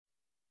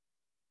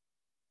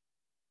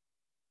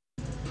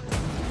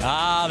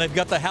They've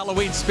got the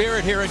Halloween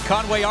spirit here in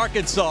Conway,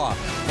 Arkansas.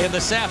 And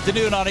this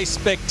afternoon on a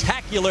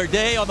spectacular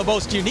day on the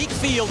most unique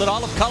field in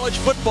all of college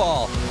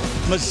football,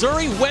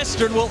 Missouri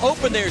Western will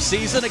open their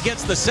season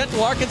against the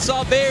Central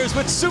Arkansas Bears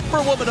with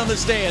Superwoman on the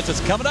stands. It's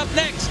coming up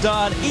next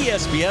on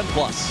ESPN+.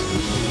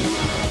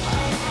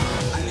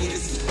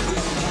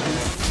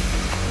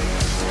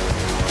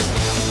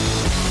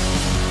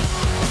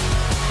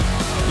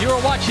 You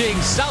are watching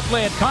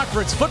Southland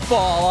Conference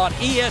football on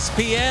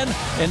ESPN,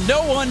 and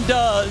no one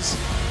does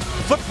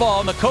football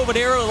in the COVID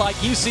era like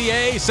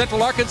UCA.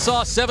 Central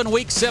Arkansas, 7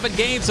 weeks, 7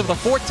 games of the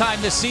 4th time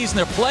this season.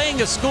 They're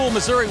playing a school,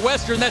 Missouri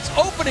Western, that's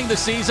opening the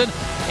season.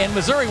 And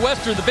Missouri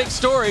Western, the big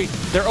story,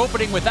 they're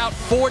opening without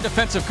 4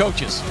 defensive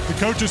coaches. The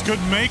coaches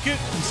couldn't make it,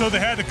 and so they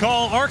had to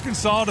call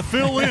Arkansas to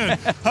fill in.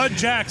 Hud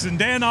Jackson,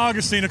 Dan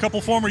Augustine, a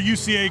couple former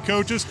UCA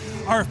coaches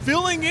are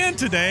filling in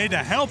today to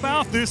help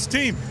out this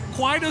team.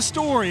 Quite a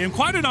story and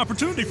quite an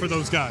opportunity for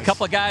those guys. A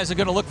couple of guys are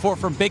going to look for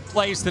from big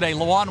plays today.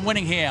 Lawan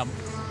Winningham.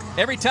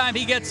 Every time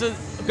he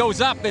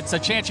goes up, it's a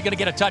chance you're going to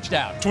get a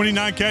touchdown.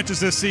 29 catches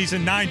this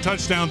season, 9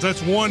 touchdowns.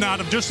 That's 1 out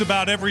of just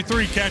about every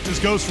 3 catches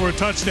goes for a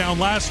touchdown.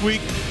 Last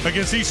week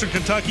against Eastern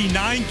Kentucky,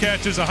 9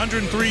 catches,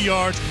 103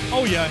 yards.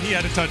 Oh, yeah, he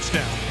had a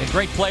touchdown. And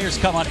great players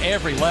come on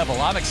every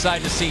level. I'm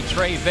excited to see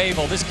Trey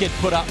Vabel. This kid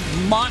put up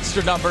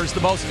monster numbers,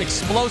 the most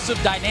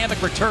explosive, dynamic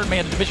return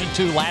man in Division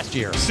II last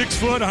year. 6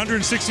 foot,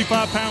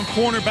 165-pound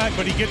cornerback,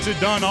 but he gets it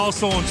done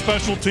also on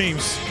special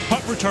teams.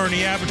 Punt return,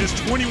 he averages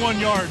 21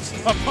 yards.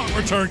 A punt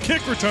return,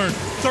 kick return,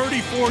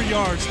 34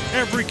 yards.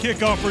 Every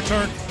kickoff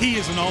return, he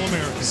is an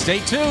All-American. Stay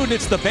tuned.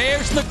 It's the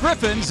Bears and the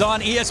Griffons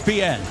on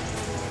ESPN.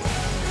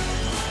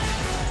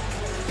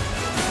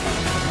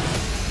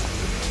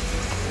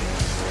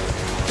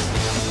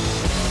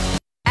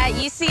 At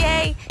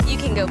UCA, you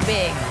can go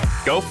big.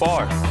 Go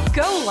far.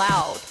 Go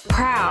loud.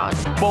 Proud.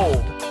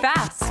 Bold.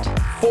 Fast.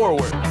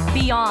 Forward.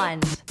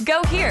 Beyond.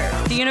 Go here,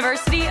 the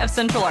University of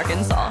Central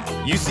Arkansas.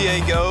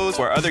 UCA goes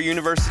where other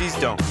universities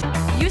don't.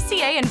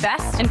 UCA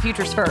invests in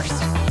futures first.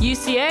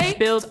 UCA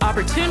builds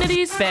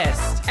opportunities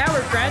best.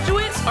 Our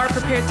graduates are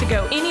prepared to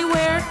go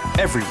anywhere,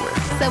 everywhere.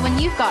 So when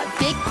you've got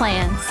big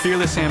plans,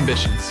 Fearless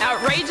ambitions,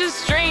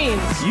 outrageous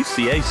dreams,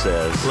 UCA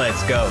says,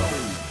 let's go.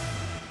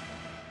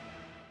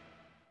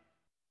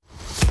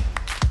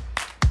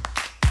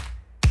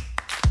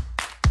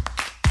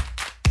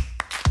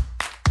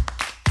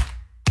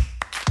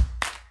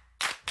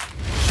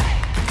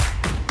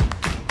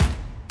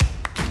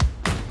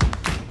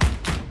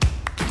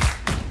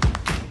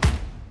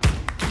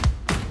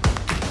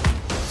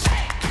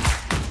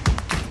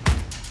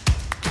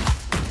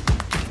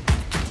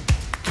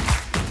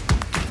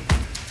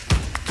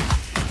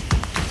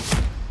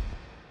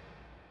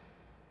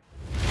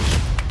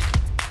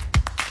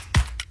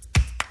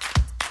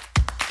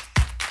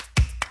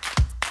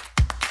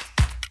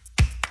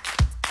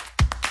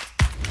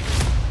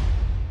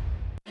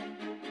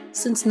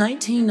 Since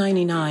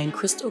 1999,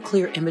 Crystal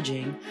Clear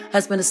Imaging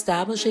has been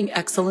establishing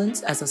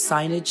excellence as a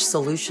signage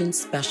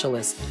solutions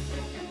specialist.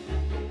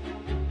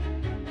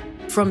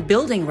 From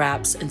building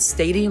wraps and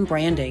stadium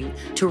branding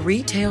to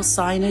retail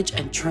signage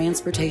and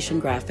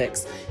transportation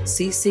graphics,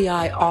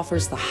 CCI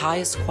offers the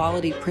highest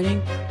quality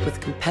printing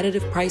with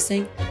competitive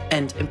pricing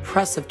and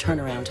impressive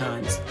turnaround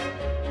times.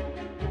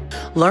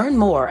 Learn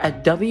more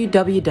at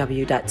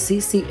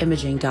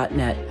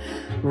www.ccimaging.net.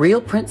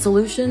 Real print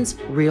solutions,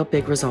 real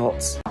big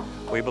results.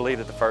 We believe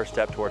that the first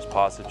step towards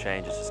positive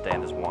change is to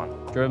stand as one.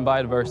 Driven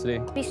by diversity.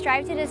 We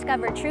strive to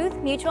discover truth,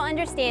 mutual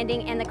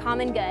understanding, and the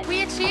common good.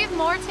 We achieve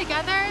more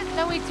together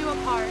than we do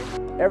apart.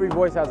 Every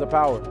voice has a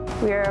power.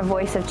 We are a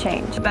voice of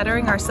change.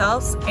 Bettering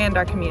ourselves and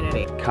our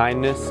community.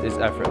 Kindness is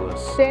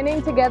effortless.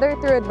 Standing together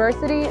through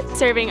adversity.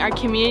 Serving our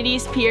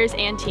communities, peers,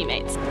 and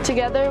teammates.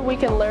 Together we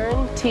can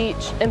learn,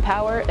 teach,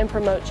 empower, and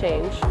promote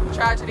change.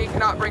 Tragedy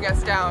cannot bring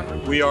us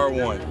down. We are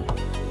one.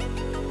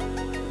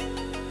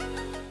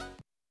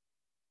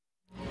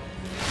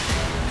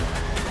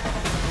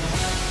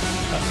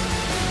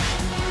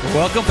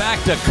 Welcome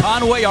back to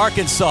Conway,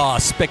 Arkansas.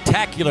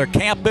 Spectacular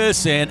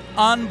campus and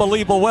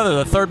unbelievable weather.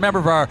 The third member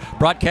of our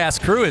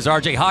broadcast crew is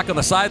RJ Hawk on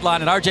the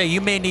sideline. And RJ,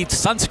 you may need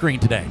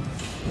sunscreen today.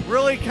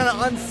 Really kind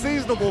of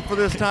unseasonable for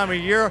this time of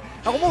year.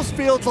 It almost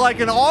feels like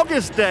an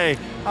August day,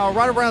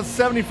 right around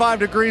 75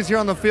 degrees here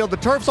on the field. The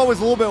turf's always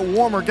a little bit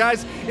warmer.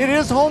 Guys, it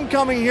is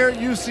homecoming here at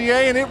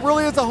UCA, and it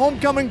really is a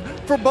homecoming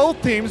for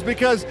both teams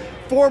because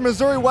for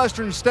Missouri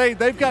Western State,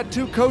 they've got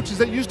 2 coaches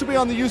that used to be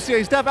on the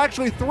UCA staff,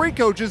 actually 3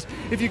 coaches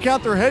if you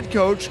count their head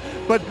coach.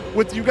 But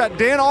you've got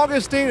Dan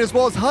Augustine as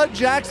well as Hud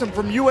Jackson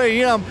from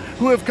UAM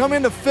who have come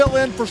in to fill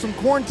in for some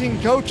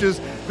quarantine coaches.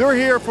 They're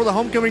here for the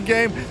homecoming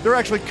game. They're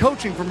actually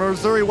coaching for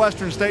Missouri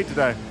Western State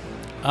today.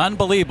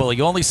 Unbelievable.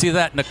 You only see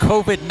that in a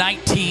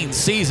COVID-19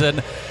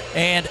 season,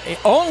 and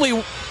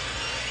only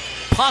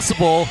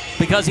possible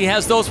because he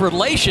has those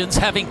relations,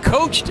 having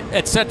coached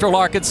at Central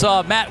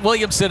Arkansas, Matt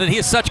Williamson, and he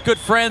is such good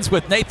friends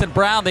with Nathan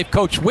Brown. They've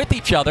coached with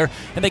each other,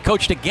 and they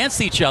coached against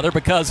each other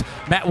because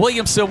Matt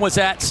Williamson was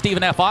at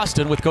Stephen F.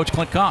 Austin with Coach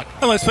Clint Conk.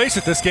 And let's face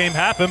it, this game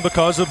happened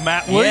because of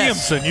Matt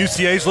Williamson. Yes.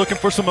 UCA's looking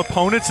for some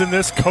opponents in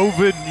this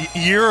COVID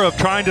year of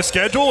trying to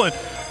schedule and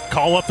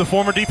call up the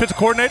former defensive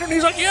coordinator, and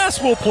he's like,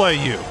 yes, we'll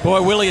play you.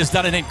 Boy, Willie has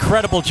done an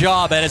incredible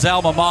job at his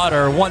alma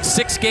mater. Won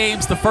 6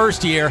 games the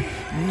first year,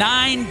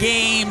 9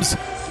 games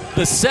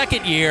the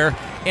second year,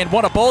 and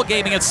won a bowl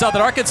game against Southern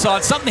Arkansas.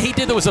 And something he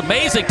did that was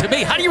amazing to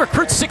me. How do you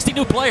recruit 60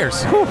 new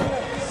players? Whew.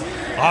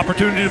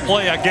 Opportunity to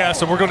play, I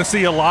guess, and we're going to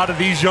see a lot of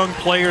these young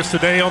players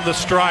today on the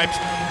stripes.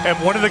 And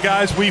one of the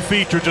guys we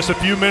featured just a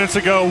few minutes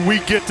ago, we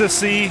get to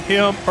see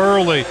him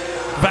early.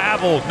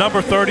 Vavel,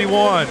 number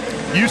 31.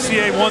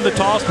 UCA won the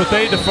toss, but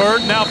they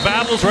deferred. Now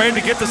Vavel's ready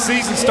to get the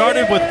season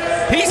started with,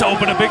 he's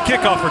hoping a big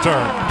kickoff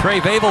return.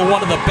 Trey Vavel,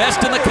 one of the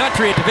best in the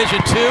country at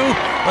Division II.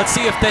 Let's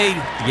see if they're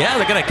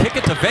going to kick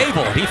it to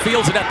Vavel. He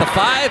fields it at the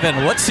 5,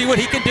 and let's see what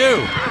he can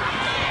do.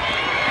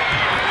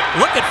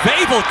 Look at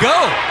Vavel go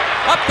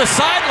up the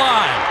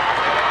sideline,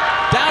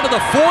 down to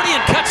the 40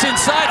 and cuts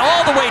inside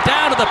all the way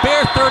down to the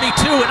Bear 32.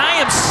 And I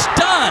am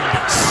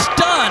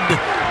stunned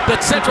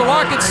that Central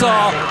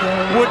Arkansas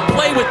would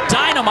play with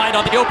dynamite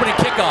on the opening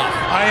kickoff.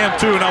 I am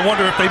too, and I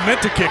wonder if they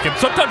meant to kick him.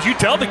 Sometimes you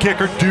tell the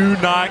kicker, do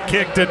not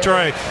kick to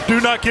Trey.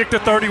 Do not kick to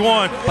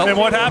 31. But and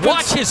what happens?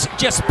 Watch his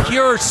just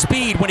pure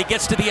speed when he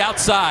gets to the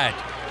outside.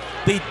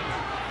 The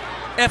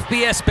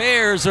FCS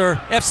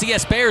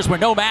Bears were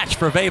no match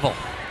for Vavel.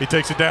 He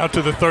takes it down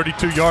to the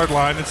 32-yard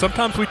line, and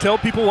sometimes we tell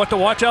people what to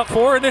watch out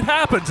for, and it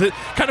happens. It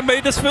kind of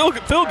made us feel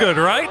good,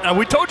 right? Now,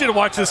 we told you to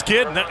watch this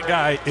kid, and that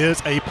guy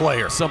is a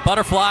player. Some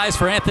butterflies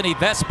for Anthony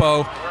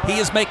Vespo. He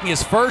is making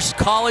his first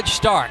college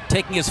start,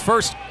 taking his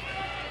first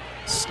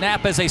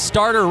snap as a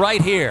starter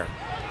right here.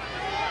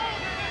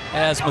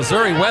 As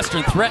Missouri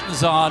Western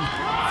threatens on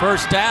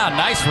first down.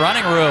 Nice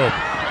running room.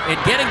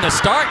 And getting the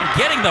start and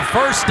getting the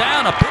first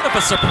down, a bit of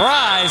a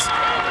surprise.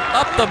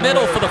 Up the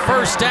middle for the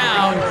first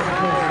down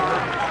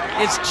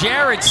is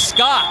Jared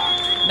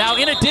Scott. Now,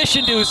 in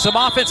addition to some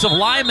offensive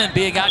linemen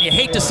being out, you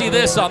hate to see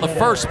this on the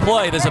first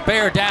play. There's a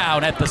Bear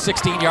down at the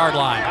 16-yard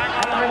line.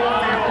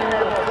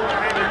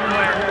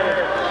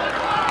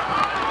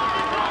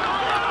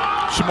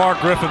 Shamar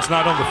Griffon's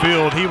not on the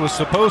field. He was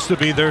supposed to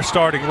be their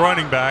starting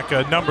running back,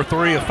 number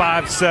 3, a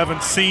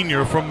 5'7"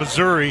 senior from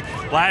Missouri.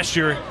 Last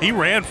year, he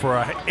ran for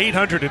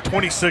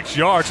 826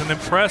 yards, an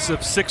impressive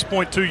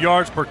 6.2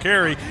 yards per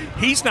carry.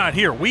 He's not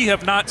here. We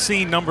have not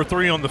seen number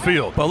 3 on the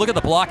field. Well, look at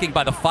the blocking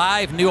by the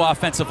 5 new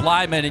offensive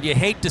linemen, and you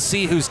hate to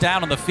see who's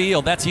down on the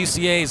field. That's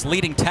UCA's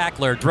leading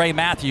tackler, Dre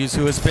Matthews,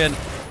 who has been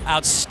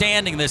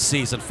outstanding this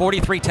season.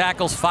 43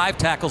 tackles, 5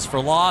 tackles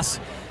for loss.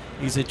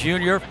 He's a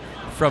junior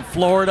from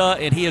Florida,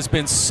 and he has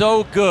been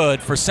so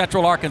good for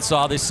Central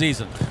Arkansas this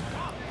season.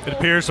 It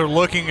appears they're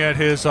looking at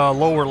his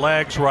lower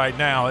legs right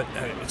now. It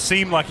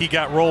seemed like he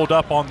got rolled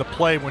up on the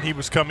play when he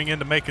was coming in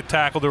to make a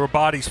tackle. There were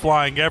bodies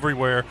flying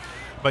everywhere,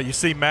 but you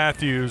see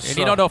Matthews. And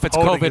you don't know if it's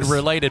COVID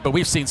related, but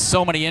we've seen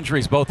so many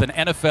injuries both in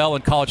NFL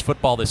and college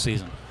football this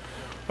season.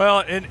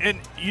 Well, and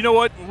you know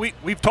what?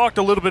 We've talked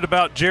a little bit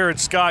about Jared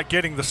Scott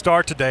getting the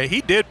start today.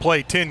 He did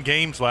play 10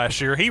 games last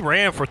year. He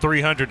ran for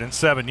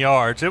 307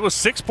 yards. It was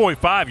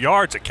 6.5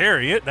 yards a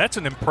carry. That's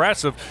an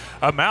impressive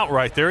amount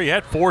right there. He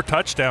had 4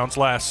 touchdowns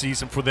last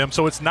season for them.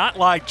 So it's not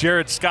like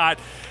Jared Scott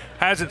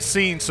hasn't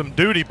seen some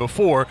duty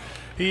before.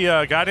 He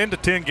got into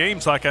 10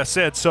 games, like I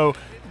said. So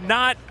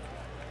not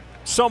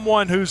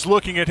someone who's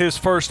looking at his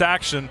first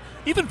action.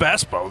 Even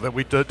Vespo that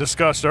we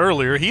discussed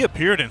earlier, he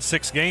appeared in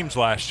 6 games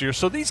last year.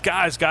 So these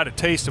guys got a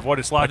taste of what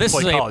it's like to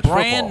play college football. This is a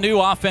brand new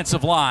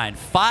offensive line.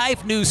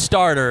 5 new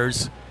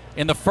starters.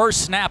 In the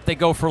first snap, they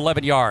go for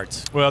 11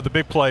 yards. Well, the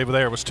big play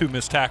there was 2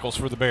 missed tackles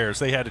for the Bears.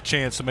 They had a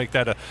chance to make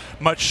that a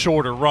much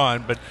shorter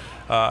run, but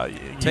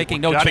taking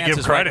no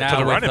chances right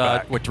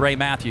now with Dre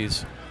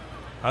Matthews.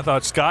 I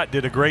thought Scott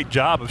did a great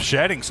job of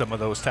shedding some of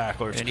those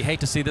tacklers. And you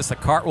hate to see this. The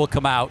cart will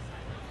come out.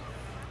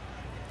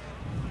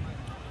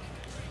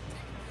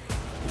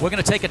 We're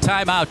going to take a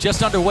timeout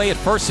just underway at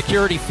First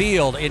Security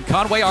Field in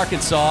Conway,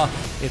 Arkansas.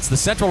 It's the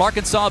Central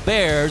Arkansas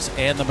Bears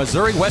and the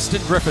Missouri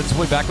Western Griffons.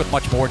 We'll be back with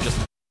much more in just a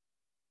minute.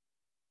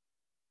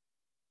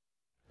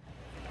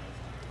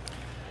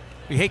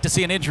 We hate to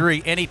see an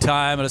injury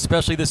anytime, and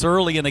especially this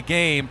early in the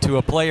game, to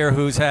a player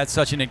who's had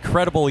such an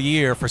incredible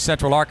year for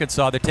Central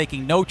Arkansas. They're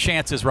taking no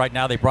chances right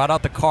now. They brought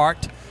out the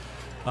cart.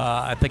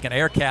 I think an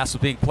air cast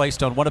was being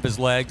placed on one of his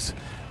legs.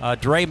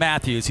 Dre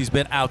Matthews, he's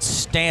been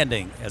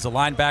outstanding as a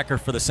linebacker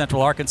for the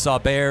Central Arkansas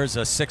Bears,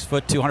 a 6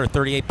 foot,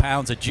 238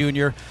 pounds, a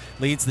junior,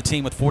 leads the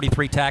team with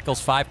 43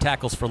 tackles, 5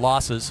 tackles for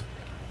losses.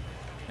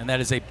 And that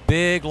is a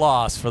big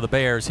loss for the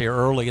Bears here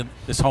early in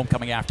this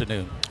homecoming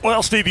afternoon.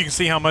 Well, Steve, you can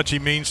see how much he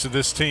means to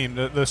this team.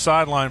 The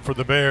sideline for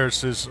the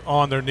Bears is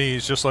on their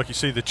knees, just like you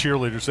see the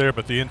cheerleaders there,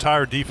 but the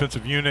entire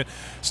defensive unit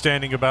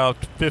standing about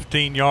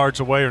 15 yards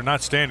away, or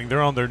not standing,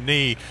 they're on their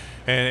knee,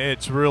 and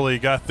it's really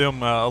got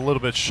them a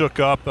little bit shook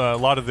up. A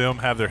lot of them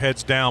have their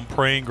heads down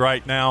praying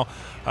right now,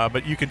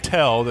 but you can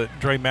tell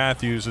that Dre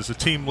Matthews is a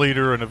team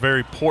leader and a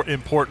very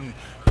important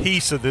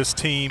piece of this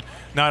team,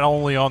 not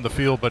only on the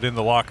field but in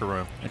the locker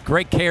room. And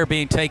great care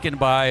being taken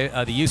by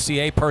the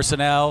UCA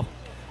personnel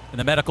and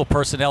the medical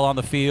personnel on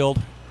the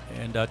field,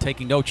 and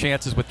taking no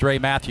chances with Dre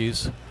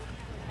Matthews.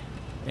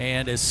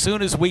 And as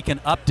soon as we can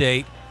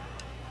update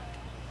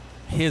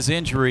his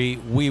injury,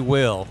 we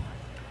will.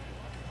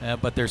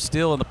 But they're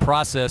still in the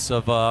process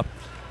of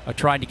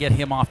trying to get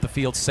him off the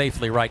field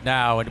safely right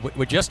now. And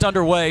we're just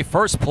underway.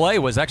 First play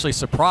was actually a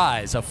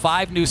surprise of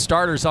 5 new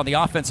starters on the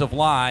offensive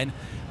line.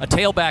 A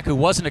tailback who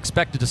wasn't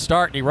expected to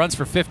start, and he runs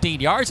for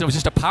 15 yards, and it was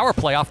just a power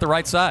play off the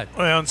right side.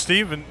 Well, and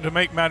Steve, to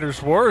make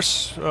matters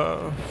worse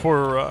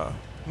for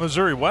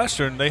Missouri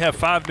Western, they have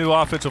 5 new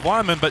offensive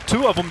linemen, but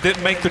 2 of them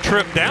didn't make the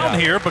trip down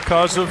here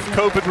because of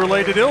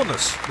COVID-related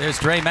illness. There's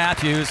Dre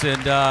Matthews,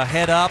 and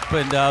head up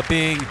and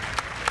being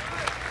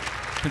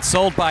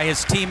consoled by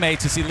his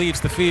teammates as he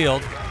leaves the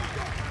field.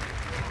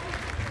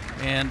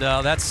 And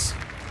that's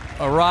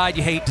a ride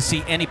you hate to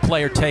see any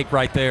player take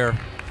right there.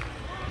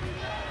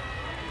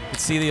 You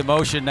can see the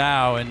emotion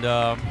now, and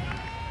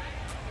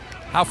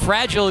how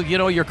fragile,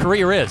 your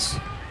career is.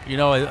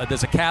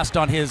 There's a cast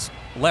on his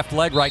left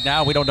leg right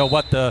now. We don't know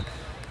what the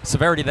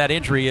severity of that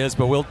injury is,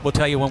 but we'll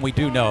tell you when we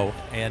do know.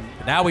 And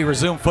now we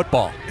resume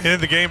football. In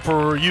the game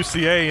for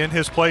UCA, in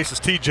his place is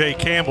TJ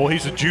Campbell.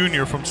 He's a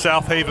junior from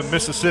South Haven,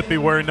 Mississippi,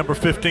 wearing number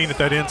 15 at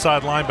that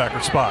inside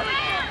linebacker spot.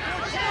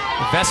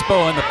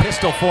 Vespo in the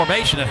pistol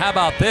formation, and how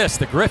about this?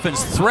 The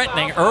Griffons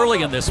threatening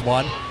early in this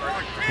one.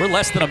 We're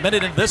less than a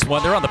minute into this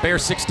one. They're on the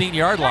Bears'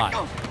 16-yard line.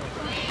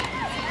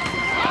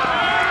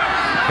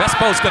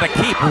 Vespo's going to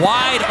keep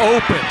wide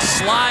open,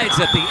 slides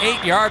at the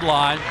 8-yard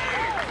line.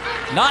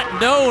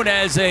 Not known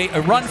as a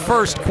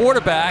run-first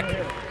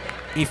quarterback,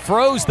 he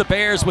froze the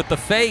Bears with the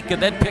fake and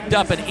then picked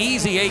up an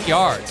easy 8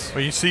 yards.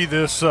 Well, you see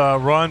this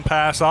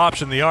run-pass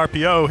option, the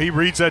RPO. He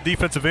reads that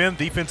defensive end.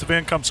 Defensive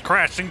end comes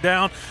crashing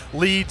down,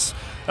 leads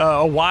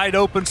a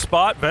wide-open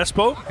spot.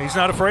 Vespo, he's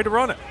not afraid to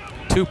run it.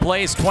 2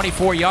 plays,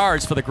 24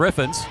 yards for the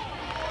Griffons.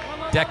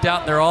 Decked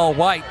out in their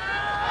all-white.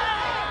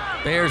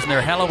 Bears in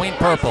their Halloween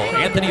purple.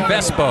 Anthony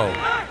Vespo,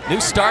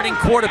 new starting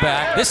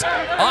quarterback. This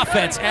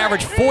offense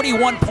averaged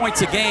 41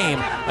 points a game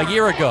a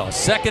year ago.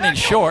 Second and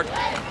short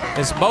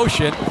is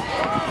motion.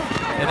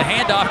 And the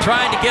handoff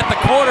trying to get the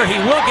corner. He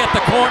will get the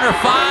corner.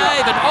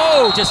 5 and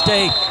oh, just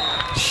a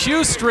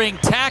shoestring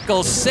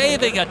tackle,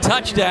 saving a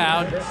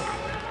touchdown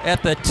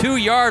at the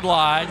 2-yard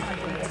line.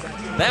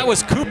 That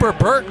was Cooper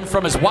Burton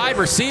from his wide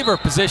receiver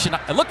position.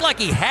 It looked like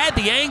he had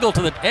the angle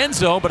to the end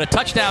zone, but a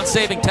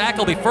touchdown-saving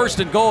tackle, be first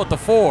and goal at the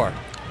 4.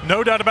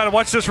 No doubt about it.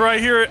 Watch this right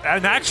here.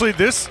 And actually,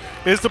 this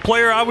is the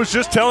player I was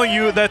just telling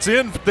you that's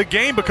in the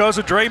game because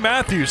of Dre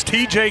Matthews.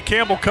 TJ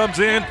Campbell comes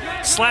in,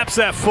 slaps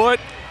that foot,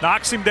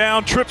 knocks him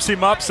down, trips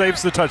him up,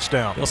 saves the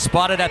touchdown. He'll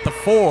spot it at the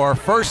 4.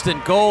 First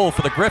and goal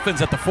for the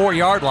Griffons at the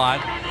 4-yard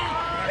line.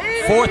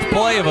 4th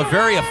play of a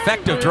very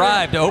effective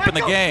drive to open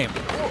the game.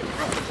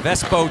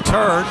 Vespo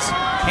turns,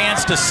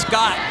 hands to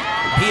Scott.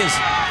 He is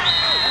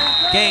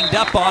ganged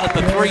up on at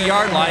the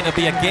 3-yard line. It'll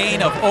be a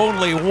gain of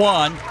only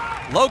 1.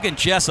 Logan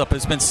Jessup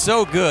has been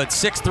so good.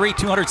 6'3",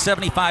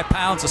 275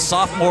 pounds, a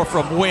sophomore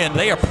from Wynn.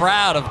 They are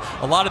proud of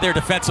a lot of their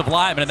defensive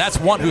linemen, and that's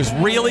one who's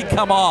really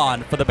come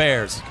on for the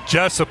Bears.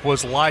 Jessup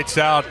was lights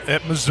out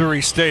at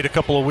Missouri State a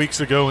couple of weeks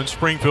ago in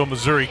Springfield,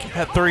 Missouri. He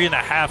had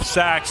 3.5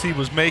 sacks. He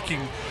was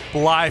making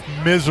life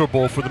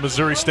miserable for the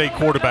Missouri State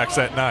quarterbacks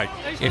that night.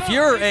 If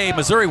you're a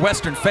Missouri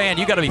Western fan,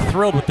 you got to be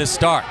thrilled with this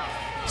start.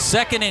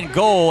 Second and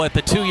goal at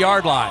the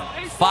 2-yard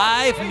line.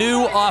 5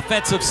 new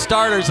offensive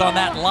starters on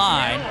that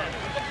line.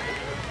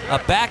 A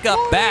backup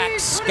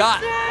back,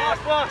 Scott,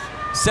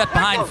 set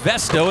behind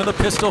Vesto in the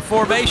pistol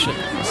formation.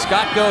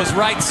 Scott goes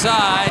right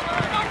side,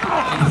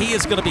 and he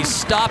is going to be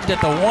stopped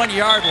at the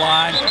 1-yard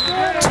line.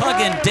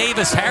 Tugging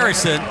Davis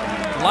Harrison,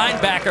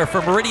 linebacker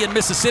from Meridian,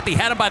 Mississippi,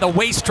 had him by the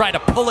waist trying to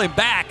pull him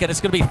back, and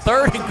it's going to be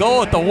 3rd and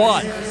goal at the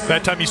 1.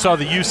 That time you saw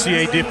the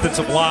UCA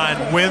defensive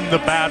line win the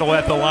battle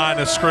at the line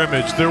of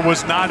scrimmage. There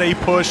was not a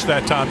push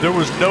that time. There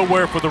was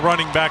nowhere for the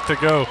running back to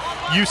go.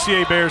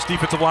 UCA Bears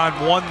defensive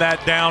line won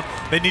that down.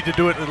 They need to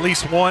do it at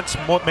least once,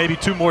 maybe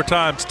 2 more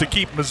times to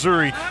keep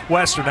Missouri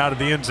Western out of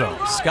the end zone.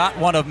 Scott,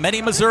 one of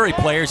many Missouri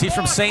players. He's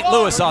from St.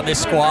 Louis on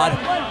this squad.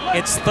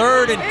 It's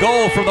 3rd and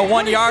goal from the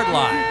 1-yard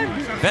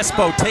line.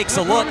 Vespo takes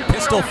a look,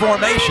 pistol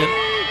formation.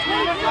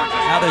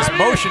 Now there's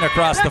motion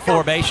across the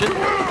formation.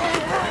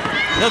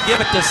 He'll give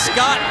it to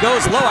Scott,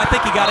 goes low. I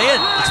think he got in.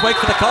 Let's wait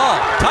for the call.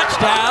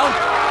 Touchdown,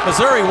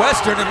 Missouri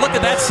Western, and look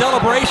at that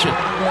celebration.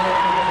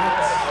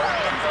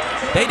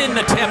 They didn't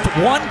attempt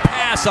one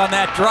pass on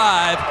that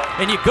drive,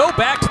 and you go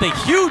back to the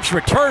huge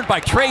return by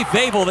Trey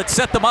Vavel that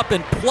set them up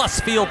in plus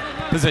field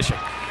position.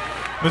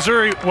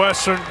 Missouri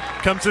Western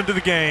comes into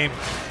the game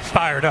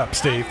fired up,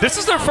 Steve. This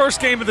is their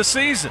first game of the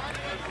season.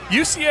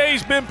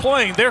 UCA's been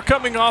playing. They're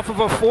coming off of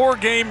a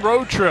 4-game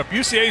road trip.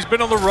 UCA's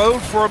been on the road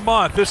for a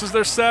month. This is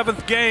their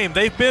 7th game.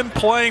 They've been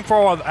playing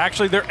for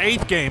actually their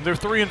 8th game. They're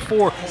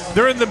 3-4.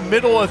 They're in the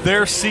middle of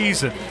their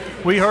season.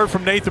 We heard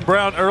from Nathan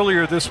Brown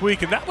earlier this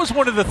week, and that was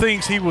one of the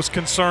things he was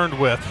concerned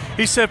with.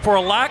 He said, for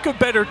a lack of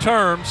better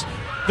terms,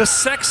 the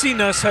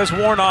sexiness has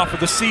worn off of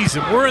the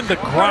season. We're in the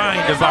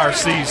grind of our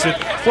season.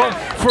 Well,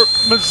 for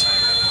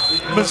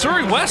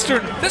Missouri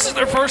Western, this is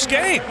their first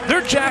game.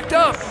 They're jacked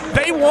up.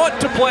 They want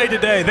to play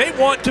today. They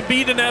want to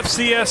beat an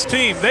FCS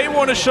team. They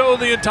want to show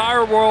the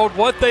entire world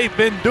what they've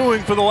been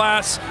doing for the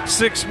last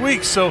 6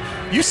 weeks. So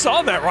you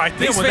saw that right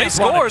there. When they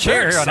scored,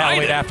 they're excited. On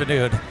Halloween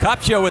afternoon.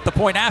 Copcho with the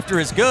point after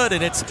is good,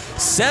 and it's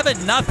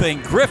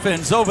 7-0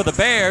 Griffons over the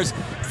Bears.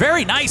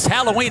 Very nice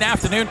Halloween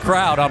afternoon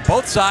crowd on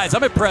both sides.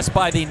 I'm impressed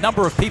by the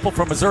number of people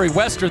from Missouri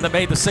Western that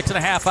made the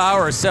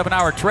 6.5-hour or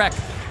 7-hour trek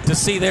to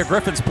see their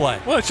Griffons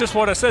play. Well, it's just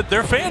what I said.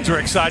 Their fans are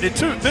excited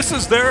too. This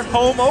is their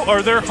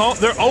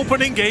their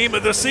opening game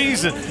of the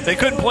season. They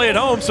couldn't play at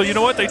home, so you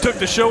know what? They took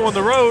the show on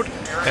the road,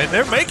 and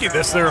they're making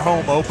this their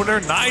home opener.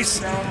 Nice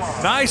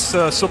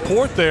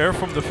support there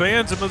from the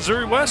fans of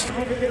Missouri Western.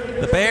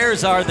 The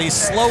Bears are the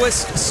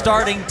slowest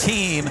starting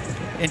team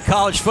in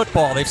college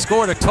football. They've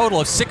scored a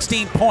total of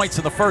 16 points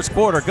in the first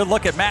quarter. Good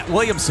look at Matt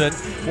Williamson.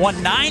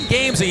 Won 9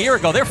 games a year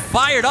ago. They're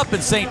fired up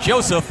in St.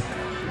 Joseph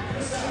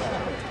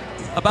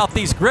about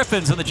these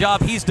Griffons and the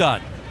job he's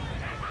done.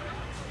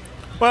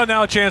 Well,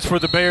 now a chance for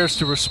the Bears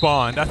to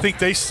respond. I think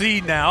they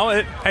see now,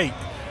 hey,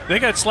 they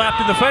got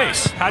slapped in the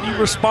face. How do you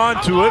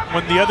respond to it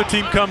when the other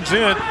team comes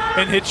in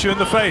and hits you in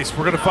the face?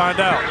 We're going to find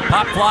out.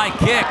 Pop fly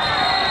kick.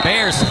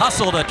 Bears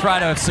hustle to try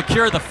to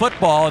secure the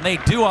football, and they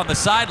do on the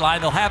sideline.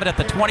 They'll have it at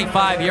the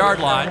 25-yard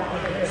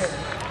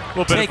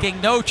line.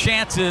 Taking no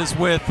chances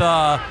with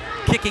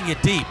kicking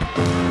it deep.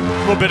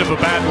 A little bit of a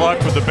bad luck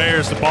for the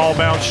Bears. The ball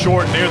bounced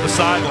short near the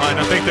sideline.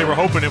 I think they were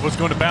hoping it was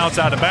going to bounce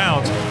out of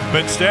bounds,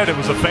 but instead it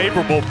was a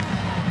favorable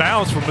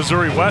bounce from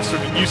Missouri Western,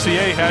 and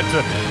UCA had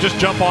to just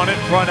jump on it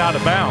and run out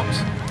of bounds.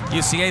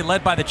 UCA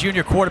led by the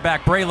junior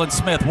quarterback, Braylon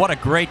Smith. What a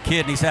great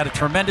kid, and he's had a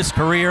tremendous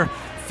career.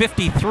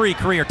 53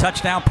 career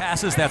touchdown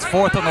passes. That's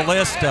 4th on the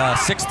list.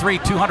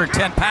 6'3",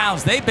 210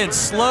 pounds. They've been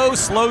slow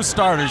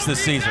starters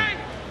this season.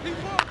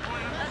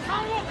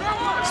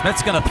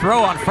 Smith's going to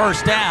throw on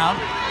first down.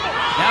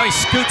 Now he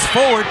scoots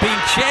forward, being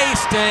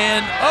chased,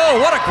 and oh,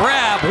 what a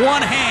grab.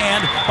 One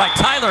hand by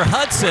Tyler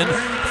Hudson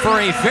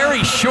for a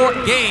very short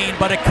gain,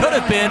 but it could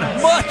have been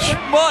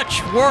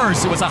much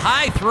worse. It was a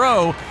high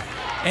throw,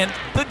 and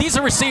these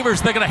are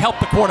receivers that are going to help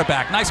the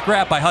quarterback. Nice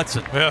grab by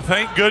Hudson. Yeah,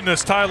 thank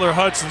goodness Tyler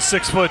Hudson's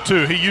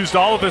 6'2". He used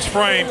all of his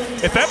frame.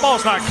 If that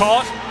ball's not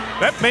caught,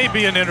 that may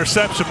be an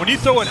interception. When you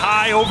throw it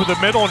high over the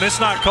middle and it's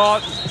not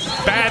caught,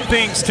 bad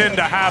things tend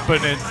to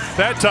happen, and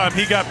that time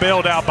he got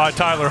bailed out by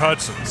Tyler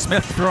Hudson.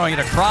 Smith throwing it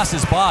across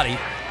his body.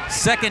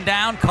 2nd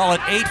down, call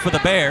it 8 for the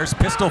Bears.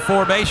 Pistol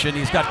formation.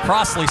 He's got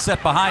Crossley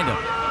set behind him.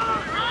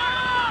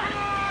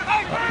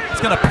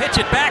 He's going to pitch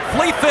it back.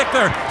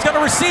 Fleefickler. He's got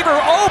a receiver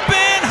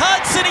open.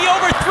 Hudson, he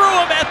overthrew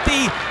him at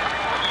the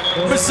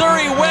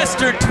Missouri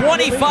Western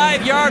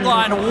 25-yard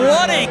line.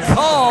 What a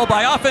call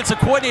by offensive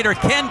coordinator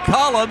Ken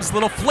Collins.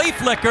 Little flea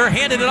flicker,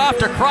 handed it off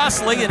to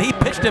Crossley, and he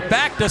pitched it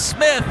back to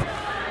Smith.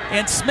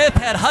 And Smith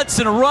had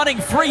Hudson running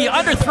free. You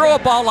underthrow a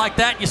ball like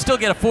that, you still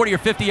get a 40 or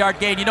 50-yard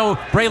gain. You know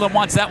Braylon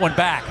wants that one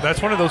back. That's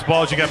one of those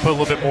balls you got to put a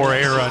little bit more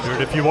air under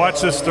it. If you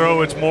watch this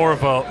throw, it's more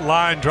of a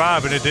line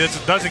drive, and it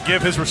doesn't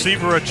give his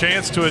receiver a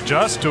chance to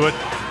adjust to it.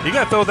 You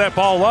got to throw that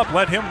ball up,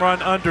 let him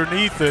run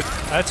underneath it.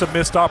 That's a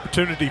missed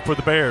opportunity for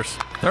the Bears.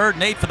 3rd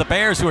and 8 for the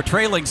Bears, who are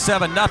trailing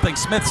 7-0.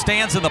 Smith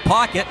stands in the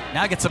pocket.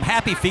 Now gets some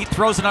happy feet,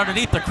 throws it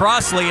underneath to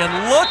Crossley,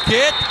 and look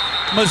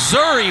at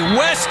Missouri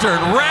Western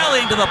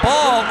rallying to the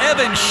ball.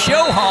 Evan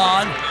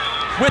Shohan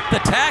with the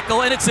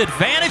tackle, and it's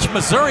advantage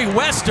Missouri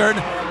Western.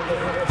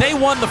 They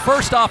won the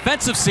first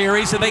offensive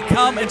series, and they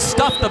come and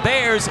stuff the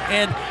Bears.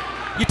 And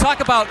you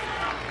talk about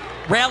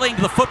rallying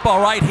to the football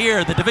right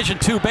here, the Division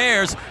II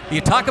Bears. You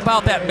talk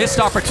about that missed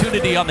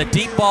opportunity on the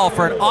deep ball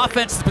for an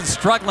offense that's been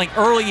struggling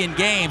early in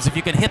games, if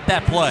you can hit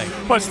that play.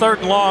 Well, it's 3rd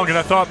and long, and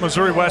I thought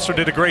Missouri Western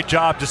did a great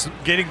job just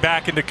getting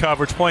back into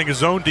coverage, playing a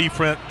zone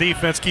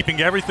defense, keeping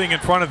everything in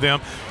front of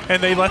them,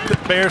 and they let the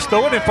Bears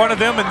throw it in front of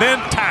them and then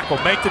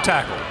make the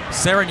tackle.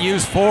 Saren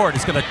Hughes Ford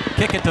is going to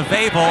kick it to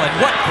Vavel,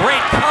 and what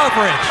great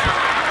coverage.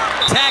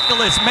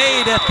 Tackle is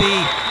made at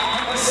the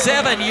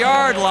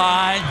 7-yard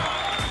line.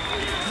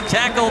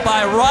 Tackled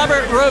by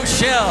Robert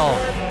Rochelle.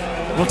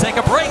 We'll take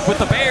a break with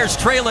the Bears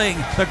trailing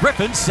the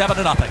Griffons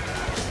 7-0.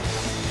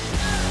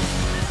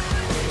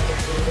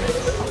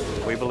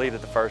 We believe that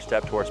the first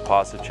step towards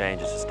positive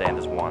change is to stand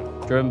as one.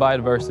 Driven by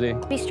adversity.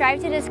 We strive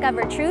to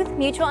discover truth,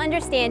 mutual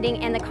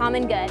understanding, and the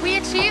common good. We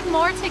achieve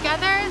more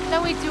together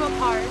than we do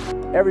apart.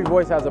 Every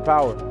voice has a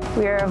power.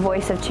 We are a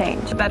voice of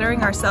change.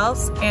 Bettering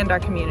ourselves and our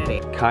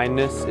community.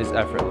 Kindness is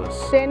effortless.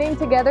 Standing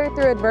together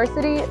through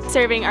adversity.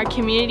 Serving our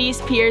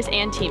communities, peers,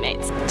 and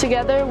teammates.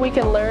 Together we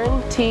can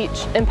learn,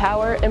 teach,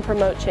 empower, and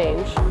promote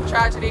change.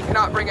 Tragedy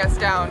cannot bring us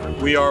down.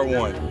 We are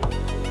one.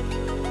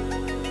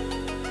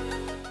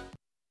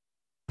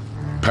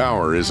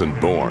 Power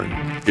isn't born,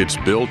 it's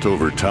built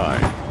over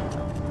time.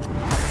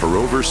 For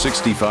over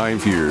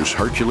 65 years,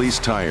 Hercules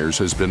Tires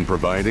has been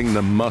providing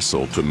the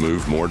muscle to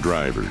move more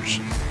drivers.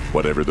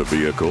 Whatever the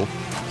vehicle,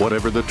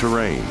 whatever the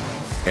terrain,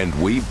 and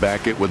we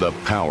back it with a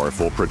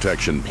powerful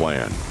protection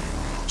plan.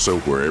 So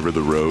wherever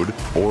the road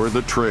or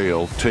the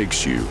trail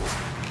takes you,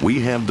 we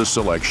have the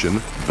selection,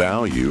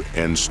 value,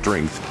 and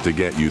strength to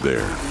get you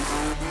there.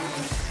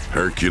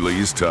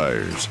 Hercules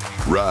Tires,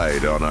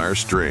 ride on our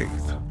strength.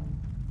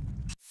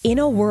 In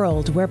a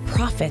world where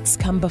profits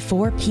come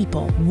before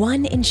people,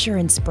 one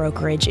insurance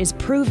brokerage is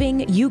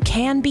proving you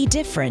can be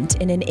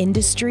different in an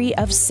industry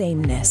of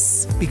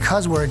sameness.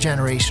 Because we're a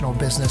generational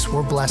business,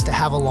 we're blessed to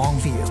have a long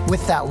view.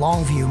 With that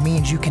long view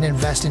means you can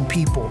invest in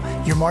people.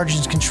 Your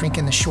margins can shrink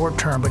in the short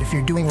term, but if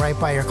you're doing right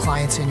by your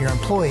clients and your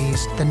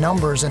employees, the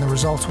numbers and the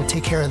results will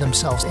take care of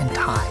themselves in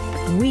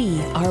time.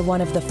 We are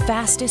one of the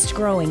fastest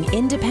growing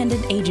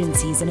independent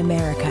agencies in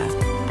America.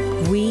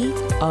 We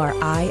are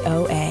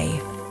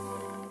IOA.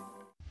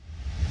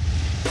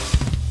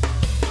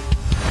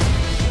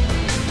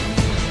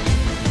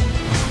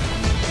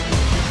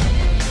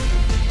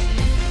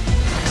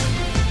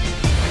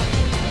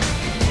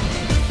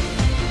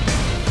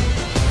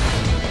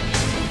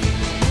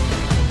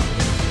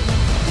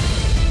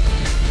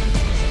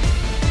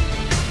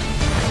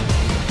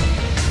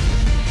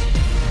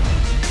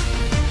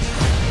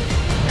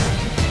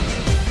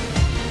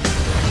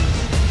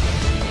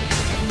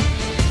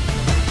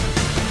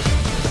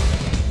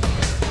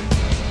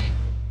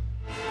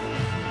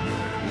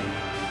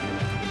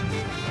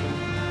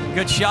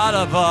 Good shot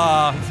of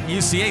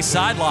UCA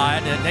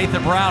sideline, and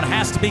Nathan Brown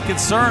has to be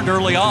concerned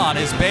early on.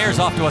 His Bears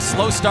off to a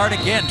slow start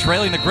again,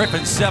 trailing the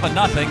Griffons 7-0,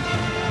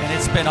 and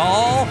it's been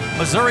all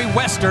Missouri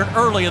Western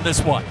early in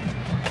this one.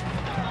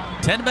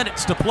 10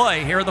 minutes to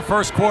play here in the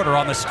first quarter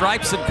on the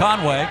stripes in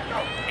Conway.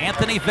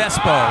 Anthony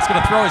Vespo is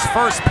going to throw his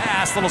first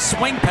pass, little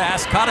swing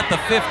pass, caught at the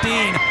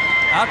 15,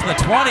 out to the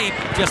 20.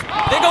 Just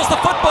there goes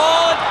the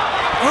football.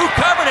 Who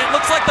covered it?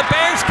 Looks like the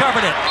Bears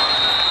covered it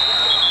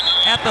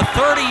at the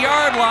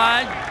 30-yard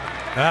line.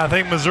 I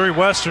think Missouri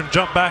Western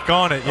jumped back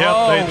on it.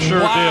 Yep, they sure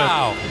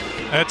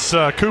did. That's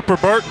Cooper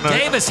Burton.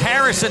 Davis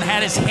Harrison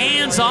had his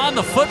hands on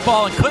the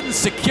football and couldn't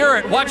secure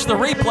it. Watch the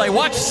replay.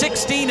 Watch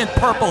 16 in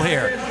purple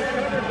here.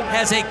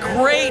 Has a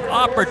great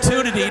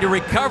opportunity to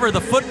recover the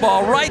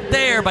football right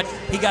there, but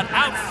he got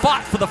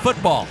outfought for the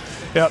football.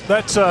 Yeah,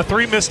 that's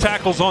 3 missed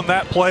tackles on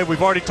that play.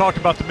 We've already talked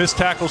about the missed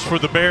tackles for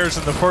the Bears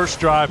in the first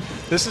drive.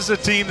 This is a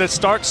team that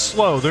starts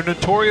slow. They're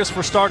notorious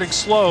for starting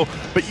slow,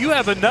 but you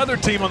have another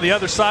team on the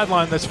other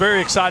sideline that's very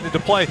excited to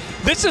play.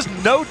 This is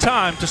no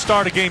time to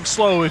start a game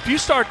slow. If you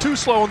start too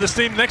slow on this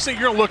team, next thing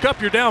you're going to look up,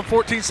 you're down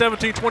 14,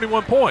 17,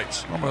 21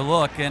 points. One more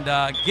look, and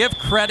give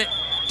credit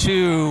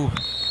to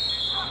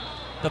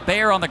the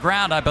Bear on the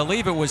ground. I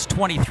believe it was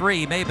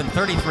 23, may have been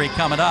 33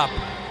 coming up.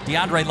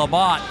 DeAndre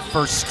Lamont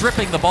for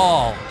stripping the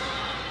ball.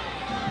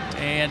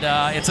 And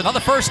it's another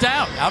first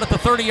down out at the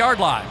 30-yard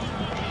line.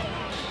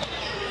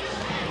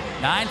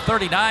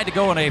 9:39 to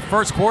go in a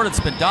first quarter that's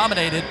been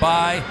dominated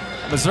by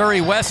Missouri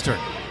Western.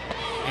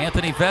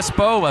 Anthony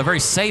Vespo, a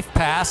very safe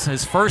pass.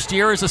 His first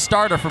year as a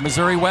starter for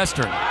Missouri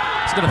Western.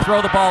 He's going to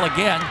throw the ball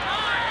again.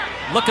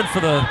 Looking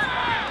for the,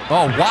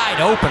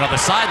 wide open on the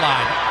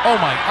sideline. Oh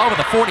my, over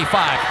the 45,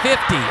 50.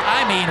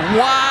 I mean,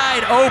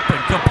 wide open.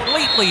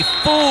 Completely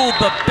fooled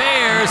the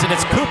Bears, and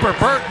it's Cooper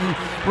Burton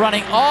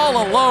running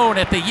all alone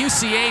at the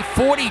UCA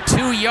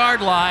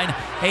 42-yard line.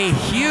 A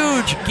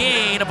huge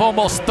gain of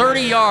almost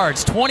 30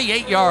 yards,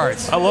 28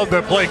 yards. I love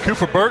that play.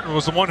 Cooper Burton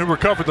was the one who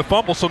recovered the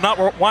fumble, so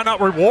why not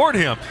reward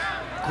him?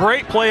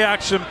 Great play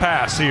action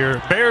pass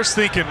here. Bears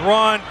thinking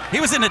run. He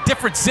was in a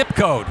different zip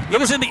code. He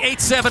was in the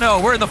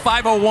 870. We're in the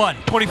 501.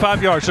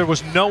 25 yards. There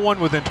was no one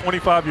within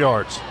 25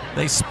 yards.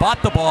 They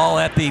spot the ball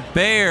at the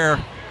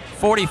Bear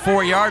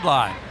 44-yard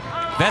line.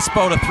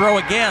 Vespo to throw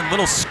again.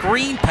 Little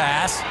screen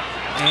pass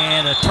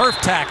and a turf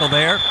tackle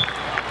there.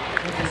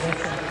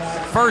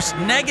 First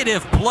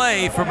negative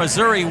play for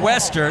Missouri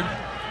Western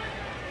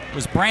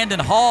was Brandon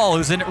Hall,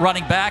 who's in at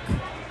running back,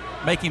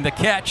 making the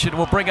catch, and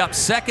will bring up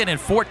 2nd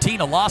and 14,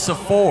 a loss of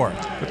 4.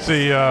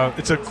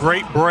 It's a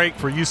great break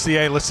for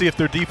UCA. Let's see if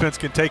their defense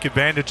can take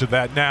advantage of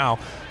that now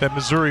that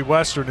Missouri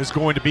Western is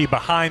going to be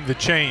behind the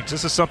chains.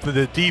 This is something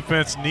that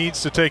defense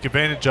needs to take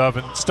advantage of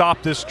and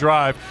stop this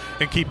drive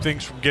and keep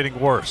things from getting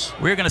worse.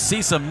 We're going to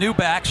see some new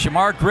backs.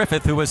 Shamar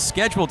Griffith, who was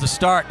scheduled to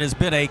start and has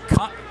been a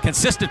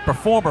consistent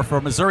performer for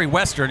Missouri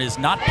Western, is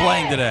not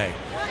playing today.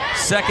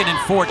 2nd and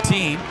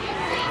 14.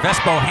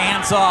 Vespo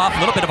hands off, a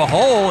little bit of a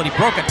hole, and he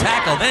broke a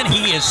tackle. Then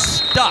he is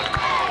stuck.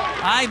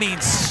 I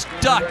mean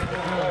stuck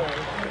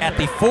at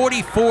the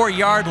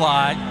 44-yard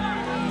line.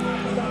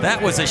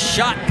 That was a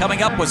shot.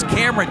 Coming up was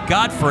Cameron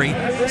Godfrey,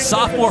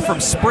 sophomore from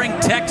Spring,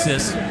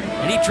 Texas.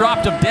 And he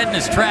dropped him dead in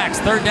his tracks.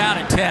 3rd down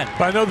and 10.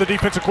 But I know the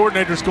defensive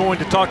coordinator is going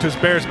to talk to his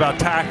Bears about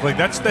tackling.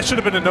 That should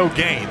have been a no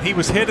gain. He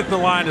was hit at the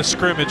line of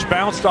scrimmage,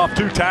 bounced off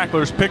 2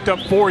 tacklers, picked up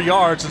 4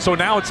 yards, and so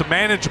now it's a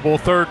manageable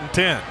 3rd and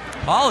 10.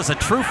 Paul is a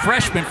true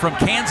freshman from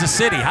Kansas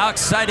City. How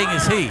exciting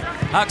is he?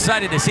 How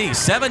excited is he?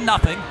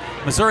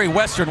 7-0. Missouri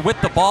Western with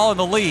the ball in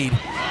the lead.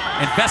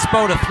 And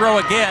Vespo to throw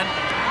again.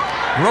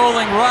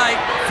 Rolling right.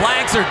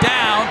 Flags are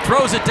down.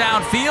 Throws it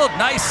downfield.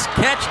 Nice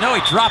catch. No,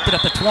 he dropped it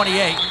at the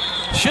 28.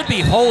 Should be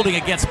holding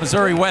against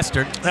Missouri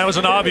Western. That was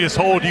an obvious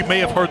hold. You may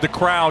have heard the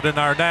crowd in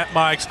our Nat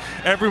mics.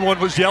 Everyone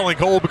was yelling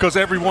hold because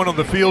everyone on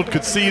the field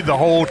could see the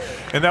hold,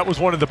 and that was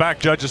one of the back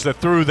judges that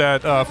threw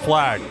that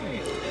flag.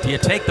 Do you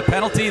take the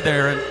penalty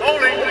there?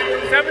 Holding,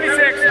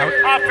 76,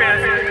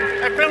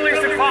 offense. A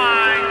penalty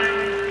decline.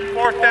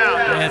 4th down.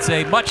 And it's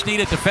a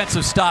much-needed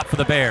defensive stop for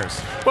the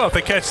Bears. Well, if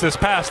they catch this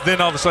pass, then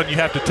all of a sudden you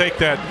have to take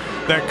that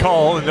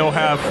call, and they'll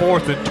have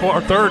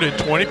 3rd and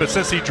 20. But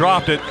since he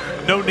dropped it,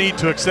 no need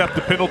to accept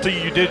the penalty.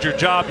 You did your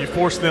job. You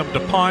forced them to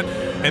punt.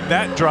 And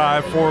that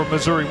drive for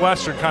Missouri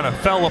Western kind of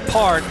fell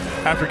apart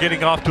after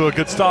getting off to a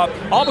good stop,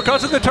 all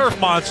because of the turf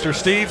monster,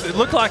 Steve. It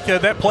looked like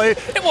that play,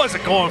 it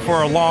wasn't going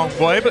for a long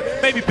way, but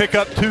maybe pick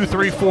up 2,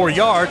 3, 4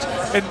 yards.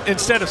 And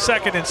instead of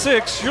 2nd and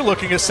 6, you're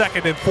looking at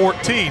 2nd and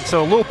 14.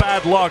 So a little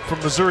bad luck from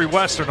Missouri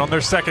Western on their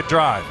 2nd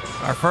drive.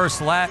 Our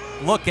first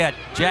look at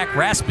Jack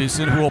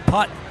Rasmussen, who will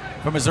punt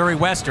for Missouri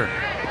Western.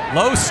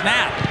 Low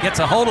snap, gets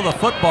a hold of the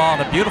football,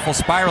 and a beautiful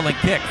spiraling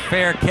kick.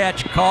 Fair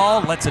catch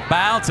call, lets it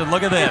bounce, and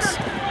look at this.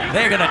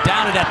 They're going to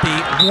down it at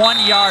the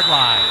 1-yard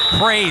line.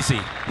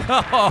 Crazy.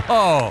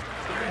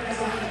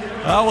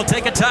 We'll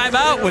take a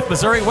timeout with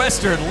Missouri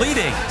Western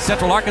leading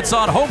Central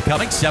Arkansas at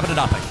homecoming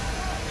 7-0.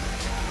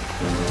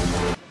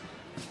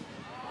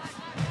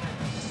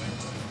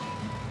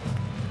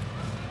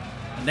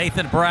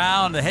 Nathan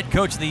Brown, the head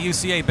coach of the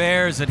UCA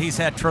Bears, and he's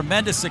had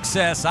tremendous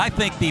success. I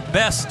think the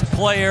best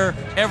player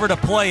ever to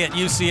play at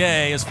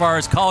UCA as far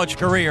as college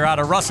career out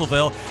of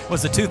Russellville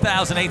was the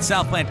 2008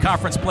 Southland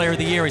Conference Player of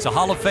the Year. He's a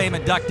Hall of Fame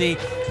inductee,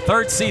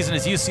 3rd season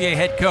as UCA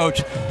head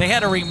coach. They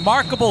had a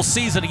remarkable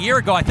season a year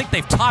ago. I think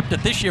they've topped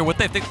it this year, what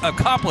they've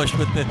accomplished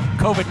with the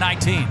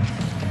COVID-19.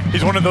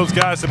 He's one of those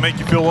guys that make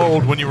you feel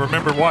old when you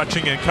remember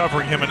watching and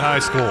covering him in high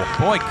school.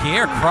 Boy,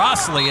 Kier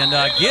Crossley, and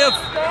give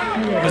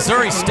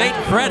Missouri State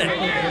credit.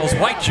 Those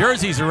white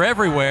jerseys are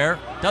everywhere.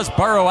 Does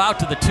burrow out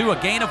to the 2, a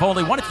gain of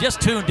only 1. If you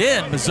just tuned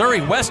in,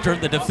 Missouri Western,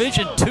 the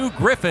Division II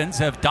Griffons,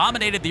 have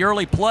dominated the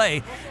early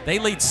play. They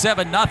lead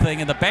 7-0,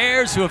 and the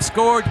Bears, who have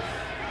scored,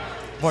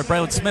 boy,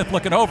 Braylon Smith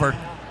looking over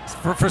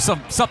for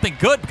something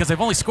good, because they've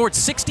only scored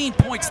 16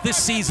 points this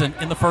season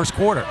in the 1st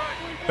quarter.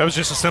 That was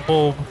just a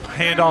simple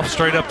handoff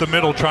straight up the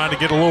middle, trying to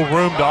get a little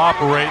room to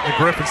operate. The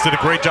Griffons did a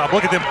great job.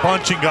 Look at them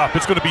bunching up.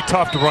 It's going to be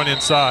tough to run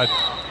inside.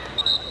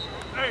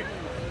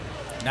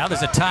 Now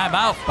there's a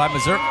timeout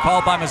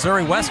called by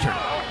Missouri Western.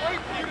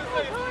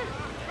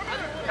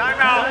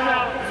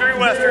 Timeout, Missouri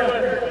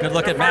Western. Good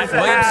look at Matt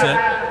Williamson.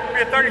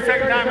 Be a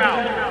 30-second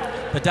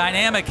timeout. The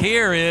dynamic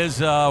here is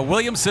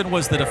Williamson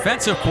was the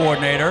defensive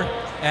coordinator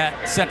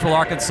at Central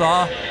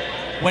Arkansas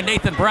when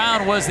Nathan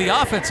Brown was the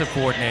offensive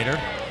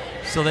coordinator.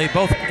 So they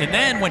both, and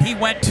then when he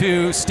went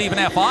to Stephen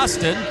F.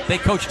 Austin, they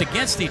coached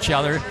against each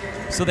other.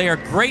 So they are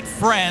great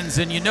friends,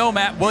 and you know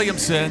Matt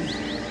Williamson,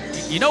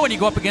 you know when you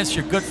go up against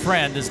your good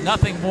friend, there's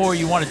nothing more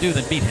you want to do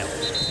than beat him.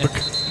 And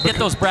get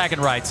those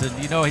bragging rights.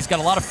 And you know, he's got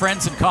a lot of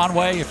friends in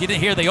Conway. If you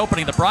didn't hear the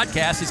opening of the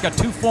broadcast, he's got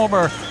 2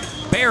 former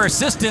Bear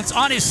assistants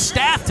on his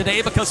staff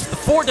today because the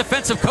 4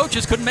 defensive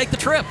coaches couldn't make the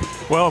trip.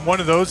 Well, and one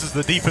of those is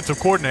the defensive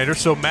coordinator,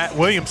 so Matt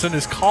Williamson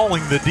is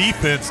calling the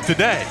defense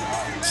today.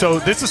 So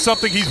this is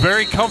something he's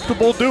very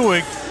comfortable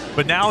doing,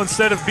 but now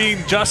instead of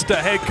being just a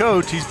head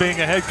coach, he's being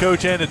a head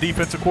coach and a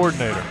defensive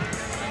coordinator.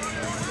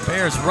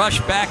 Bears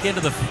rush back onto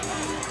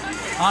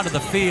the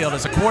field.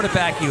 As a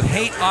quarterback, you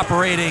hate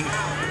operating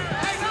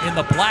in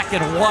the black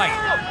and white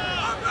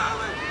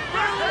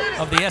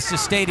of the Estes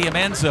Stadium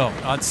end zone.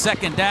 On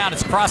 2nd down,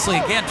 it's Crossley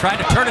again, trying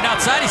to turn it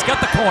outside. He's got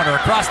the corner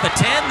across the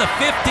 10, the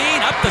 15,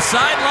 up the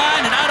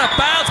sideline, and out of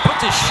bounds.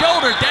 Puts his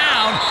shoulder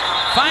down.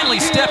 Finally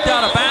stepped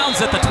out of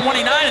bounds at the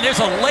 29, and there's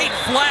a late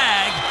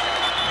flag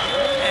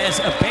as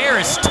a Bear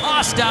is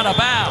tossed out of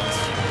bounds.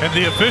 And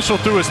the official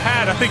threw his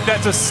hat. I think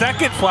that's a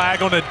 2nd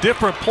flag on a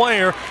different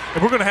player,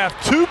 and we're going to have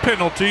 2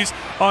 penalties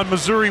on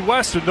Missouri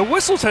Western. The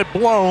whistles had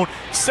blown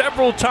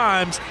several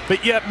times,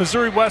 but yet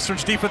Missouri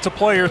Western's defensive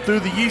player threw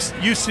the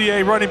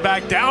UCA running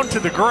back down to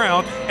the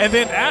ground, and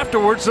then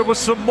afterwards there was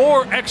some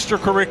more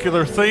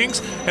extracurricular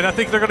things, and I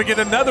think they're going to get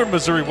another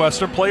Missouri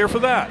Western player for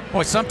that.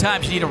 Boy,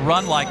 sometimes you need a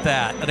run like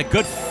that and a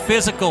good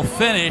physical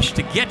finish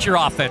to get your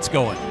offense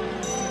going.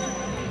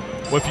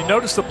 Well, if you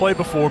noticed the play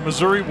before,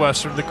 Missouri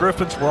Western, the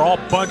Griffons were all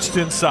bunched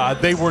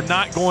inside. They were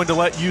not going to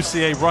let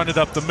UCA run it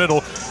up the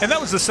middle, and that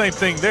was the same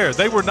thing there.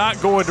 They were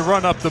not going to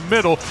run up the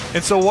middle,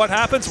 and so what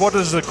happens? What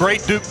does the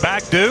great Duke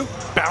back do?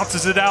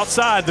 Bounces it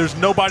outside. There's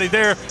nobody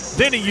there.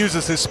 Then he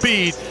uses his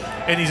speed,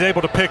 and he's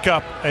able to pick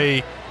up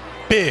a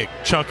big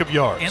chunk of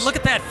yards. And look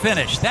at that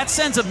finish. That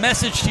sends a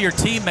message to your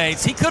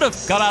teammates. He could have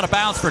got out of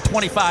bounds for a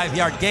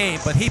 25-yard gain,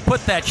 but he put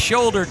that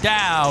shoulder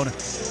down.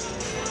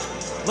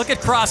 Look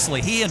at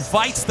Crossley. He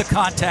invites the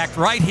contact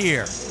right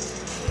here.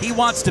 He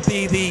wants to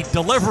be the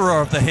deliverer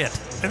of the hit.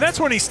 And that's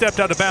when he stepped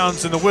out of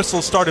bounds and the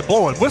whistles started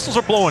blowing. Whistles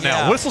are blowing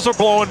now. Whistles are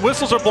blowing,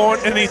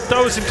 and he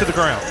throws him to the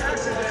ground. We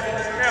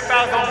have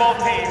fouls on both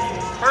teams.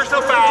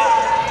 Personal foul,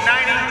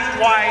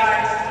 90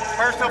 white.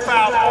 Personal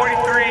foul,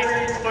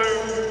 43 blue.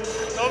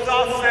 Those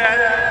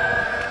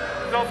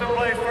offset. Results in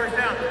plays first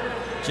down.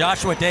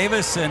 Joshua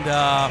Davis and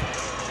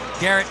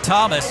Garrett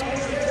Thomas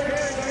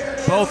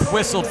both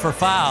whistled for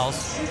fouls.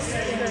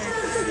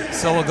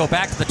 So we'll go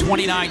back to the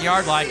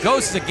 29-yard line.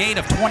 Goes to a gain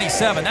of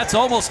 27. That's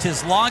almost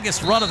his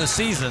longest run of the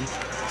season.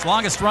 His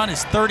longest run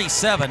is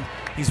 37.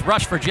 He's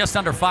rushed for just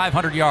under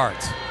 500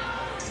 yards.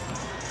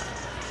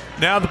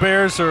 Now the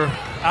Bears are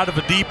out of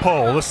a deep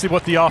hole. Let's see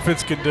what the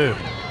offense can do.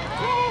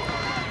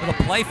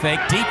 Little play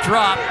fake, deep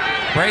drop.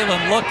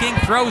 Braylon looking,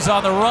 throws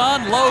on the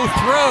run, low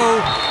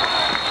throw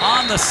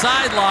on the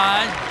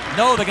sideline.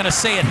 No, they're going to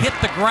say it hit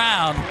the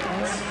ground.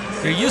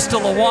 You're used to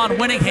Lawan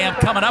Winningham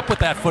coming up with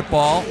that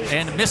football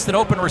and missed an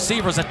open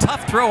receiver. It's a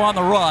tough throw on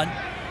the run.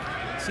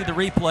 See the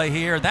replay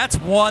here. That's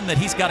one that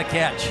he's got to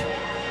catch.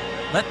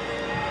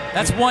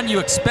 That's one you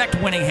expect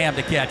Winningham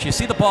to catch. You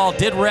see the ball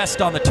did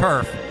rest on the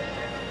turf.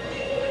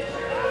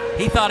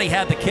 He thought he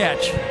had the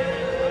catch.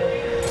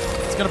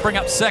 It's going to bring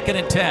up 2nd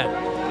and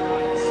 10.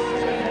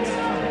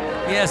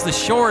 He has the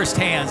shortest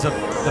hands of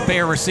the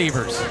Bear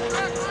receivers.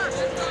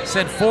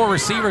 Sent 4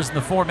 receivers in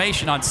the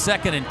formation on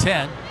 2nd and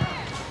 10.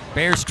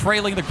 Bears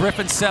trailing the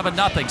Griffons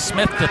 7-0.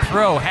 Smith to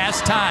throw,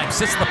 has time,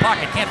 sits in the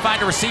pocket, can't find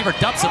a receiver,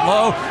 dumps it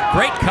low.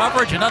 Great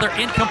coverage, another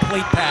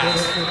incomplete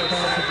pass.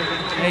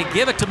 They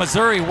give it to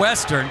Missouri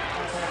Western.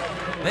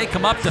 They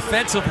come up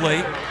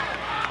defensively.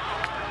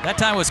 That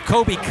time was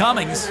Kobe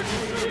Cummings,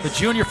 the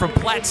junior from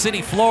Platte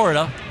City,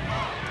 Florida.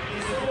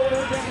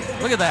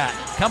 Look at that,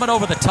 coming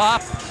over the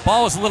top.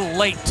 Ball was a little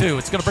late too.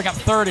 It's going to bring up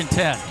 3rd and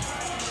 10.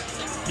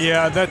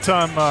 Yeah, that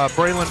time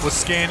Braylon was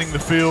scanning the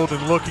field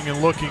and looking.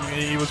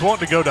 He was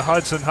wanting to go to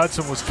Hudson.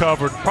 Hudson was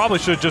covered. Probably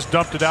should have just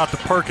dumped it out to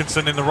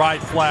Perkinson in the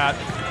right flat,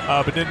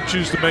 but didn't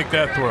choose to make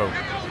that throw.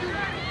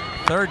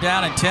 3rd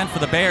down and 10 for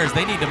the Bears.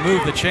 They need to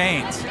move the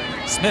chains.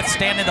 Smith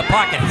standing in the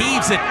pocket,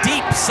 heaves it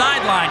deep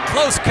sideline,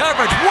 close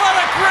coverage. What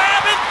a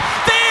grab, and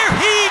there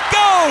he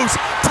goes.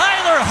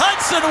 Tyler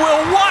Hudson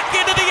will walk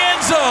into the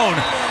end zone.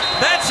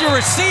 That's your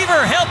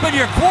receiver helping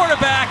your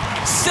quarterback.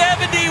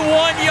 71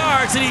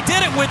 yards, and he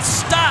did it with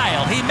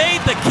style. He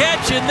made the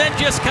catch and then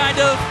just kind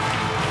of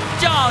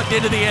jogged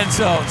into the end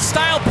zone.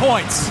 Style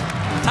points.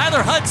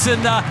 Tyler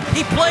Hudson,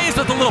 he plays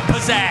with a little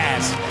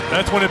pizzazz.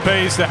 That's when it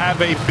pays to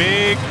have a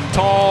big,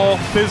 tall,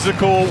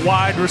 physical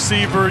wide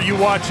receiver. You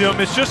watch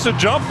him, it's just a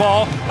jump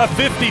ball, a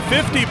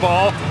 50-50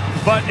 ball,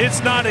 but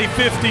it's not a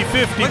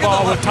 50-50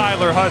 ball with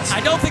Tyler Hudson.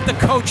 I don't think the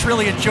coach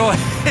really enjoys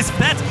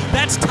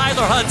that's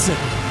Tyler Hudson.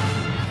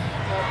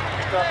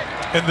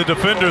 And the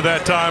defender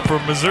that time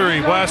from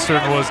Missouri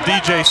Western was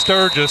DJ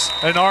Sturgis,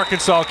 an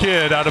Arkansas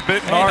kid out of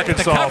Benton,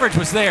 Arkansas. The coverage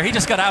was there. He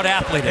just got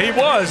out-athleted. He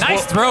was.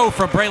 Nice throw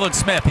from Braylon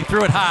Smith. He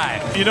threw it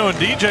high. You know, and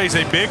DJ's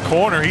a big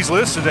corner. He's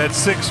listed at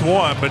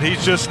 6'1", but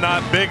he's just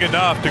not big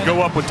enough to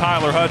go up with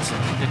Tyler Hudson.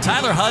 And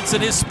Tyler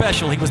Hudson is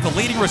special. He was the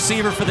leading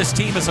receiver for this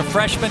team as a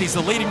freshman. He's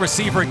the leading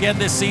receiver again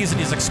this season.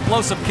 He's an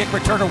explosive kick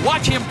returner.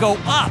 Watch him go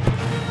up.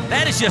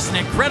 That is just an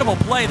incredible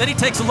play. Then he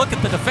takes a look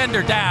at the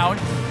defender down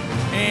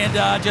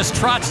and just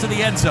trots to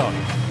the end zone.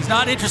 He's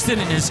not interested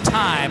in his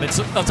time. It's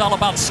all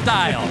about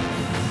style.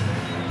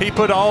 He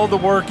put all the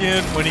work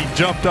in when he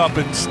jumped up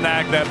and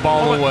snagged that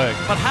ball away.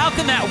 But how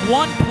can that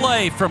one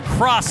play from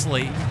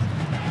Crossley,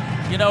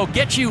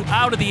 get you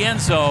out of the end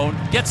zone,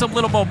 get some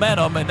little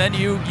momentum, and then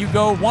you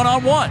go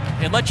one-on-one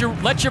and let your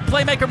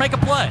playmaker make a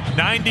play?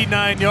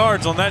 99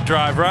 yards on that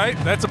drive, right?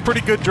 That's a pretty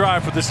good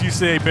drive for this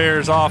UCA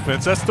Bears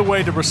offense. That's the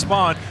way to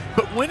respond.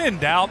 But when in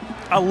doubt,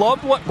 I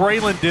loved what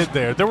Braylon did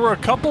there. There were a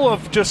couple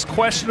of just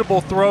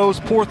questionable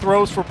throws, poor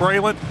throws for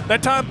Braylon.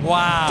 That time,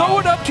 wow. Throw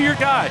it up to your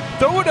guy.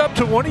 Throw it up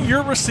to one of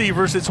your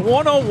receivers. It's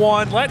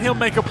one-on-one. Let him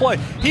make a play.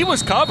 He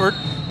was covered.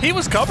 He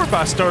was covered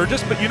by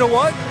Sturgis, but you know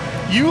what?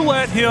 You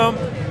let him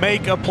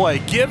make a play.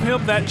 Give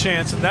him that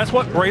chance, and that's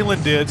what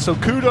Braylon did. So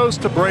kudos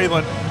to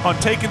Braylon on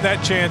taking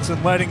that chance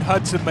and letting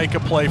Hudson make a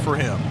play for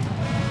him.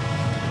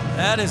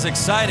 That is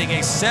exciting.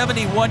 A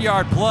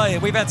 71-yard play,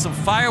 and we've had some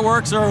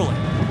fireworks early.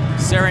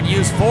 Saren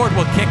Hughes Ford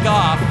will kick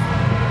off.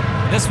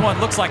 This one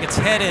looks like it's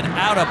headed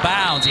out of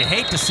bounds. You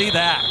hate to see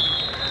that.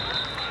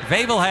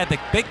 Vavel had the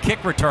big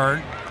kick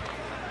return.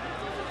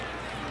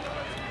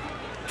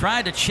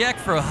 Trying to check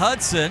for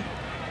Hudson.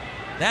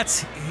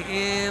 Let's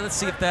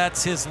see if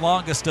that's his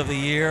longest of the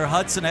year.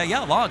 Hudson,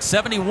 long,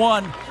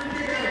 71.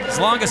 His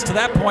longest to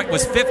that point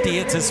was 50.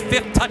 It's his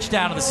 5th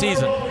touchdown of the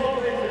season.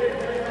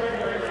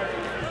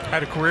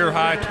 had a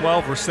career-high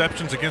 12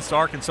 receptions against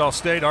Arkansas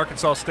State.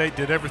 Arkansas State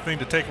did everything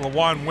to take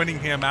LaJuan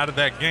Winningham out of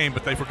that game,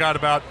 but they forgot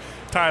about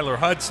Tyler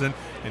Hudson,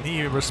 and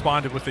he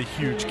responded with a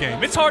huge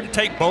game. It's hard to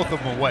take both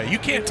of them away. You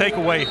can't take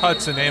away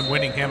Hudson and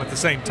Winningham at the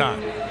same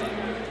time.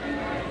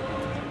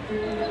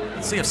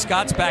 Let's see if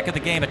Scott's back at the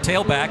game at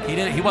tailback.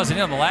 He wasn't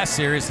in on the last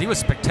series. He was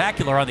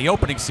spectacular on the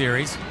opening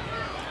series.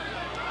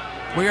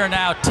 We are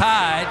now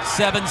tied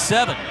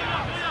 7-7.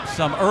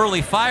 Some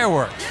early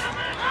fireworks.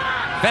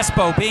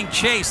 Vespo being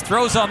chased,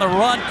 throws on the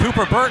run.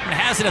 Cooper Burton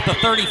has it at the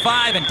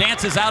 35 and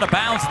dances out of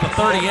bounds at the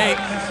 38.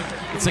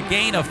 It's a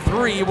gain of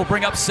 3. Will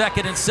bring up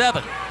 2nd and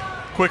 7.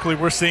 Quickly,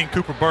 we're seeing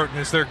Cooper Burton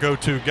as their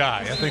go-to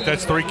guy. I think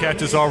that's 3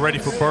 catches already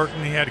for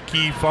Burton. He had a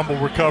key fumble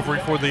recovery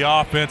for the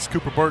offense.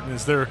 Cooper Burton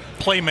is their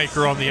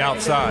playmaker on the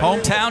outside.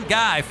 Hometown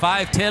guy,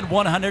 5'10",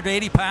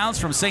 180 pounds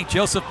from St.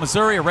 Joseph,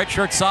 Missouri, a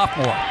redshirt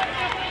sophomore.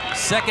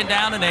 2nd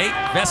down and 8.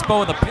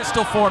 Vespo in the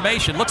pistol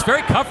formation. Looks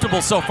very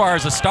comfortable so far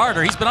as a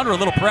starter. He's been under a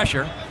little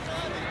pressure.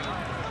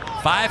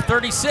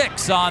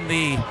 5:36 on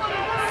the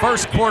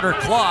first quarter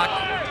clock.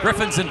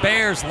 Griffons and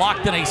Bears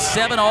locked in a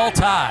 7-all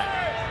tie.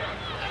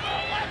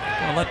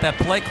 Gonna let that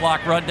play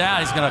clock run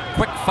down. He's gonna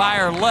quick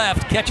fire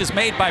left. Catch is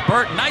made by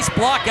Burton. Nice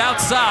block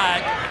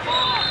outside.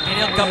 And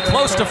he'll come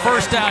close to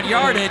first down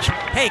yardage.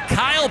 Hey,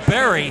 Kyle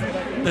Berry,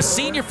 the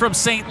senior from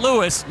St.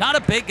 Louis, not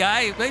a big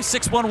guy, he's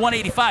 6'1",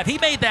 185. He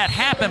made that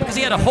happen because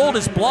he had to hold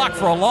his block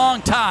for a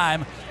long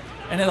time,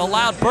 and it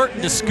allowed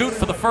Burton to scoot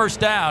for the first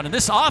down. And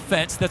this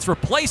offense that's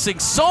replacing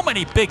so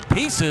many big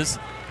pieces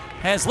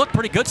has looked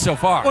pretty good so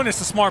far. Well, and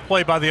it's a smart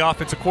play by the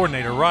offensive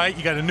coordinator, right?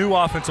 You got a new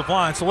offensive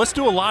line, so let's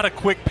do a lot of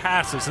quick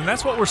passes, and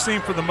that's what we're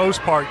seeing for the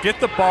most part. Get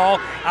the ball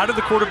out of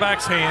the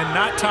quarterback's hand,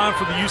 not time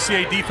for the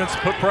UCA defense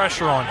to put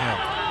pressure on him.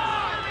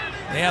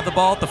 They have the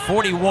ball at the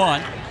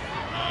 41.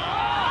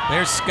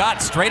 There's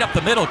Scott straight up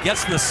the middle,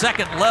 gets to the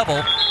 2nd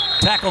level.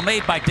 Tackle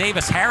made by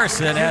Davis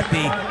Harrison at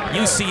the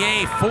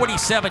UCA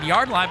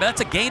 47-yard line, but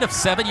that's a gain of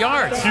 7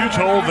 yards. Huge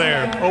hole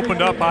there,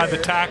 opened up by the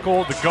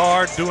tackle, the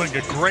guard doing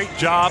a great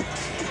job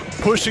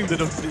pushing the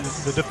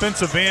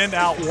defensive end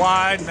out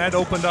wide, and that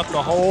opened up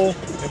the hole.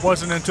 It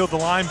wasn't until the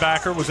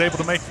linebacker was able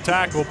to make the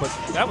tackle, but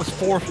that was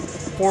 4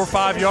 or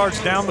 5 yards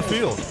down the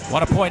field. I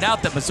want to point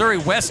out that Missouri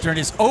Western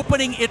is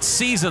opening its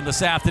season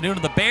this afternoon,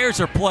 and the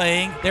Bears are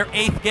playing their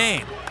 8th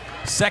game.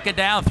 2nd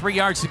down, 3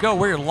 yards to go.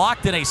 We're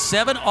locked in a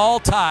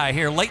 7-all tie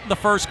here late in the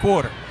first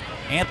quarter.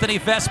 Anthony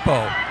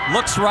Vespo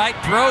looks right,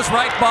 throws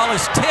right, ball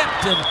is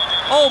tipped and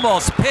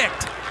almost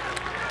picked.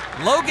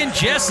 Logan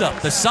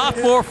Jessup, the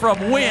sophomore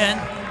from Wynn,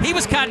 he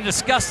was kind of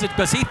disgusted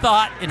because he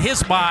thought in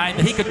his mind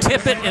that he could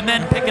tip it and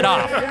then pick it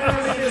off.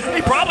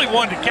 He probably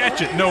wanted to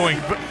catch it knowing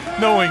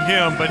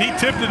him, but he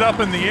tipped it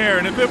up in the air,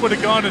 and if it would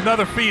have gone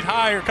another feet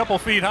higher, a couple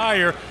feet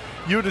higher,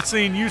 you would have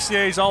seen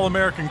UCA's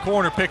All-American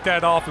corner pick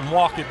that off and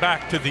walk it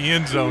back to the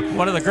end zone.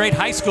 One of the great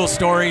high school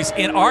stories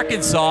in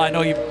Arkansas, I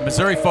know you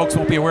Missouri folks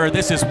won't be aware of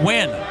this, is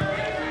Wynn.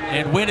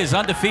 And Wynn is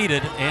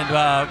undefeated,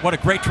 and what a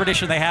great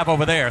tradition they have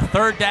over there.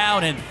 3rd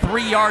down and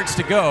 3 yards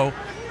to go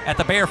at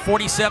the Bear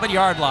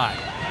 47-yard line.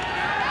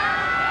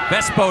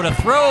 Vespo to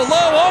throw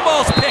low,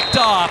 almost picked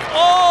off.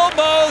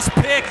 Almost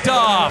picked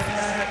off.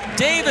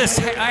 Davis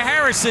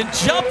Harrison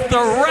jumped the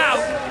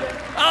route.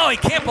 Oh, he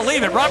can't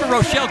believe it. Robert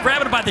Rochelle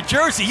grabbing him by the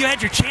jersey. You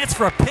had your chance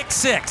for a pick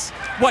 6.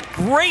 What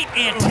great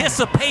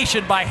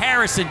anticipation by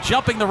Harrison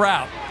jumping the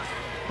route.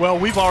 Well,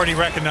 we've already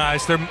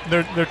recognized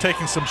they're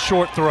taking some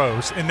short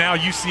throws, and now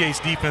UCA's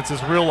defense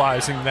is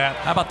realizing that.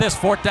 How about this?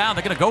 4th down,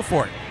 they're going to go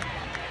for it.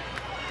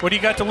 What do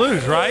you got to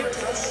lose, right?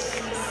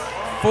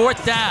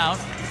 4th down.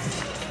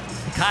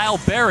 Kyle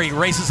Berry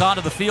races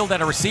onto the field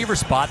at a receiver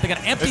spot. They're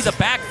going to empty the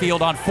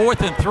backfield on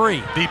 4th and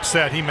 3. Deep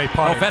set, he may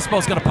punt it.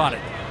 Vespo's going to punt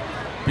it.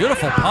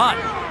 Beautiful punt.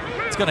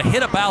 It's going to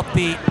hit about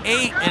the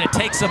 8, and it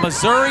takes a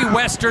Missouri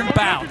Western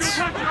bounce.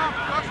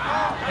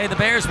 Hey, the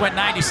Bears went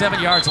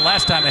 97 yards the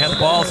last time they had the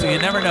ball, so you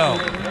never know.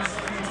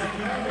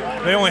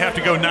 They only have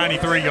to go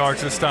 93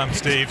 yards this time,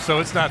 Steve, so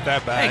it's not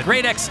that bad. Hey,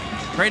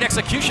 great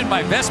execution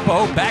by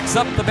Vespo, backs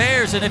up the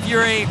Bears, and if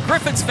you're a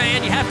Griffons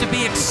fan, you have to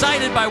be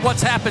excited by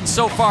what's happened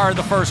so far in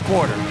the first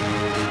quarter.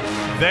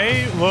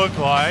 They look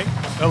like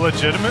a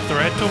legitimate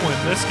threat to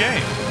win this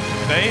game.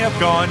 They have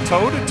gone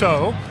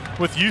toe-to-toe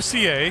with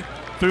UCA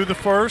through the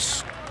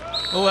first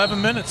 11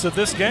 minutes of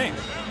this game.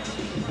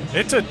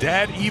 It's a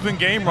dead even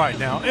game right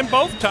now. And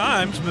both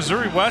times,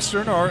 Missouri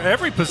Western, or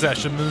every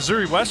possession,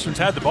 Missouri Western's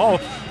had the ball.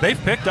 They've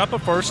picked up a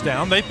first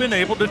down. They've been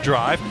able to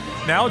drive.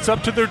 Now it's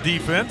up to their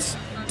defense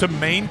to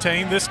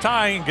maintain this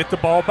tie and get the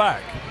ball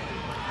back.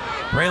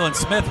 Braylon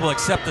Smith will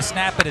accept the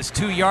snap at his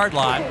 2-yard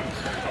line.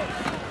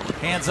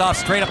 Hands off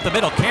straight up the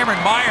middle.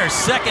 Cameron Myers,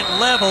 2nd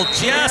level,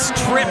 just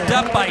tripped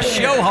up by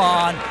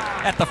Shohan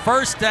at the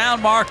first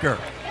down marker.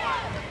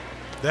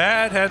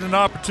 That had an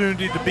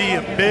opportunity to be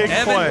a big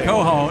play.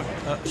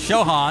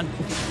 Shohan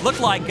looked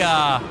like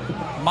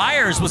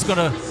Myers was going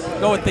to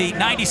go with the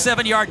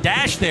 97-yard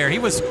dash there. He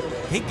was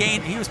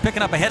He was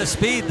picking up a head of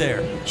speed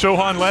there.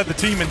 Shohan led the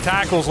team in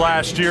tackles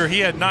last year. He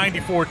had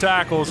 94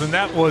 tackles, and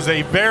that was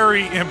a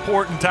very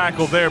important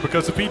tackle there,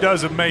 because if he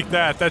doesn't make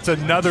that, that's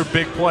another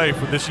big play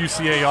for this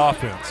UCA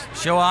offense.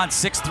 Shohan,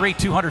 6'3",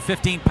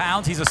 215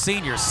 pounds. He's a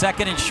senior,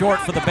 second and short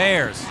for the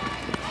Bears.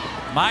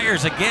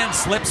 Myers again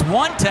slips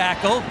one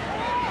tackle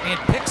and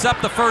picks up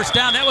the first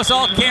down. That was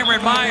all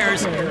Cameron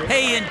Myers.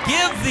 Hey, and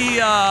give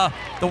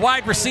the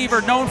wide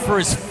receiver known for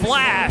his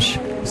flash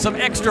some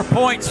extra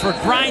points for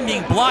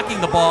grinding,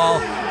 blocking the ball,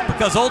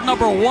 because old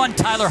number 1,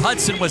 Tyler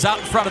Hudson, was out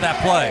in front of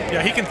that play.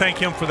 Yeah, he can thank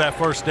him for that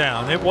first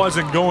down. It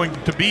wasn't going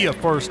to be a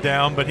first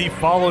down, but he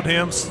followed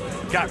him,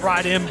 got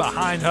right in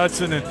behind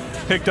Hudson, and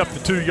picked up the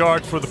 2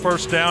 yards for the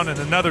first down, and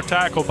another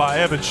tackle by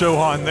Evan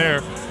Shohan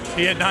there.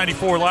 He had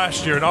 94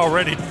 last year, and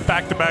already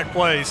back-to-back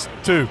plays,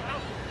 too.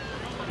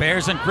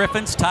 Bears and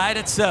Griffons tied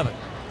at 7.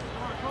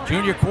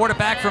 Junior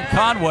quarterback from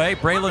Conway,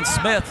 Braylon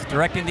Smith,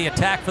 directing the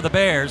attack for the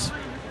Bears.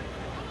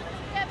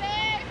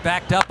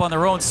 Backed up on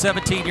their own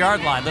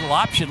 17-yard line. Little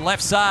option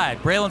left side.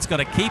 Braylon's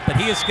going to keep it.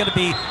 He is going to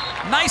be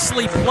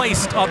nicely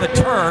placed on the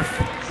turf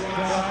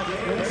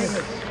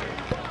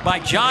by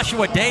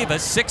Joshua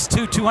Davis,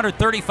 6'2",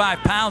 235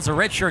 pounds, a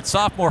redshirt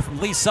sophomore from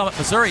Lee Summit,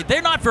 Missouri.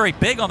 They're not very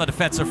big on the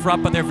defensive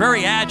front, but they're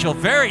very agile.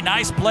 Very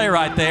nice play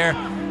right there.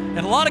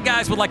 And a lot of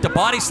guys would like to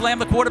body slam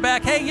the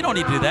quarterback. Hey, you don't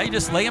need to do that. You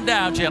just lay him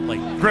down gently.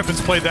 Griffons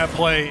played that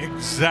play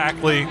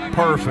exactly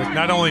perfect.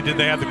 Not only did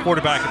they have the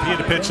quarterback, if he had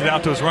to pitch it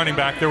out to his running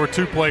back, there were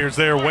 2 players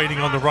there waiting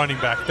on the running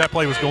back. That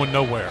play was going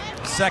nowhere.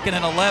 2nd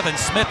and 11.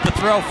 Smith to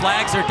throw.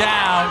 Flags are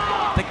down.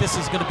 I think this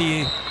is going to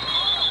be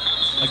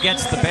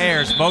against the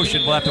Bears.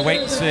 Motion, we'll have to wait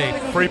and see.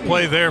 Free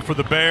play there for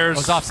the Bears.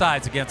 It was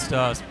offsides against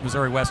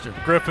Missouri Western.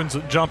 Griffons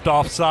jumped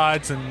off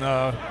sides, and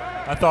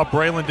I thought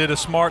Braylon did a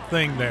smart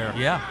thing there.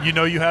 Yeah. You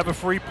know you have a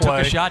free play.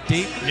 Took a shot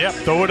deep. Yep,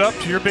 throw it up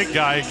to your big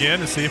guy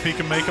again and see if he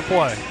can make a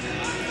play.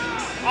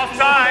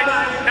 Offside,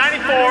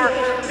 94,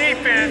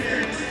 defense,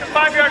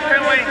 5-yard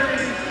penalty,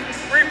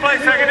 replay,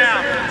 2nd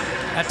down.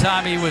 That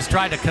time he was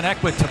trying to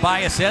connect with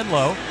Tobias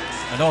Enlow,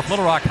 a North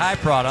Little Rock High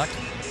product.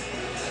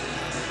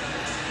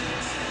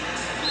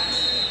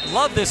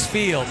 Love this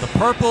field. The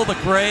purple, the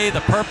gray, the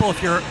purple.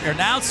 If you're an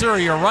announcer or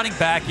you're a running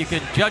back, you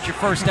can judge your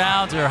first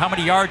downs or how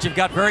many yards you've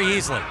got very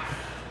easily.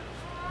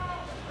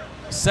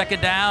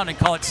 2nd down and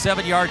call it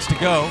 7 yards to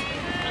go.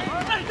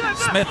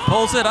 Smith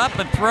pulls it up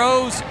and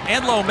throws.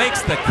 Enlow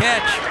makes the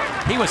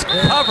catch. He was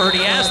covered.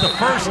 He has the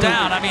first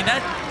down. I mean,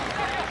 that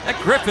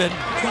Griffin,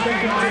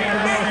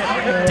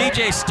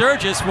 DJ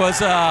Sturgis,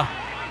 was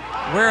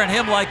wearing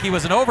him like he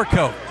was an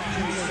overcoat.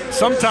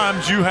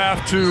 Sometimes you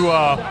have to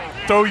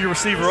throw your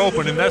receiver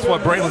open, and that's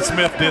what Braylon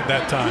Smith did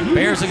that time.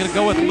 Bears are going to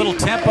go with a little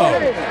tempo.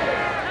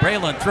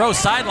 Braylon throws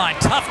sideline,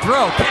 tough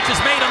throw. Catch is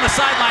made on the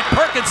sideline.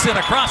 Perkinson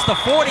across the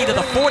 40 to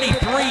the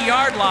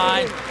 43-yard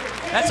line.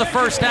 That's a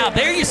first down.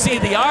 There you see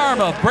the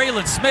arm of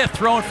Braylon Smith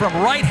thrown from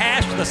right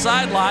hash to the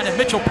sideline, and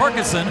Mitchell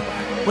Perkinson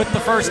with the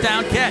first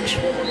down catch.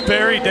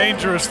 Very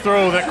dangerous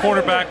throw. That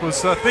quarterback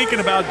was thinking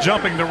about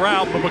jumping the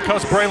route, but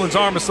because Braylon's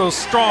arm is so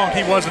strong,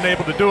 he wasn't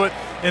able to do it,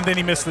 and then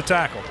he missed the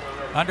tackle.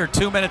 Under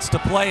 2 minutes to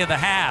play in the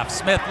half.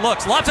 Smith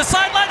looks, lobs a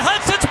sideline.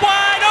 Hudson's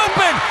wide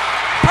open.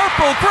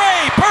 Purple,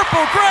 gray,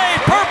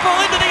 purple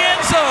into the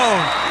end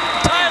zone.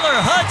 Tyler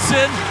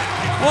Hudson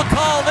will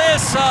call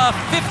this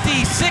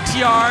 56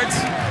 yards,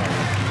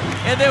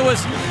 and there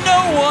was no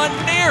one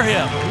near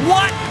him.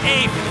 What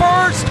a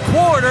first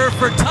quarter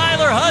for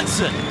Tyler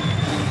Hudson.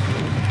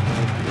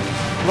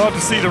 Love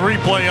to see the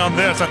replay on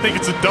this. I think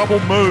it's a double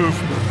move.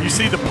 You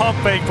see the pump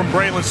fake from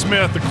Braylon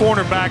Smith. The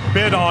cornerback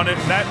bid on it,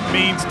 and that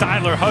means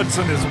Tyler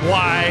Hudson is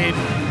wide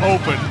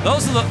open.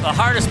 Those are the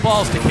hardest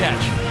balls to catch.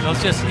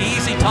 Those just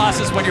easy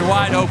tosses when you're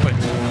wide open.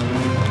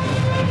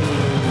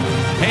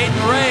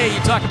 Peyton Ray, you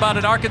talk about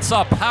an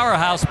Arkansas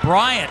powerhouse.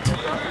 Bryant,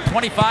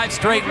 25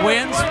 straight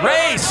wins.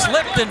 Ray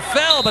slipped and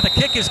fell, but the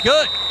kick is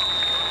good.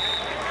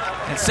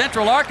 And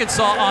Central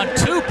Arkansas on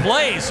 2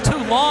 plays, 2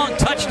 long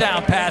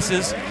touchdown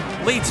passes,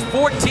 leads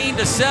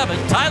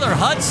 14-7. Tyler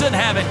Hudson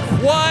having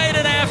quite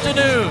an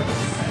afternoon.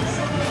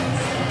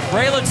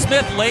 Braylon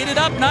Smith laid it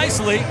up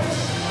nicely,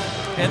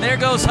 and there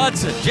goes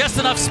Hudson. Just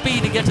enough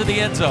speed to get to the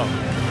end zone.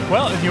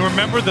 Well, and you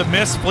remember the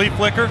missed flea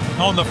flicker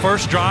on the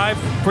first drive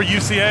for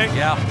UCA?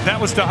 Yeah. That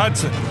was to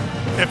Hudson.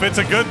 If it's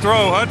a good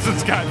throw,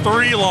 Hudson's got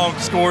 3 long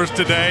scores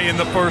today in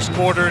the first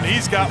quarter, and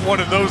he's got one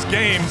of those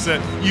games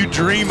that you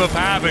dream of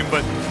having,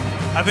 but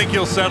I think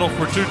he'll settle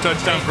for 2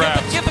 touchdown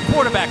grabs. Give the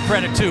quarterback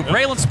credit, too. Yep.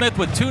 Braylon Smith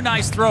with 2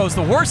 nice throws.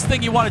 The worst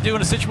thing you want to do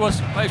in a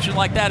situation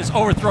like that is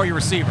overthrow your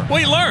receiver. Well,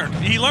 he learned.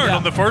 Yeah.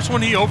 On the first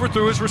one, he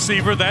overthrew his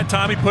receiver. That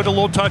time, he put a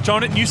little touch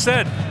on it, and you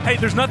said, hey,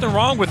 there's nothing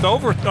wrong with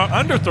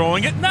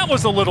underthrowing it, and that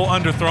was a little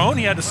underthrown.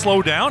 He had to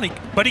slow down,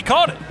 but he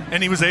caught it,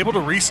 and he was able to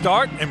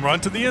restart and run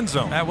to the end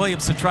zone. Matt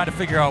Williamson trying to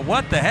figure out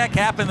what the heck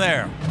happened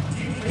there.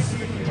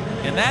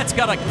 And that's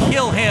got to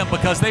kill him,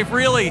 because they've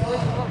really,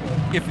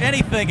 if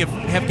anything,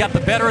 have got the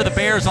better of the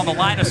Bears on the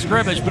line of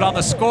scrimmage, but on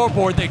the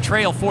scoreboard they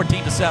trail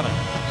 14-7.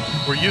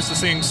 We're used to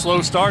seeing slow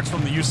starts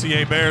from the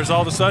UCA Bears.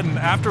 All of a sudden,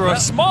 after a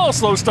small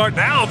slow start,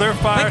 now they're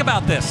firing. Think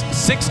about this.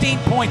 16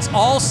 points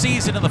all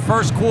season in the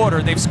first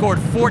quarter. They've scored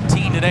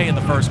 14 today in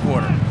the first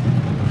quarter.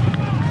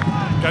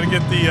 Got to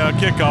get the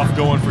kickoff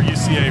going for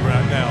UCA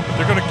right now. But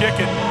they're going to kick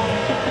it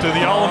to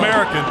the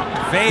All-American.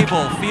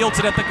 Fable fields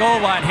it at the goal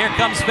line. Here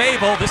comes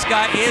Fable. This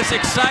guy is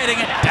exciting,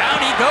 and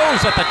down he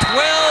goes at the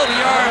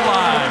 12-yard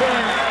line.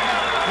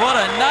 What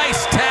a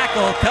nice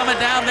tackle coming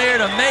down there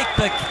to make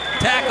the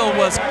tackle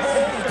was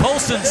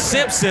Colson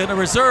Simpson, a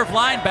reserve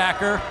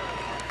linebacker.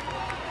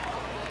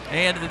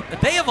 And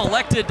they have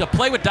elected to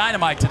play with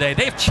dynamite today.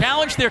 They've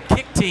challenged their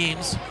kick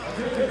teams,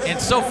 and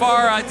so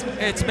far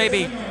it's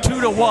maybe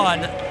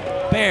 2-1.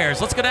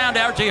 Bears. Let's go down to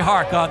R.J.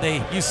 Hark on the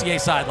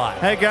UCA sideline.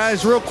 Hey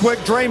guys, real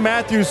quick, Dre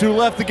Matthews, who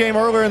left the game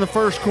earlier in the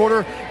first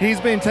quarter, he's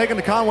being taken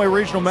to Conway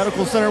Regional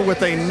Medical Center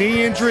with a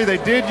knee injury.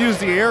 They did use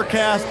the air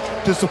cast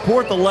to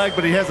support the leg,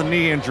 but he has a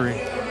knee injury.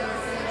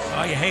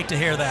 Oh, you hate to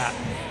hear that.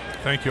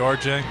 Thank you,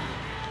 R.J.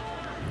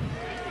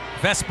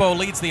 Vespo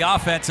leads the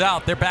offense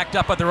out. They're backed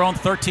up at their own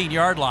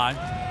 13-yard line.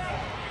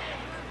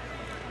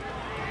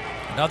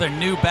 Another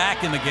new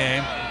back in the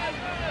game.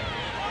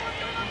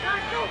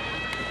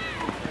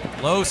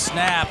 Low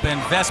snap, and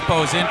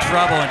Vespo's in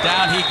trouble, and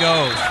down he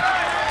goes.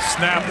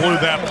 Snap blew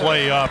that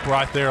play up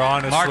right there,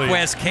 honestly.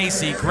 Marquez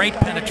Casey, great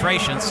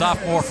penetration.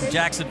 Sophomore from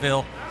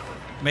Jacksonville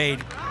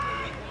made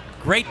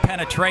great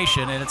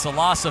penetration, and it's a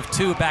loss of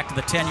 2 back to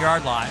the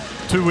 10-yard line.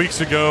 2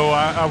 weeks ago,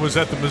 I was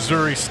at the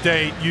Missouri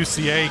State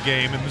UCA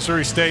game, and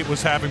Missouri State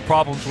was having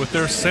problems with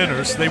their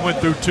centers. They went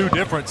through 2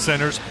 different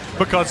centers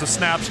because of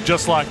snaps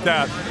just like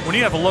that. When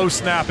you have a low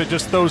snap, it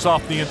just throws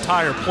off the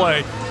entire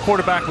play.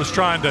 Quarterback was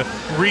trying to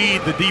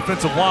read the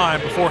defensive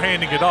line before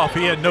handing it off.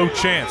 He had no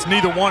chance.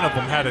 Neither one of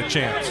them had a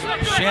chance.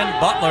 Shen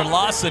Butler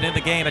Lawson in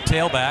the game at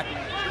tailback.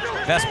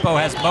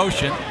 Vespo has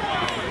motion.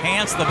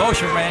 Hands the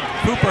motion man,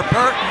 Cooper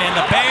Burton, and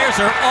the Bears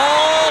are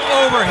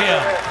all over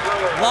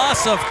him.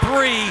 Loss of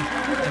 3,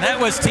 and that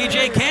was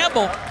T.J.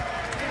 Campbell.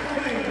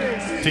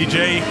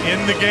 T.J.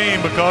 in the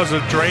game because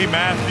of Dre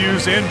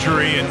Matthews'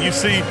 injury, and you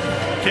see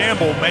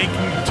Campbell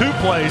making 2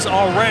 plays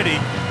already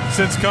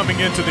since coming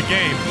into the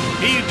game.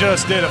 He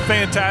just did a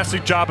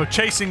fantastic job of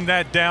chasing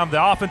that down.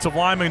 The offensive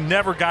lineman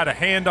never got a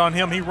hand on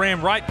him. He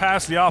ran right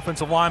past the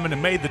offensive lineman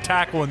and made the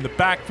tackle in the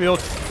backfield.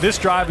 This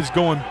drive is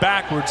going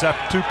backwards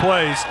after 2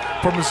 plays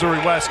for Missouri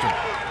Western.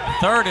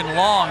 3rd and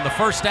long. The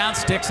first down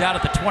sticks out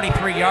at the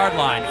 23-yard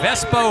line.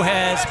 Vespo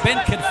has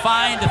been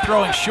confined to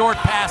throwing short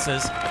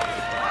passes.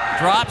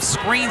 Drops,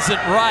 screens it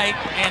right,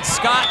 and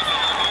Scott,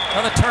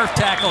 another turf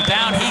tackle,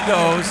 down he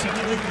goes,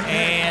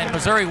 and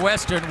Missouri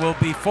Western will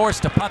be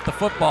forced to punt the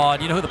football.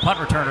 And you know who the punt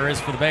returner is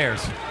for the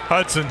Bears?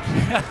 Hudson.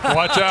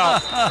 Watch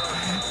out.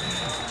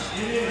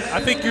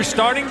 I think you're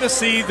starting to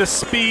see the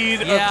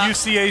speed of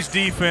UCA's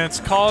defense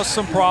cause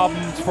some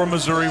problems for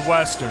Missouri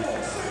Western.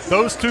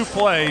 Those 2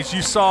 plays,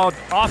 you saw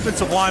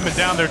offensive linemen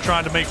down there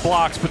trying to make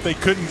blocks, but they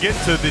couldn't get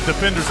to the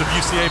defenders of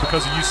UCA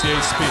because of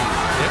UCA's speed.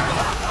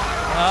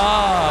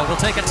 We'll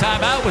take a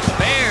timeout with the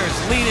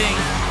Bears leading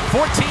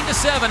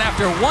 14-7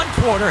 after 1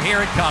 quarter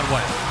here in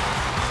Conway.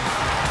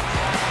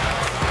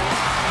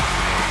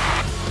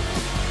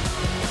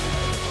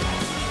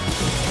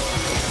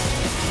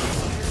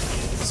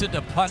 Send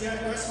a punt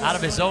out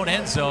of his own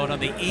end zone on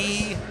the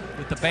E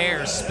with the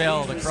Bears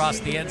spelled across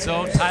the end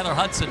zone. Tyler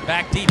Hudson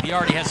back deep. He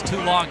already has 2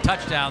 long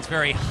touchdowns.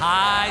 Very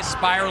high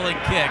spiraling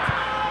kick.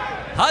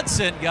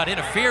 Hudson got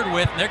interfered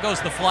with, and there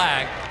goes the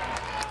flag.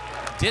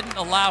 Didn't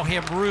allow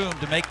him room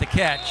to make the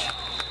catch.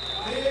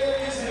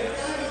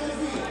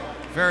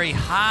 Very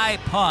high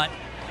punt.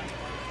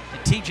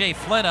 And TJ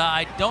Flynn,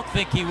 I don't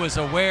think he was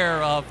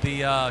aware of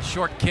the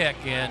short kick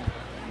and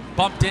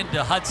bumped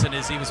into Hudson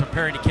as he was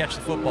preparing to catch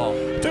the football.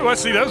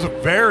 See, that was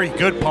a very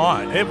good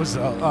punt. It was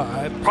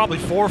probably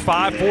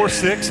 4-5,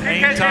 4-6,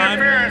 8 time.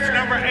 Interference,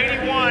 number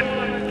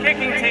 81,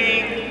 kicking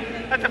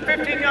team. That's a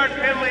 15-yard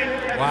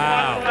penalty.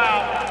 Wow.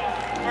 Foul.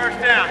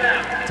 First down.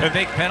 It's a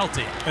big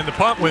penalty. And the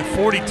punt went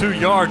 42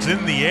 yards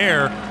in the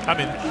air. I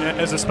mean,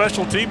 as a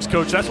special teams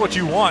coach, that's what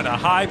you want, a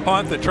high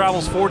punt that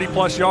travels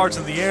 40-plus yards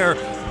in the air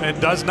and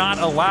does not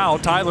allow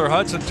Tyler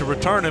Hudson to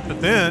return it.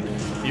 But then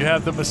you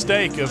have the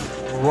mistake of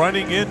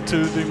running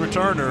into the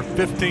returner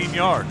 15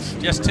 yards.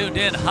 Just tuned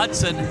in,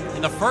 Hudson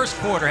in the first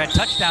quarter had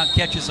touchdown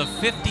catches of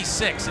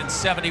 56 and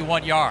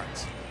 71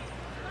 yards.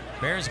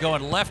 Bears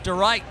going left to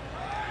right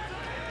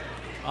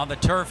on the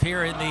turf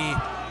here in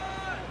the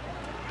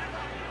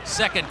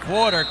second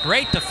quarter.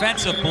 Great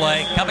defensive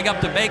play coming up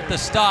to make the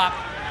stop.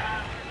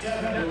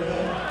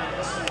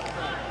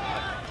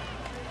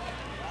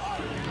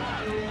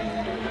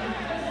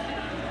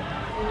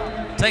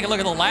 Take a look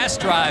at the last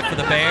drive for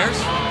the Bears.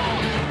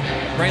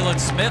 Braylon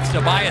Smith,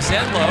 Tobias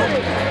Enlow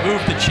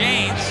moved the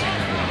chains.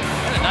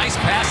 What a nice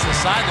pass to the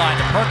sideline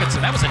to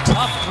Perkinson. That was a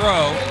tough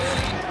throw.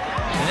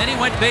 And then he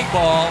went big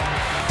ball.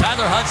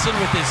 Tyler Hudson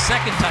with his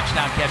 2nd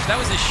touchdown catch. That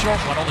was his short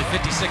one, only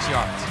 56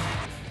 yards.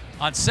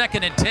 On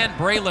 2nd and 10,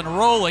 Braylon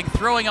rolling,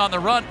 throwing on the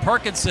run.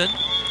 Perkinson,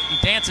 he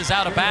dances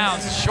out of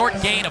bounds. Short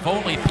gain of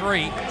only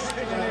 3.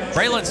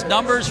 Braylon's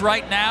numbers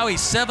right now,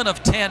 he's 7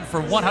 of 10 for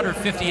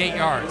 158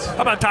 yards.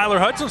 How about Tyler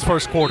Hudson's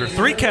first quarter?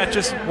 3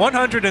 catches,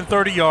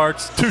 130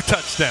 yards, 2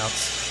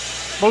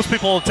 touchdowns. Most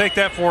people will take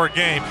that for a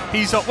game.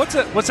 He's what's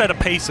that a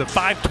pace of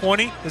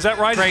 520? Is that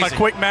right? Crazy. Is my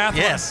quick math?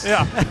 Yes.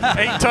 Yeah.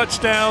 8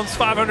 touchdowns,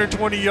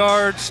 520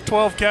 yards,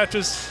 12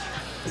 catches.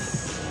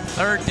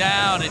 Third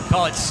down and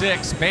call it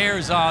 6.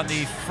 Bears on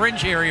the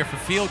fringe area for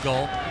field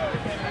goal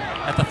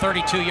at the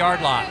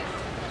 32-yard line.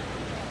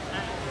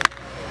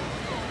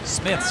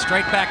 Smith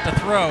straight back to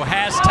throw,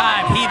 has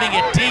time, heaving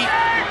it deep.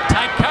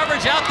 Tight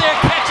coverage out there,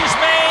 catch is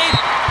made.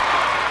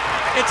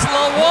 It's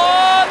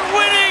Lawan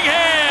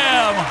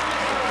Whittingham.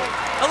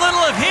 A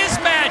little of his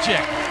magic.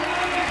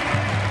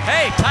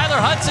 Hey, Tyler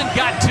Hudson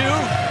got 2.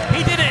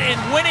 He did it in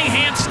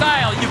Whittingham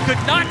style. You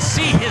could not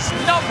see his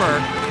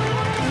number.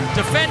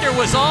 Defender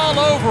was all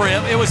over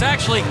him. It was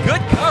actually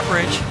good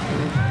coverage.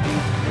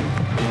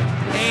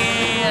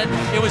 And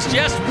it was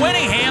just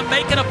Whittingham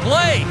making a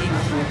play. He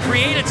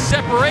created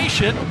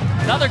separation.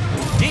 Another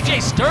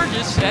DJ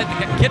Sturgis, and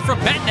the kid from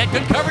Benton had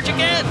good coverage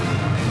again.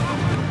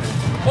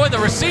 Boy, the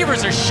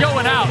receivers are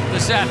showing out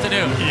this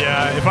afternoon.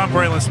 Yeah, if I'm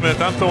Braylon Smith,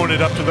 I'm throwing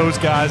it up to those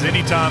guys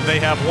anytime they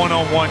have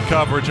one-on-one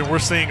coverage, and we're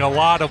seeing a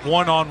lot of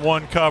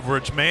one-on-one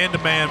coverage,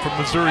 man-to-man from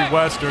Missouri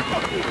Western.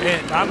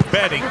 And I'm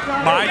betting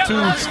my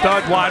 2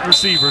 stud wide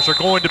receivers are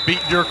going to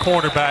beat your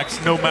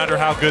cornerbacks no matter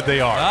how good they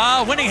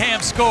are.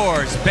 Whittingham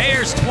scores.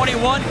 Bears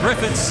 21,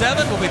 Griffons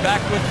 7. We'll be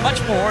back with much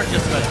more in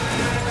just a minute.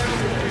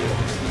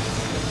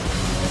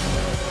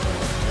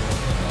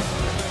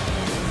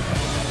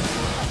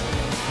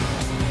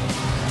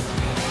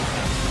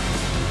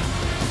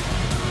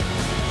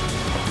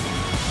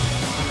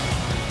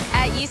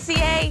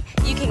 UCA,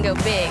 you can go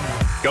big.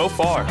 Go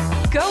far.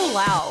 Go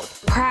loud.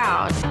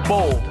 Proud.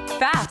 Bold.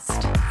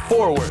 Fast.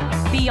 Forward.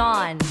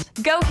 Beyond.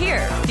 Go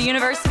here, the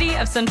University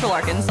of Central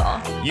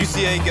Arkansas.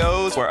 UCA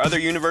goes where other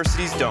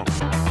universities don't.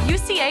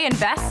 UCA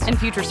invests in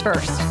futures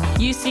first.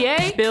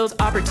 UCA builds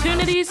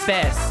opportunities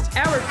best.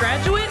 Our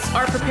graduates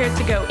are prepared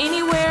to go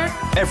anywhere,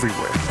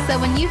 everywhere. So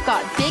when you've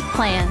got big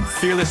plans,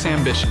 Fearless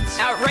ambitions,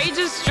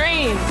 outrageous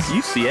dreams,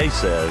 UCA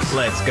says,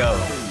 let's go.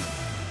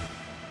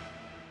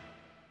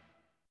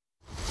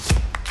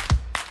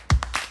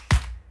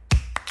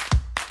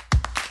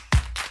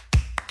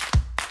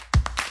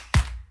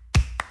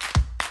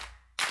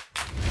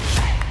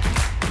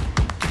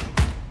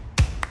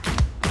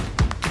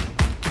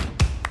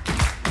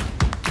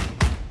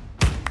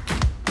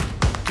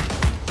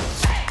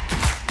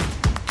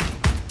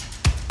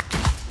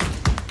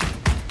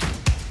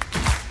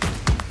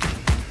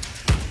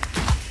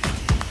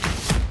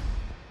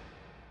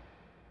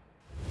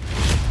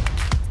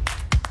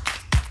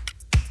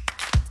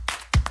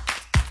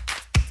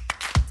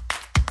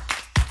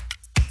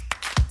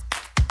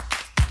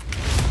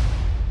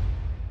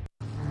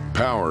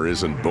 Power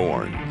isn't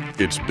born,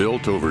 it's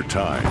built over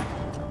time.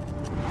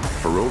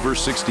 For over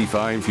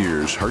 65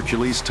 years,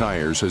 Hercules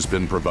Tires has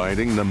been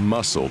providing the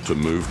muscle to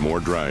move more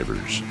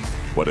drivers.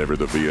 Whatever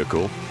the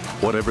vehicle,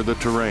 whatever the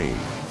terrain,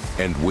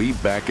 and we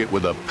back it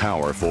with a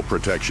powerful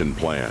protection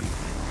plan.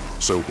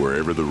 So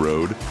wherever the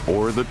road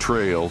or the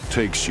trail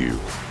takes you,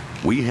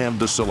 we have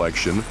the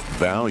selection,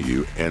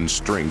 value, and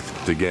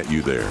strength to get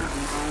you there.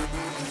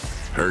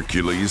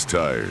 Hercules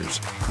Tires,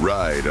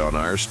 ride on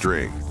our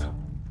strength.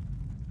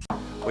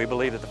 We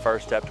believe that the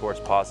first step towards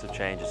positive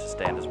change is to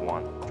stand as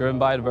one. Driven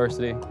by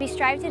diversity. We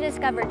strive to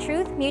discover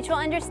truth, mutual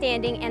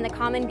understanding, and the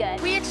common good.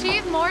 We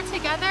achieve more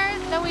together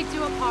than we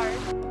do apart.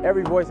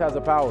 Every voice has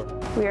a power.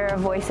 we are a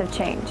voice of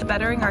change.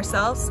 Bettering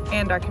ourselves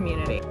and our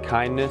community.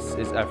 Kindness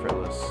is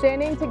effortless.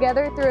 Standing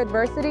together through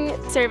adversity.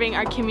 Serving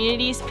our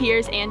communities,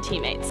 peers, and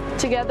teammates.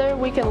 Together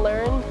we can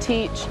learn,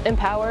 teach,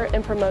 empower,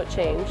 and promote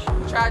change.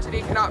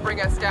 Tragedy cannot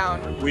bring us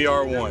down. We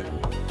are one.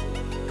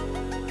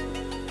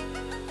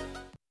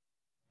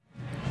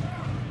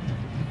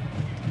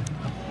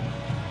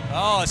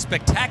 Oh, a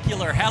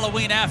spectacular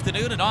Halloween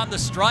afternoon and on the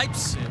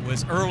stripes. It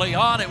was early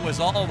on. It was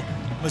all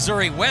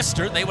Missouri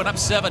Western. They went up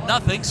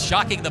 7-0,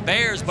 shocking the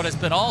Bears, but it's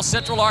been all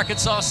Central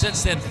Arkansas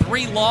since then.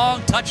 3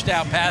 long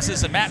touchdown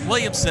passes, and Matt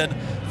Williamson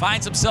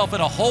finds himself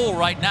in a hole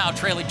right now,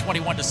 trailing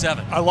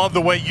 21-7. I love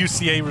the way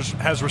UCA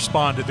has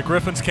responded. The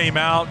Griffons came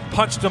out,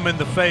 punched them in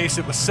the face.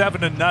 It was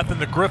 7-0.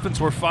 The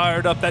Griffons were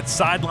fired up. That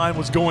sideline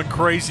was going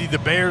crazy. The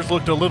Bears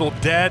looked a little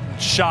dead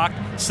and shocked.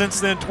 Since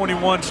then,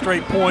 21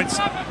 straight points,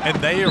 and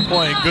they are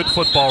playing good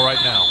football right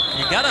now.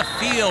 You got to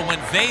feel when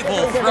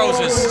Vabel throws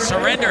his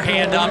surrender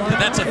hand up that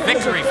that's a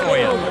victory for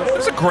you. It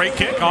was a great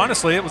kick,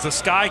 honestly. It was a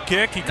sky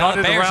kick. He caught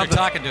it Bears around are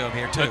talking to him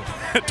here, too.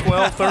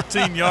 12,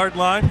 13-yard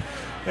line.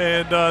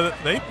 And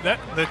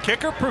the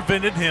kicker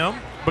prevented him,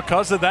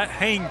 because of that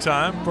hang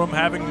time, from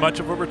having much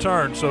of a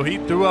return. So he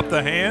threw up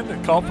the hand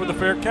and called for the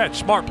fair catch.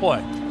 Smart play.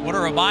 I want to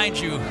remind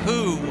you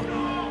who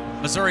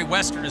Missouri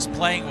Western is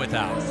playing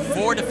without.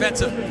 4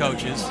 defensive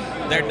coaches.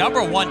 Their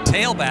 #1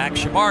 tailback,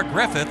 Shamar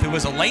Griffith, who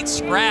was a late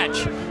scratch,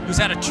 who's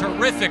had a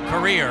terrific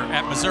career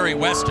at Missouri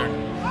Western.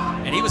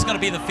 And he was going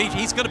to be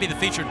he's going to be the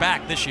featured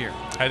back this year.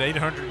 Had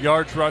 800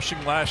 yards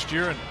rushing last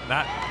year, and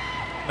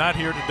not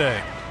here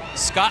today.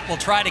 Scott will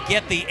try to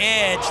get the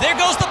edge. There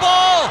goes the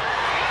ball.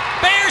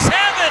 Bears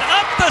have it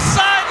up the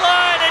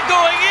sideline and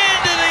going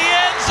into the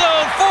end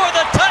zone for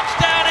the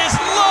touchdown is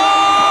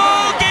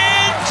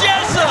Logan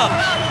Jessup.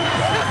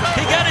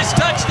 He got his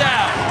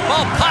touchdown.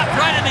 Ball popped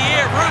right in the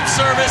air, room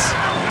service.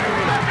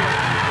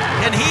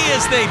 And he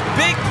is the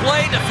big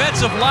play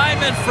defensive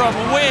lineman from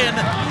Wynn,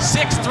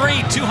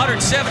 6'3",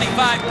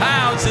 275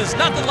 pounds. Is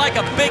nothing like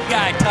a big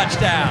guy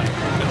touchdown.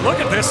 And look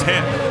at this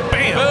hit.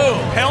 Bam! Boom.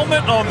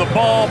 Helmet on the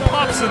ball,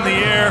 pops in the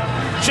air.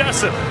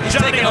 Jessup,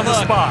 Johnny on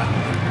the spot.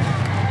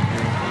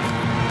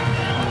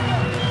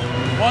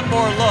 One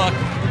more look.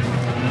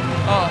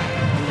 Oh,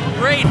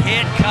 great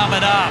hit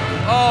coming up.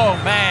 Oh,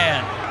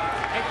 man.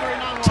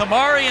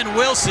 Tamarian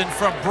Wilson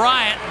from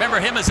Bryant. Remember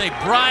him as a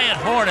Bryant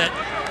Hornet.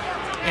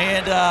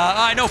 And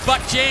I know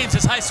Buck James,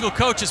 his high school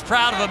coach, is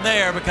proud of him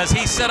there because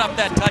he set up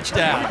that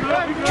touchdown.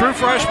 True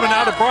freshman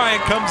out of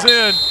Bryant comes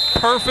in.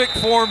 Perfect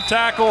form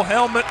tackle,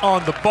 helmet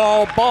on the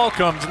ball. Ball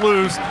comes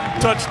loose.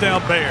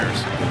 Touchdown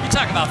Bears. You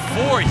talk about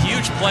 4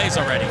 huge plays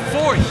already.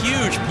 4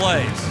 huge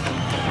plays.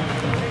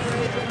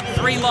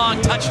 3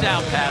 long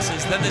touchdown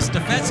passes, then this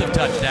defensive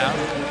touchdown.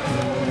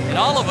 And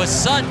all of a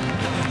sudden,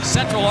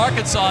 Central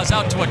Arkansas is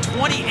out to a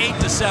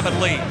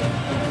 28-7 lead.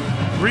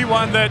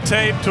 Rewind that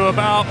tape to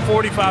about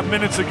 45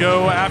 minutes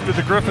ago after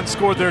the Griffons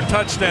scored their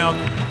touchdown.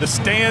 The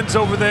stands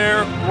over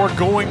there were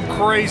going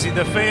crazy.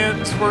 The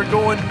fans were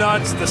going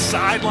nuts. The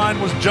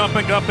sideline was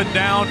jumping up and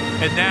down,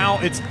 and now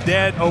it's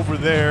dead over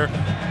there.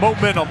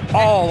 Momentum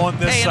all on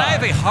this side. And I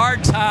have a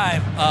hard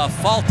time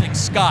faulting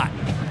Scott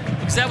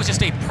because that was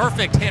just a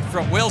perfect hit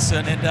from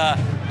Wilson,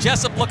 and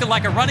Jessup looking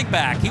like a running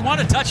back. He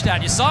wanted a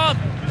touchdown. You saw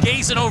him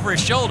gazing over his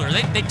shoulder.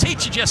 They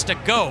teach you just to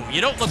go. You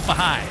don't look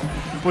behind.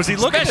 Was he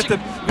looking at the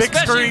big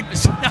screen?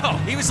 No,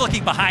 he was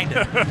looking behind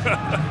him.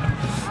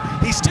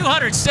 He's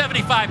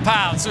 275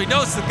 pounds, so he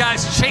knows the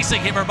guys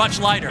chasing him are much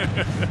lighter.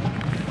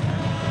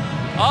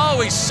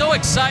 Always so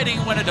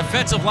exciting when a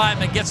defensive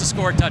lineman gets a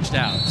scored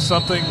touchdown.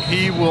 Something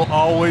he will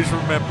always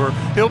remember.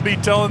 He'll be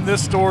telling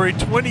this story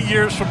 20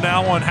 years from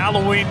now on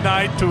Halloween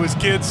night to his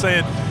kids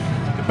saying,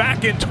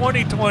 back in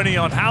 2020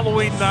 on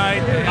Halloween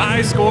night,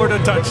 I scored a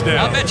touchdown.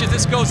 I'll bet you if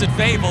this goes at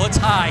Fayetteville, it's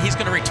high. He's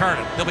going to return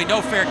it. There'll be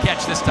no fair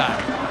catch this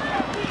time.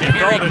 And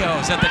here he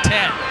goes at the 10.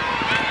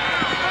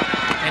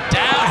 And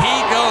down he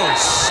goes,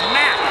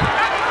 smack,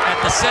 at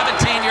the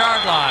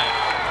 17-yard line.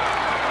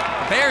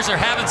 Bears are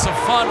having some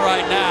fun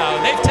right now.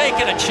 They've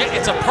taken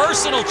it's a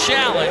personal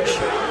challenge.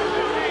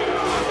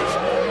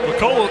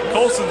 Well,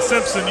 Colson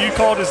Simpson, you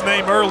called his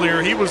name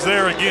earlier. He was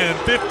there again,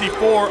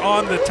 54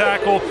 on the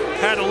tackle.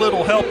 Had a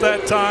little help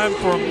that time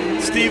from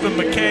Stephen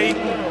McKay.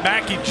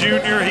 Mackey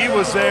Jr., he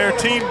was there,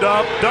 teamed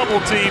up,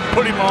 double team,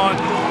 put him on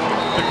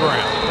the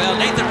ground. Well,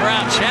 Nathan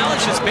Brown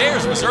challenged his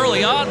Bears was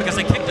early on because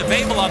they kicked the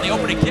Babel on the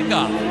opening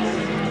kickoff.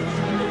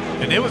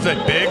 And it was a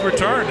big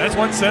return. That's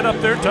what set up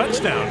their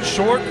touchdown.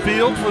 Short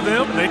field for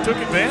them, and they took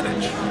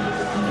advantage.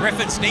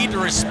 Griffons need to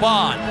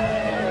respond.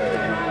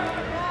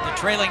 They're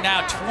trailing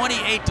now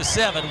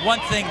 28-7. One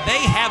thing they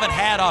haven't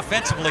had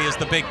offensively is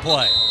the big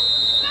play.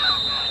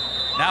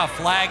 Now a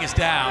flag is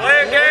down.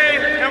 Play of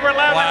game, number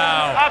 11.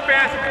 Wow.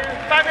 Offense,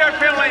 5-yard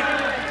penalty.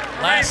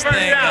 Last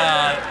thing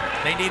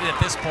they needed at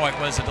this point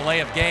was a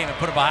delay of game and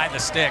put it behind the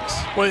sticks.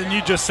 Well, and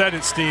you just said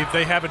it, Steve.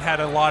 They haven't had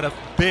a lot of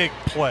big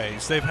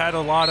plays. They've had a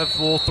lot of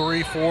little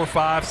 3, 4,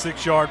 5,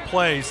 6-yard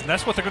plays, and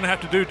that's what they're going to have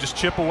to do, just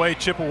chip away at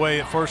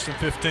 1st and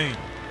 15.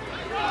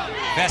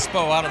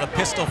 Vespo out of the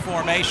pistol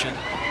formation.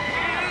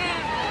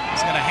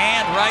 He's going to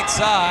hand right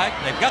side.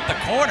 They've got the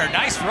corner.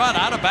 Nice run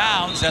out of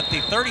bounds at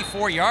the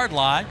 34-yard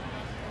line.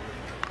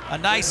 A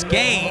nice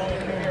gain.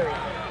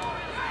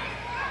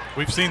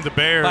 We've seen the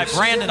Bears by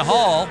Brandon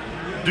Hall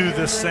do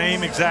the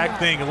same exact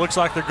thing. It looks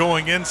like they're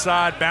going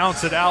inside,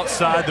 bounce it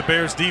outside. The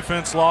Bears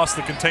defense lost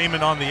the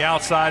containment on the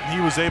outside, and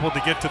he was able to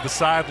get to the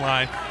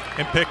sideline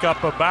and pick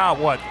up about,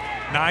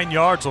 9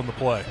 yards on the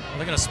play. Well,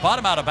 they're going to spot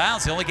him out of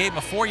bounds. They only gave him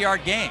a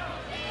 4-yard gain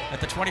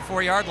at the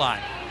 24-yard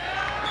line.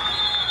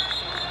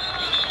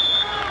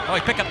 Oh,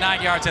 he picked up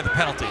 9 yards at the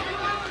penalty.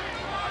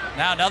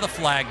 Now another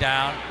flag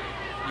down.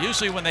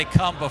 Usually when they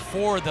come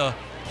before the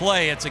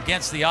play, it's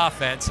against the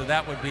offense, so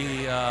that would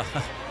be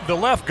the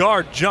left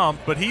guard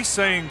jumped, but he's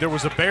saying there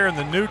was a Bear in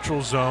the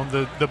neutral zone.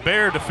 The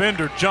Bear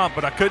defender jumped,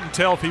 but I couldn't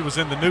tell if he was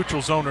in the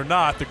neutral zone or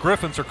not. The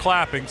Griffons are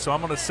clapping, so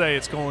I'm going to say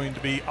it's going to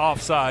be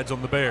offsides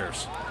on the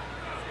Bears.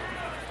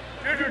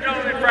 Neutral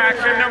zone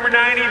infraction, number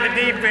 90, the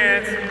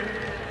defense.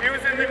 He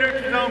was in the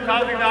neutral zone,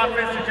 causing the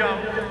offense to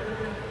jump.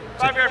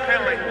 5-yard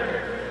penalty.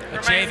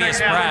 Javius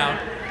Brown.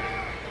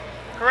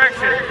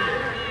 Correction.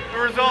 The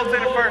results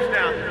in a first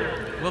down.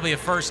 Will be a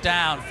first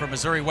down for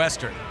Missouri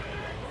Western.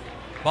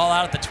 Ball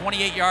out at the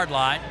 28-yard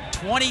line.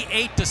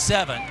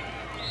 28-7.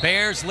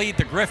 Bears lead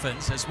the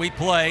Griffons as we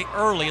play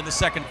early in the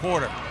second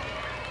quarter.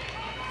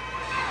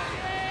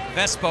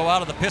 Vespo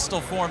out of the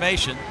pistol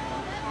formation.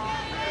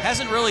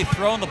 Hasn't really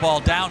thrown the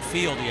ball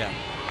downfield yet.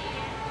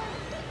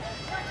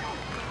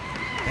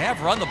 They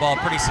have run the ball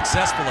pretty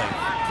successfully.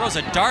 Throws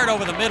a dart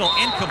over the middle,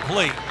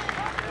 incomplete.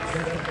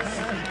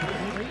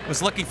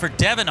 was looking for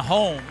Devin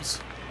Holmes,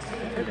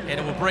 and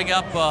it will bring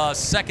up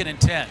 2nd and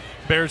 10.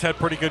 Bears had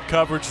pretty good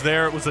coverage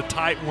there. It was a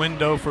tight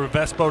window for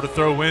Vespo to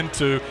throw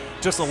into,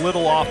 just a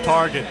little off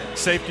target.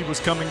 Safety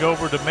was coming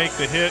over to make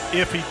the hit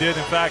if he did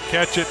in fact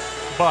catch it,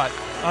 but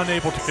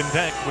unable to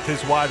connect with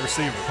his wide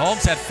receiver.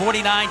 Holmes had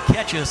 49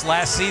 catches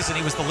last season.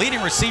 He was the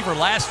leading receiver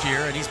last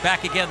year, and he's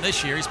back again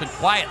this year. He's been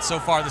quiet so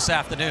far this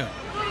afternoon.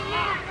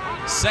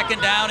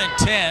 2nd down and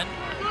 10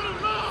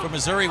 for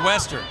Missouri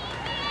Western.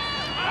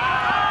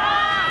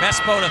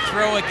 Vespo to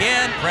throw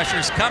again.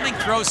 Pressure's coming.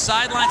 Throws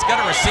sidelines.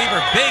 Got a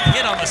receiver. Big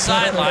hit on the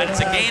sideline. It's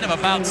a gain of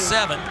about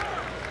 7.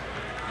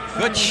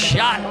 Good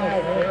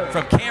shot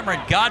from Cameron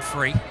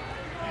Godfrey.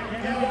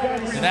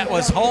 And that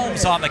was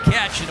Holmes on the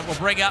catch, and it will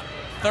bring up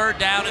 3rd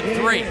down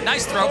and 3.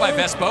 Nice throw by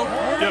Vespo.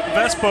 Yep,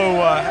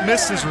 Vespo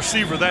missed his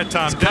receiver that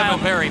time.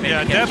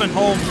 Devin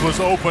Holmes was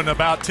open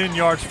about 10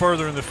 yards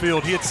further in the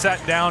field. He had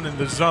sat down in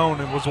the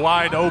zone and was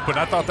wide open.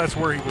 I thought that's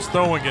where he was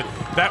throwing it.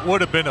 That would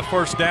have been a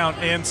 1st down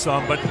and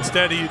some, but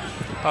instead he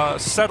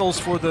settles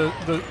for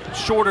the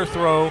shorter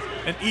throw,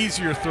 an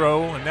easier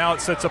throw, and now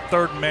it sets up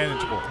 3rd and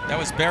manageable. That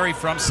was Barry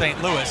from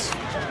St. Louis.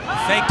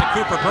 Fake to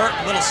Cooper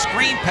Burton, little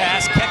screen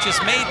pass, catch is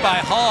made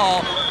by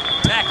Hall.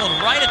 Tackled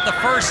right at the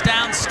 1st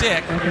down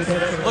stick.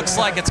 Looks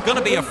like it's going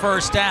to be a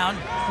 1st down.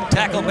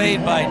 Tackle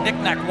made by Nick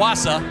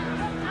Nakwasa.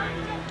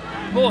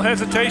 Little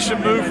hesitation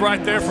move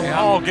right there from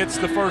Hall, gets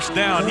the 1st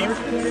down. He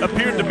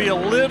appeared to be a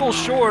little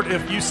short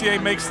if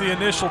UCA makes the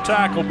initial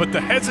tackle, but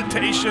the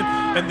hesitation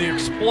and the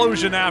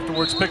explosion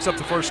afterwards picks up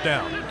the 1st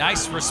down.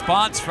 Nice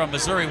response from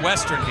Missouri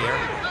Western here.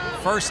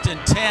 1st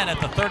and 10 at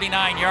the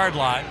 39-yard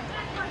line.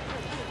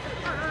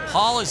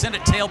 Hall is in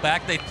at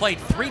tailback. They've played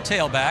 3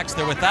 tailbacks.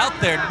 They're without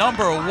their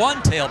number 1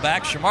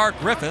 tailback, Shamar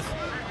Griffith,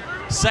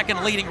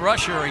 2nd leading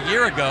rusher a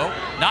year ago,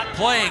 not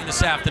playing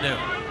this afternoon.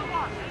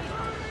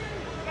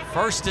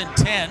 1st and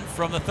 10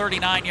 from the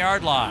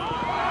 39-yard line.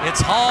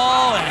 It's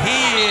Hall, and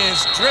he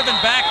is driven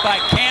back by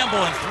Campbell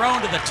and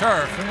thrown to the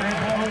turf.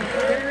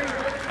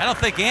 I don't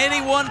think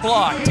anyone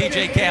blocked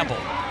T.J. Campbell.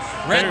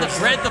 Read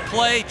the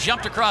play,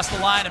 jumped across the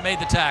line, and made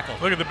the tackle.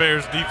 Look at the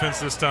Bears' defense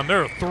this time.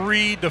 There are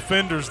 3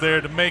 defenders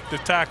there to make the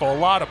tackle. A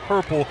lot of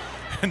purple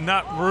and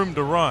not room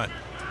to run.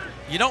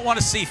 You don't want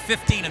to see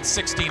 15 and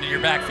 16 in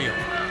your backfield.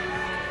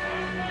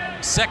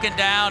 2nd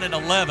down and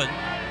 11.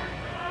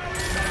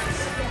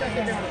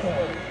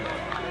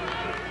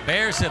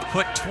 Bears have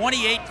put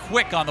 28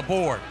 quick on the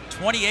board,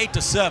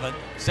 28-7.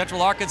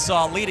 Central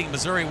Arkansas leading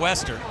Missouri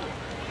Western.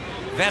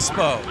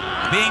 Vespo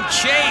being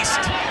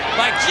chased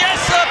by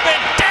Jessup,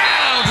 and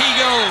down he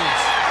goes.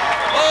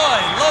 Boy,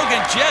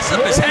 Logan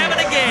Jessup is having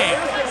a game.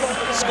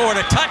 Scored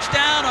a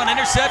touchdown on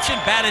interception,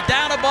 batted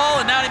down a ball,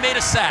 and now he made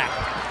a sack.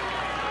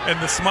 And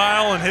the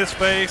smile on his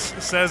face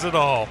says it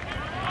all.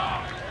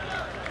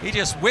 He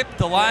just whipped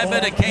the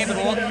lineman and came to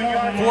the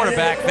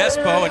quarterback,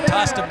 Vespo, and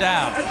tossed him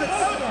down.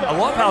 I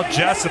love how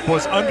Jessup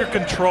was under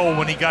control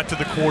when he got to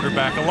the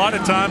quarterback. A lot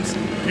of times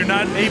you're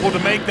not able to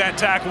make that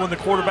tackle when the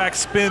quarterback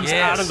spins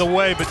out of the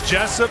way, but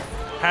Jessup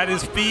had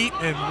his feet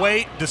and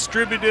weight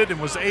distributed and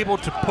was able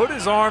to put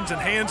his arms and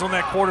hands on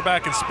that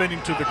quarterback and spin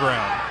him to the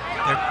ground.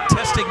 They're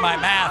testing my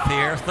math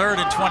here. 3rd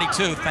and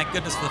 22. Thank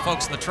goodness for the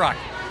folks in the truck.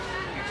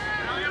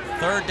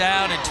 3rd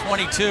down and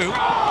 22,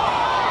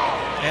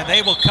 and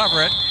they will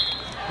cover it.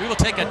 We will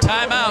take a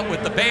timeout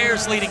with the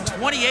Bears leading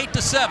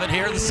 28-7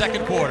 here in the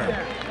 2nd quarter.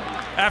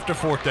 After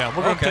 4th down,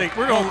 we're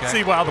going to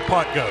see how the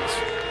punt goes.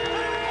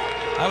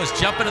 I was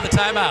jumping to the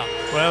timeout.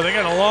 Well, they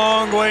got a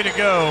long way to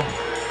go.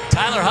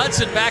 Tyler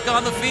Hudson back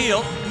on the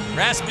field.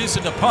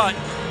 Rasmussen to punt.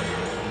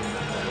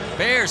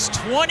 Bears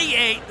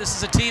 28. This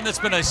is a team that's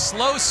been a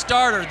slow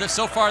starter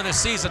so far this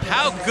season.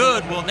 How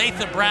good will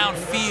Nathan Brown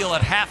feel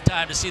at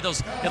halftime to see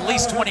those at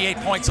least 28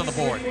 points on the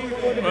board?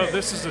 Well,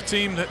 this is a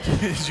team that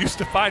is used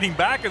to fighting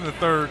back in the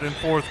 3rd and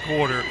 4th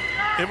quarter.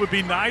 It would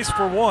be nice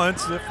for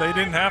once if they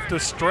didn't have to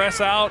stress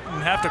out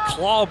and have to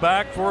claw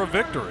back for a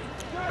victory.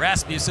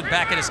 Rasmussen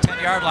back at his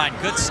 10-yard line.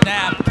 Good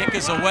snap. Kick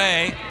is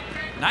away.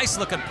 Nice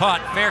looking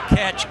punt, fair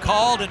catch,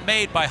 called and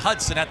made by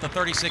Hudson at the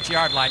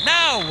 36-yard line.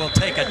 Now we'll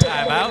take a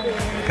timeout.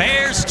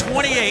 Bears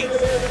 28,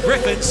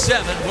 Griffons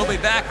 7. We'll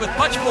be back with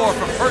much more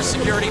from First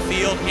Security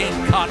Field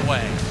in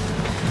Conway.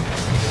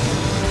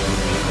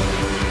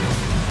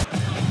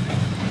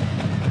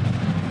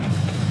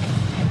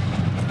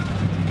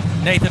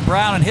 Nathan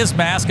Brown and his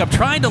mask. I'm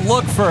trying to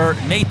look for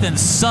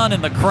Nathan's son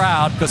in the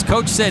crowd because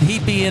Coach said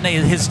he'd be in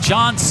his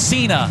John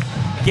Cena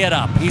get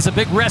up. He's a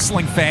big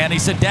wrestling fan. He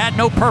said, Dad,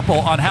 no purple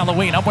on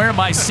Halloween. I'm wearing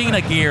my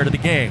Cena gear to the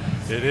game.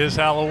 It is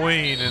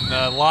Halloween, and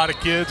a lot of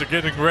kids are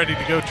getting ready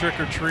to go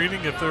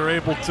trick-or-treating if they're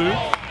able to.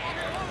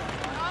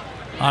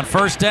 On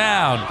 1st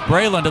down,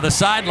 Braylon to the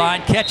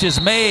sideline. Catch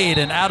is made,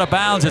 and out of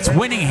bounds. It's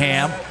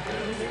Winningham.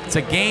 It's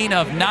a gain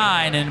of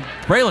 9, and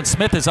Braylon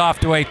Smith is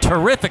off to a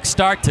terrific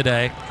start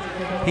today.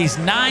 He's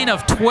 9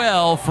 of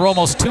 12 for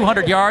almost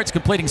 200 yards,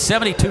 completing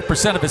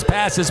 72% of his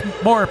passes.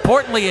 More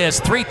importantly, he has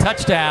 3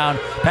 touchdown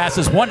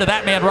passes, 1 to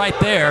that man right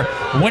there,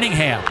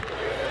 Winningham.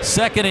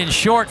 2nd and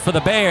short for the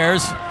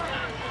Bears.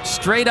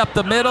 straight up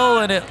the middle,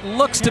 and it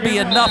looks to be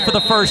enough for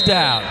the first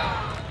down.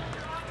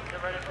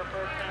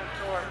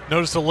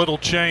 Notice a little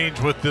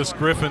change with this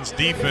Griffons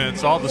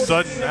defense. All of a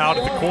sudden, out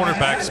at the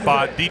cornerback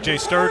spot, DJ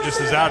Sturgis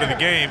is out of the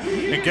game,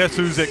 and guess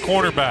who's at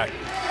cornerback?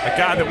 A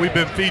guy that we've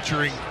been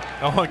featuring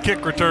on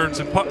kick returns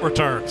and punt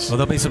returns. Well,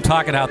 there'll be some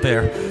talking out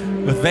there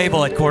with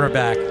Vavel at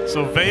quarterback.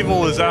 So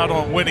Vavel is out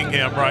on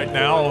Winningham right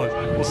now,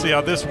 and we'll see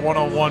how this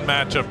one-on-one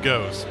matchup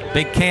goes.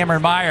 Big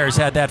Cameron Myers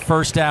had that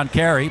first down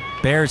carry.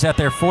 Bears at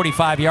their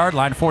 45-yard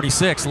line,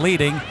 46,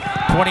 leading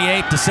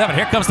 28-7.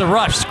 Here comes the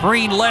rush.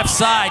 Screen left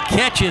side.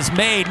 Catch is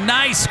made.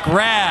 Nice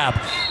grab.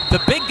 The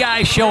big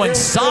guy showing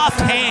soft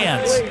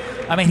hands.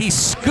 I mean, he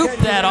scooped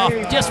that off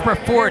just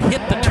before it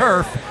hit the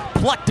turf,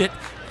 plucked it,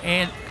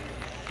 and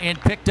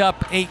picked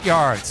up 8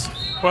 yards.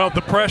 Well,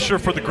 the pressure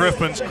for the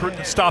Griffons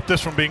stopped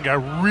this from being a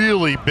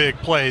really big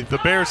play. The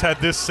Bears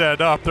had this set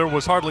up. There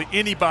was hardly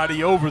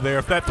anybody over there.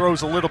 If that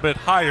throws a little bit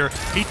higher,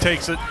 he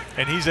takes it,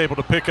 and he's able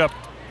to pick up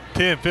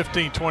 10,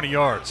 15, 20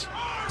 yards.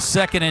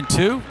 2nd and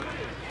 2.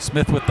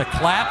 Smith with the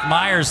clap.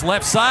 Myers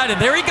left side,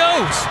 and there he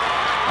goes.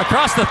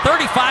 Across the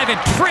 35 and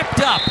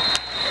tripped up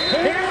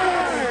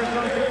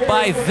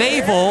by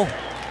Vavel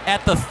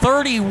at the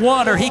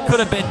 31, or he could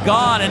have been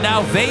gone, and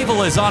now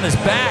Vavel is on his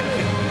back.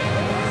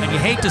 And you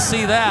hate to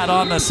see that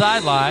on the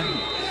sideline.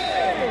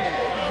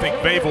 I think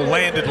Vavel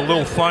landed a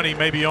little funny,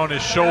 maybe on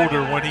his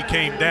shoulder when he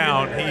came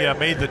down. He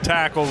made the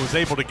tackle, was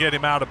able to get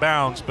him out of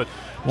bounds. But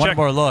one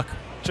more look.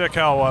 Check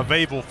how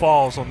Vavel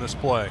falls on this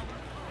play.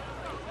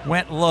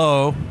 Went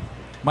low,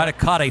 might have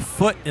caught a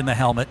foot in the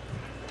helmet.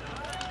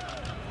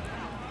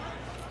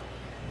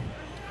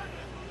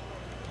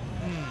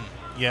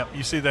 Yep,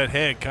 you see that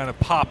head kind of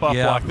pop up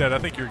like that. I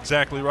think you're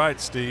exactly right,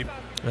 Steve.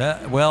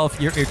 Well,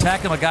 if you're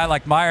tackling a guy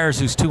like Myers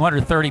who's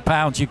 230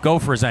 pounds, you go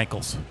for his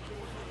ankles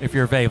if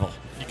you're Vavel.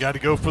 You got to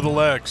go for the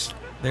legs.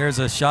 There's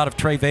a shot of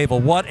Trey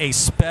Vavel. What a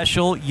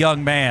special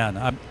young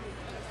man.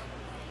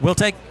 We'll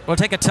take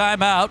a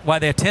timeout while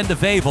they attend to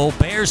Vavel.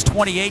 Bears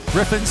 28,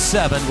 Griffons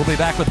 7. We'll be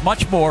back with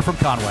much more from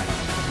Conway.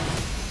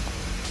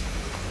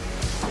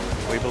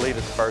 We believe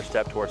that the first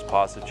step towards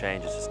positive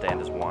change is to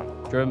stand as one.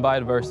 Driven by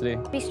adversity.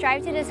 We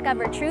strive to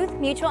discover truth,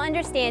 mutual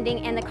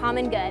understanding, and the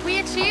common good. We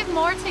achieve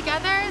more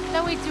together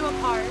than we do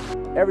apart.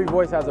 Every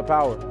voice has a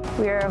power.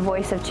 We are a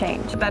voice of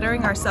change.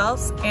 Bettering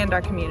ourselves and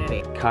our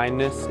community.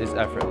 Kindness is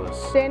effortless.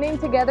 Standing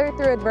together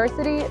through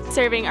adversity.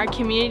 Serving our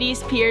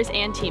communities, peers,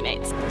 and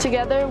teammates.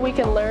 Together we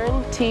can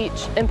learn,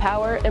 teach,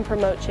 empower, and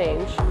promote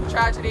change.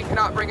 Tragedy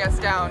cannot bring us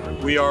down.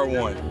 We are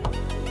one.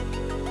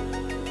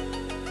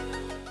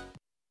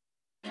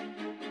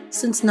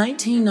 Since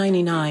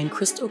 1999,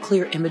 Crystal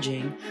Clear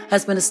Imaging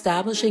has been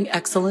establishing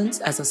excellence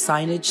as a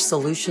signage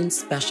solutions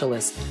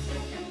specialist.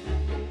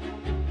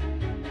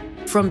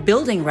 From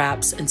building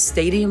wraps and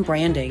stadium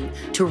branding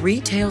to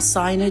retail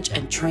signage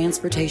and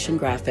transportation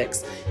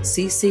graphics,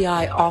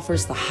 CCI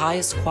offers the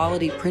highest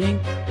quality printing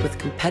with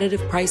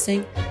competitive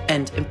pricing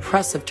and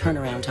impressive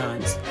turnaround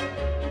times.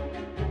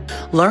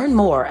 Learn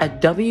more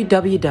at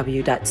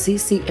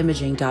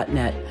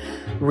www.ccimaging.net.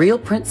 Real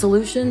print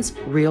solutions,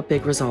 real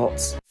big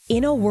results.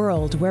 In a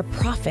world where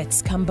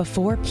profits come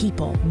before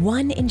people,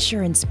 one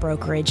insurance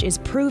brokerage is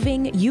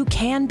proving you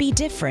can be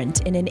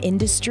different in an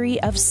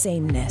industry of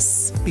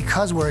sameness.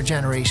 Because we're a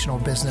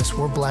generational business,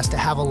 we're blessed to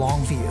have a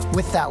long view.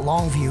 With that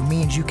long view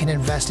means you can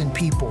invest in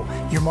people.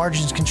 Your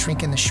margins can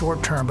shrink in the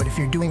short term, but if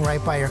you're doing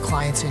right by your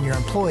clients and your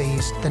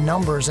employees, the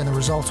numbers and the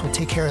results will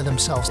take care of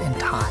themselves in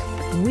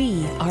time.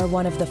 We are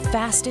one of the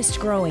fastest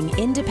growing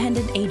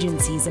independent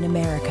agencies in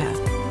America.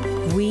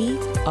 We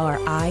are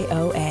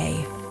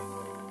IOA.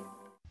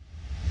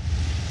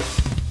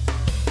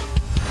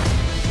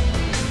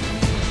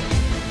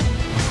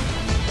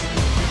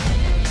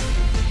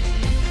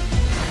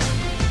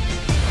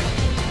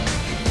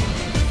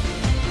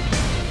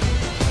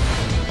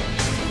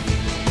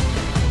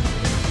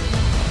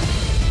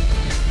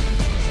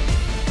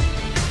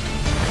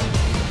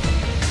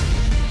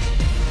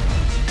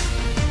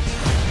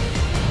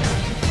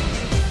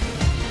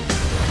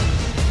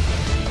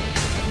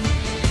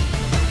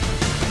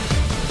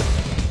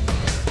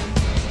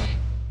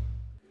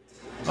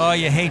 Oh,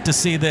 you hate to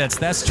see this.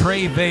 That's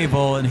Trey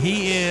Vavel, and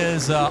he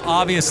is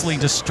obviously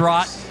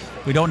distraught.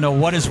 We don't know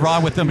what is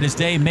wrong with him, but his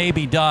day may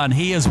be done.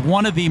 He is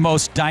one of the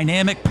most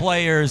dynamic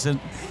players, and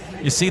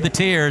you see the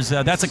tears.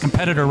 That's a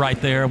competitor right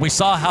there. We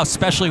saw how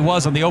special he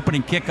was on the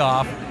opening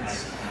kickoff,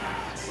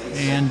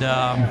 and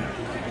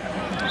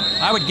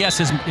I would guess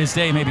his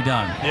day may be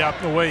done. Yeah,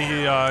 the way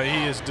he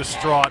is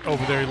distraught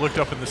over there. He looked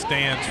up in the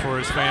stands for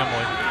his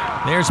family.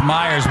 There's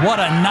Myers. What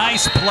a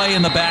nice play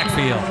in the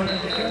backfield.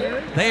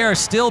 They are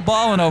still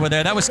balling over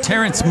there. That was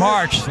Terrence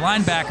March,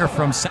 linebacker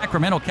from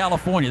Sacramento,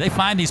 California. They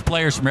find these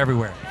players from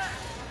everywhere.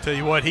 Tell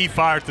you what, he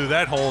fired through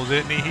that hole,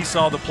 didn't he? He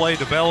saw the play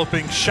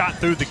developing, shot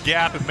through the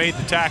gap, and made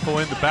the tackle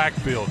in the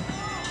backfield.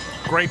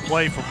 Great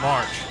play from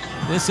March.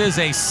 This is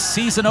a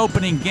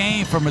season-opening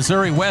game for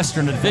Missouri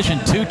Western, a Division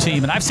II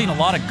team, and I've seen a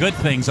lot of good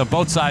things on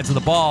both sides of the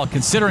ball,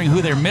 considering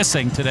who they're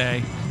missing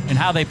today and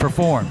how they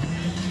performed.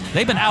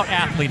 They've been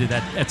out-athleted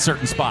at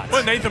certain spots.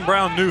 Well, Nathan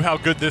Brown knew how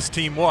good this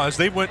team was.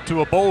 They went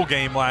to a bowl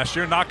game last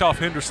year, knocked off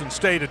Henderson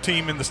State, a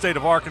team in the state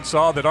of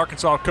Arkansas that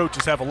Arkansas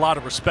coaches have a lot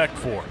of respect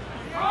for.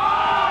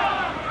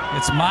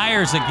 It's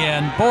Myers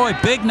again. Boy,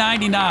 big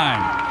 99.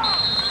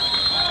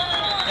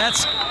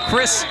 That's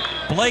Chris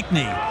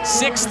Blakeney,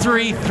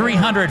 6'3",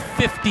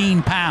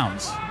 315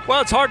 pounds.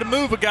 Well, it's hard to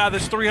move a guy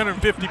that's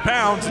 350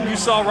 pounds, and you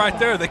saw right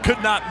there they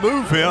could not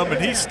move him,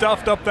 and he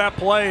stuffed up that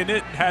play, and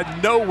it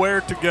had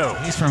nowhere to go.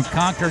 He's from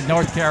Concord,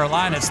 North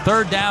Carolina. It's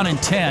 3rd down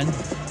and 10.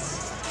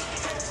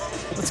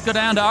 Let's go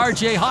down to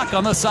R.J. Hawk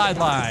on the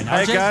sideline.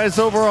 Hey, guys,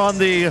 over on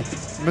the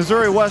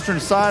Missouri Western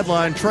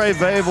sideline, Trey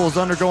Vavel is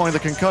undergoing the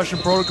concussion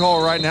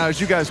protocol right now.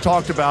 As you guys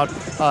talked about,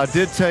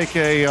 did take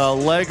a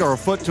leg or a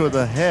foot to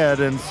the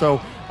head, and so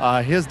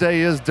his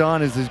day is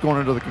done as he's going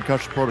into the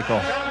concussion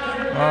protocol.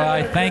 All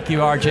right, thank you,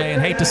 RJ, and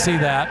hate to see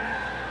that.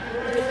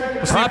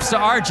 Props to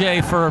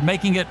RJ for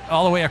making it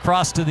all the way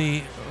across to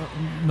the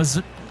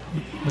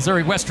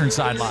Missouri Western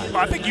sideline.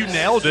 I think you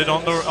nailed it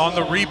on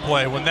the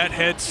replay when that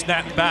head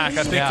snapped back.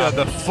 I think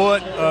the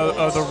foot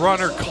of the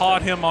runner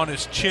caught him on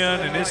his chin,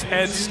 and his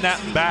head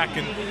snapped back,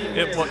 and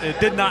it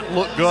did not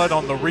look good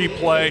on the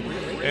replay.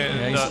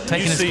 And he's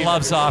taking his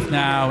gloves off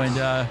now, and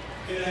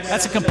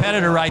that's a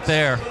competitor right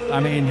there.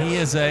 I mean, he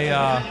is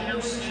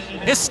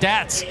his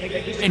stats,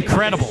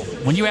 incredible.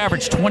 When you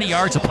average 20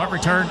 yards a punt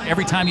return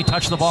every time you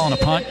touch the ball on a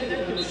punt.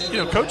 You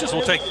know, coaches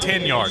will take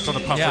 10 yards on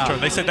a punt return.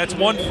 They said that's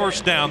 1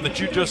 first down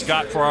that you just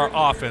got for our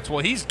offense.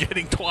 Well, he's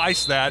getting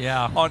twice that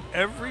on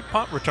every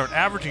punt return,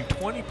 averaging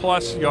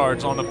 20-plus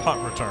yards on a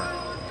punt return.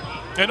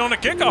 And on a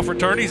kickoff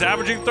return, he's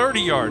averaging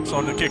 30 yards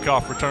on the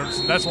kickoff returns,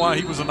 and that's why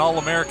he was an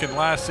All-American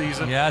last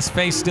season. Yeah, his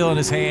face still in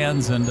his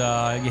hands, and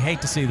you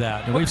hate to see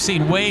that. And we've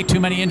seen way too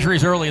many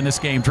injuries early in this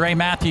game. Dre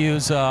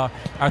Matthews, our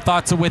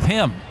thoughts are with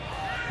him.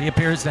 He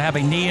appears to have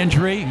a knee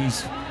injury.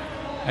 He's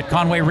at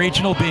Conway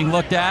Regional being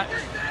looked at.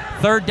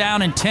 3rd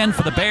down and 10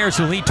 for the Bears,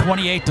 who lead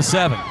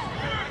 28-7.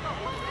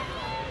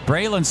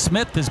 Braylon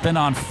Smith has been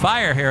on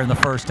fire here in the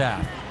first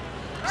half.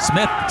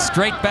 Smith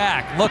straight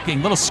back,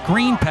 looking, little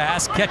screen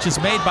pass, catch is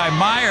made by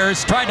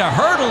Myers, tried to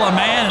hurdle a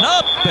man, and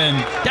up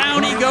and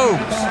down he goes.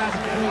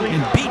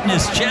 And beating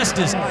his chest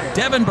is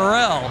Devin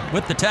Burrell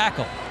with the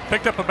tackle.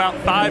 Picked up about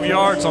 5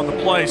 yards on the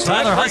play. So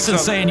Tyler Hudson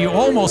saying you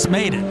almost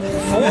made it.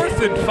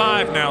 4th and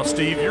 5 now,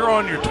 Steve. You're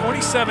on your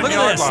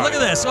 27-yard line. Look at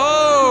this.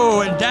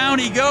 Oh, and down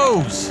he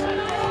goes.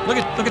 Look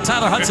at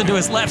Tyler Hudson to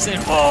his left saying,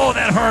 oh,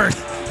 that hurt.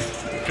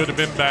 Could have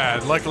been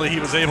bad. Luckily, he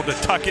was able to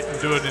tuck it and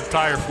do an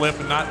entire flip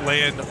and not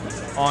land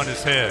on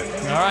his head.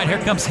 All right, here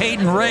comes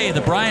Hayden Ray,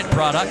 the Bryant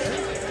product.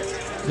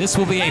 This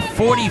will be a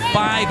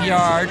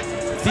 45-yard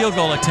field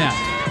goal attempt.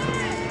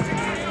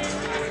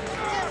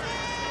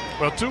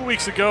 Well, 2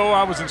 weeks ago,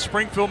 I was in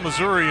Springfield,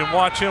 Missouri, and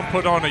watched him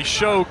put on a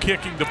show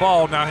kicking the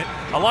ball. Now,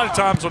 a lot of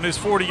times on his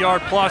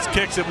 40-yard plus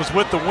kicks, it was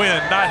with the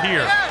wind, not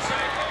here.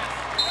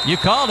 You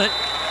called it.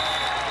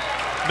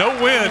 No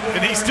wind,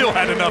 and he still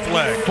had enough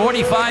leg.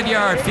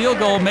 45-yard field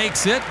goal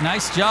makes it.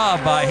 Nice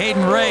job by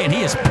Hayden Ray, and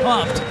he is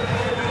pumped.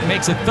 He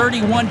makes it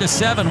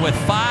 31-7 with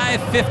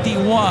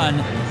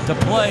 5:51 to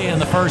play in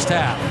the first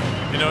half.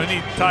 You know,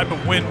 any type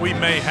of win we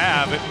may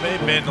have, it may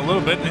have been a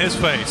little bit in his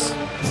face.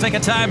 Let's take a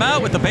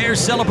timeout with the Bears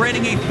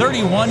celebrating a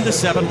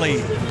 31-7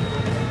 lead.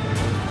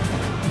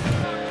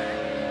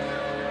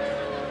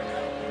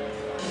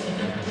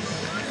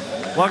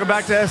 Welcome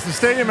back to Estes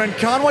Stadium in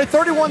Conway.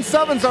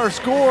 31-7's our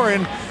score,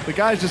 and the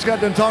guys just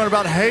got done talking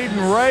about Hayden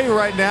Ray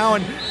right now.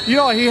 And, you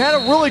know, he had a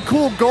really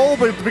cool goal,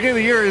 but at the beginning of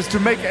the year is to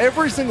make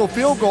every single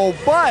field goal,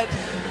 but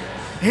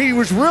he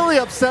was really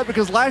upset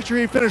because last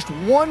year he finished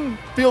 1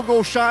 field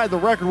goal shy of the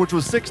record, which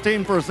was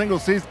 16 for a single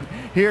season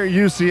here at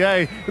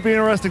UCA. It'll be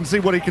interesting to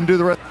see what he can do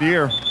the rest of the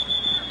year.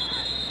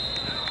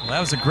 Well, that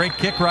was a great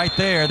kick right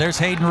there. There's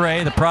Hayden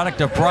Ray, the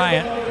product of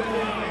Bryant,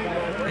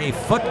 a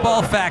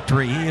football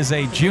factory. He is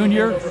a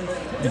junior,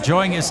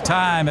 enjoying his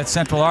time at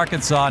Central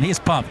Arkansas, and he's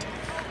pumped.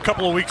 A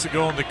couple of weeks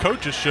ago on the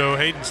coaches show,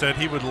 Hayden said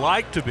he would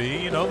like to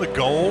be, the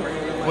goal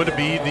would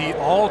be the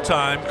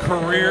all-time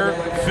career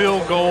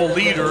field goal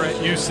leader at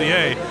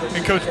UCA.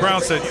 And Coach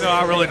Brown said,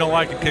 I really don't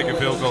like him kicking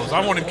field goals. I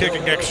want him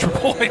kicking extra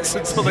points.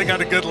 And so they got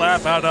a good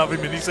laugh out of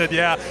him. And he said,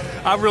 yeah,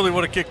 I really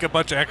want to kick a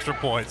bunch of extra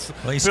points.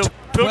 Well,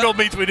 field goal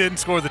means we didn't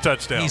score the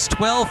touchdown. He's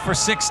 12 for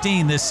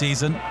 16 this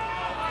season.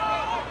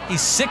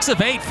 He's 6 of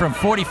 8 from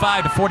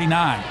 45 to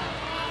 49.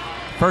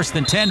 1st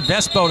and 10,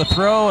 Vespo to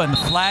throw, and the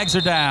flags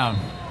are down.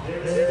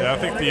 Yeah, I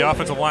think the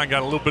offensive line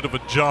got a little bit of a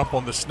jump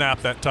on the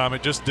snap that time.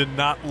 It just did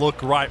not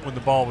look right when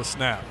the ball was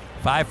snapped.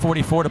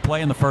 5:44 to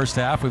play in the first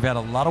half. We've had a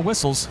lot of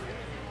whistles.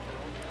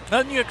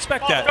 Doesn't you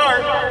expect that?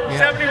 Start,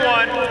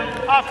 71,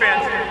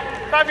 offense,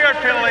 5-yard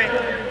penalty,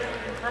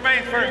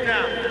 remains first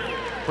down.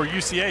 For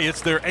UCA,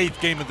 it's their 8th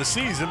game of the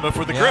season, but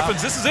for the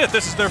Griffons, this is it.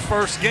 This is their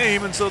first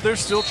game, and so they're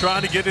still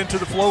trying to get into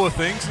the flow of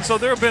things. And so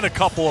there have been a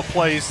couple of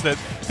plays that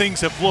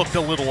things have looked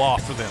a little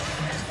off for them.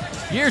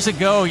 Years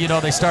ago,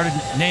 they started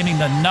naming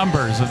the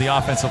numbers of the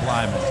offensive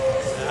linemen.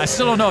 I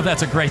still don't know if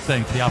that's a great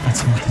thing for the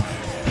offensive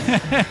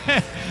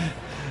linemen.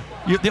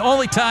 the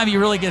only time you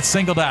really get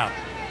singled out.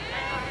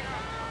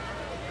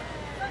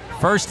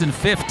 1st and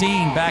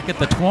 15 back at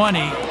the 20.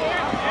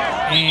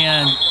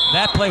 And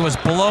that play was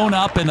blown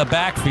up in the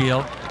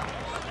backfield.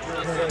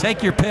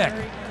 Take your pick.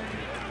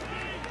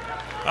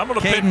 I'm going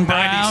to pick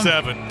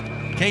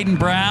 97. Caden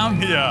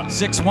Brown, yeah.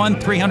 6'1",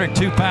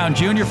 302-pound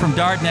junior from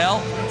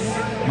Dardanelle.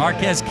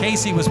 Marquez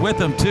Casey was with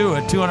him, too,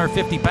 a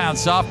 250-pound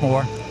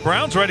sophomore.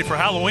 Brown's ready for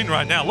Halloween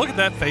right now. Look at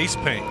that face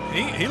paint.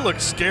 He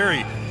looks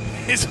scary.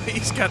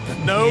 He's got the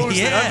nose,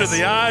 the under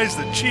the eyes,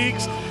 the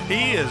cheeks.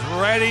 He is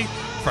ready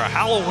for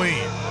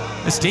Halloween.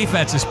 This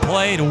defense has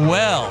played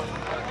well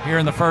here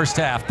in the first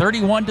half.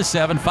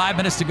 31-7, 5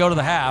 minutes to go to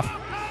the half.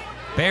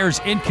 Bears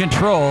in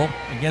control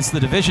against the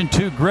Division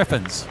II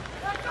Griffons.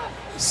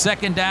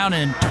 2nd down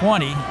and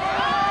 20. The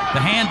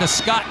hand to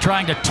Scott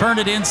trying to turn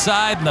it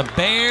inside, and the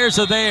Bears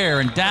are there.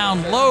 And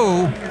down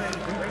low,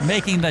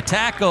 making the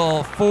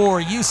tackle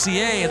for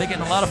UCA. They're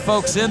getting a lot of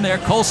folks in there.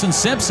 Colson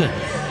Simpson.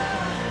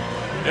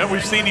 Yeah,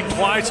 we've seen him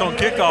twice on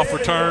kickoff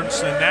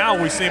returns, and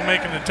now we see him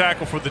making the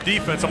tackle for the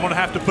defense. I'm going to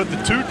have to put the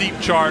 2-deep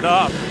chart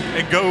up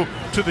and go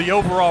to the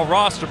overall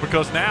roster,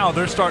 because now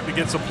they're starting to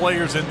get some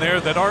players in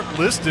there that aren't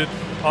listed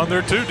on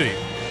their 2-deep.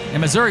 And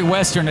Missouri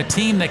Western, a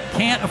team that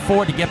can't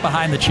afford to get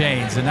behind the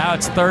chains, and now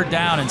it's 3rd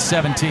down and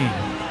 17.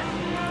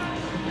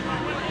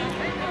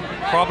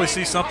 Probably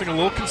see something a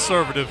little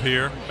conservative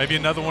here. Maybe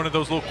another one of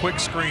those little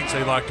quick screens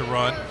they like to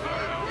run.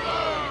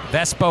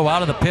 Vespo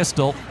out of the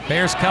pistol.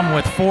 Bears come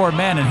with 4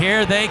 men, and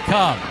here they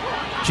come.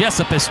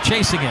 Jessup is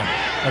chasing him.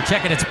 They're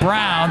checking, it's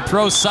Brown.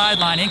 Throws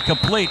sideline,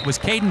 incomplete. Was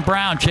Caden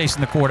Brown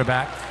chasing the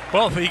quarterback.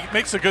 Well, if he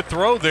makes a good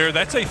throw there,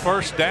 that's a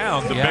 1st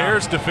down. The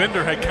Bears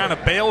defender had kind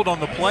of bailed on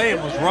the play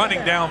and was running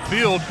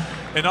downfield,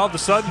 and all of a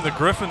sudden the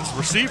Griffons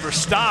receiver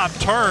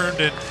stopped, turned,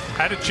 and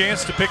had a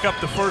chance to pick up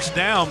the 1st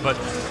down. But,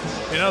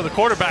 you know, the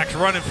quarterback's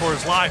running for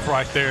his life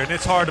right there, and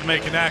it's hard to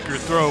make an accurate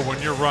throw when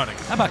you're running.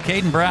 How about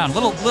Caden Brown?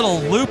 Little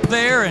loop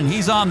there, and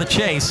he's on the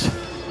chase.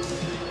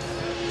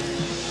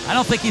 I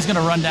don't think he's going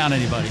to run down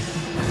anybody.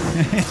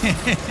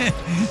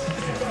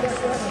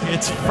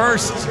 It's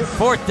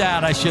 4th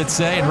down, I should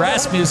say, and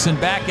Rasmussen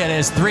back at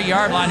his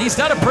 3-yard line. He's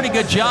done a pretty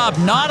good job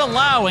not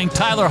allowing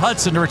Tyler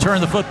Hudson to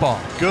return the football.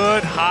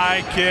 Good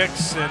high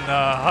kicks, and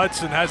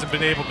Hudson hasn't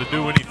been able to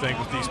do anything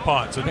with these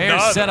punts.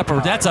 Bears set up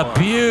that's a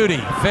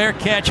beauty. Fair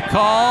catch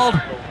called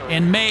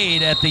and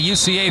made at the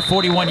UCA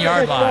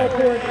 41-yard line.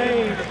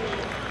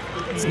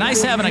 It's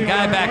nice having a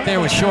guy back there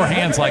with sure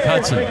hands like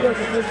Hudson.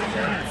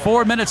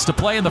 4 minutes to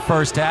play in the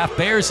first half.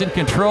 Bears in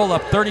control,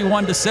 up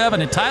 31-7.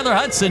 And Tyler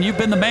Hudson, you've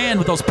been the man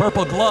with those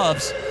purple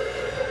gloves.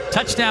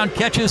 Touchdown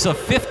catches of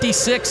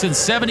 56 and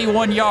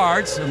 71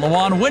 yards. And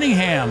Lawan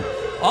Winningham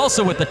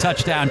also with the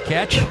touchdown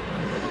catch.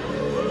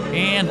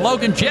 And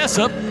Logan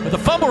Jessup with a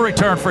fumble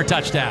return for a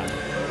touchdown.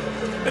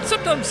 And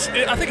sometimes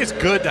I think it's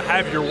good to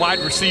have your wide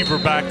receiver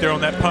back there on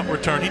that punt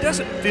return. He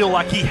doesn't feel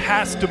like he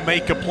has to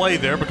make a play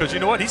there, because you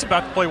know what? He's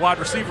about to play wide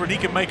receiver and he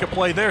can make a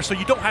play there, so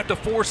you don't have to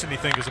force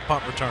anything as a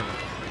punt returner.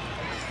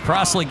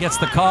 Crossley gets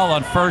the call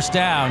on 1st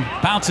down,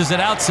 bounces it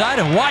outside,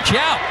 and watch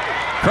out!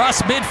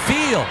 Cross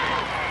midfield.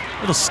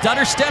 Little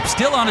stutter step,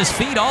 still on his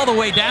feet all the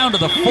way down to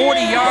the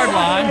 40-yard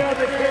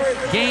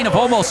line. Gain of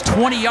almost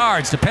 20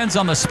 yards, depends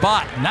on the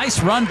spot. Nice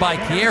run by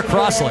Kier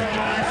Crossley.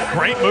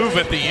 Great move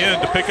at the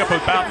end to pick up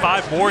about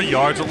 5 more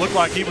yards. It looked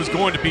like he was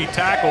going to be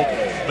tackled,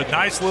 but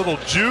nice little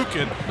juke.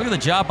 And look at the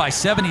job by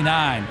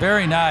 79.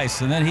 Very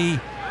nice. And then he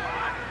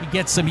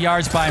gets some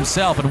yards by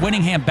himself. And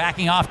Winningham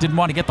backing off, didn't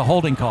want to get the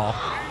holding call.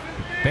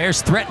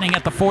 Bears threatening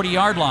at the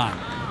 40-yard line.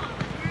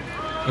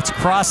 It's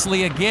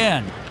Crossley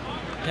again.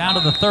 Down to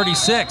the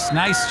 36.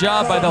 Nice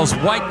job by those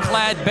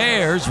white-clad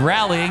Bears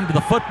rallying to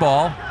the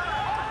football.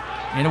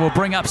 And it will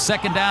bring up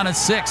 2nd down and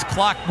 6.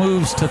 Clock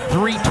moves to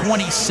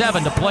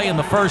 3:27 to play in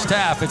the first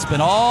half. It's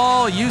been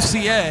all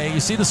UCA. You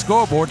see the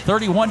scoreboard,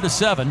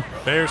 31-7.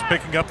 Bears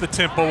picking up the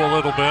tempo a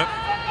little bit.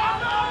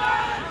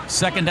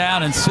 2nd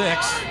down and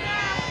 6.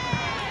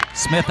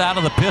 Smith out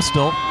of the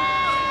pistol.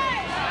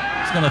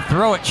 He's going to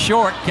throw it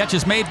short. Catch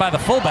is made by the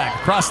fullback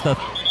across the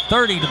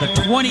 30 to the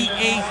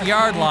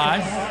 28-yard line.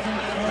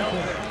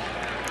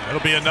 That'll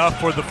be enough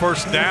for the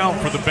 1st down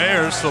for the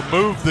Bears, so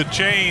move the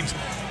chains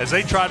as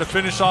they try to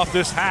finish off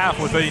this half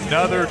with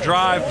another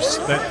drive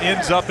that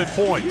ends up in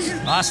points.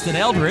 Austin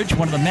Eldridge,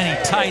 one of the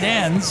many tight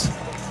ends,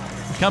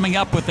 coming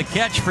up with the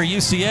catch for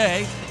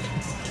UCA,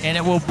 and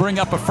it will bring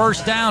up a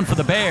 1st down for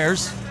the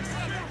Bears.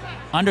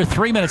 Under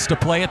 3 minutes to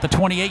play at the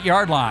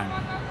 28-yard line.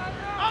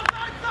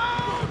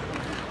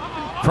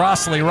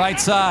 Crossley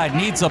right side,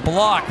 needs a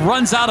block,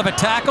 runs out of a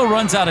tackle,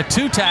 runs out of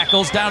 2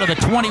 tackles, down to the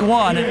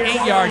 21, an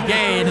 8-yard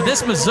gain. And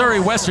this Missouri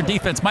Western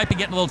defense might be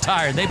getting a little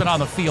tired. They've been on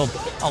the field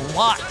a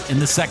lot in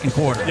the 2nd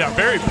quarter. Yeah,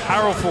 very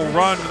powerful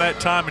run that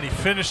time, and he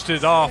finished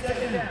it off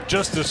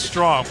just as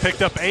strong.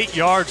 Picked up 8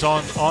 yards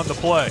on the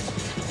play.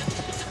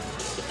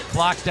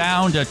 Clock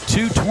down to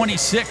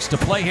 2:26 to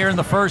play here in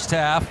the first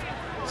half.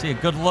 See a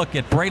good look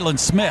at Braylon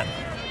Smith,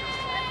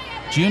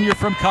 junior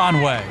from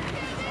Conway.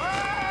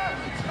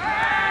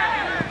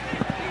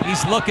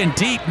 He's looking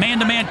deep,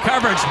 man-to-man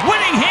coverage.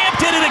 Winningham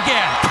did it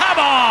again. Come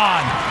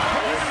on!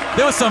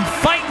 There was some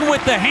fighting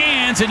with the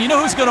hands, and you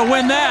know who's going to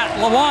win that?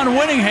 Lawan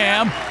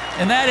Winningham,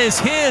 and that is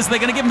his. They're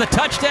going to give him the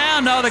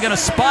touchdown. No, they're going to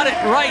spot it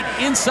right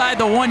inside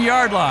the 1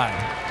 yard line.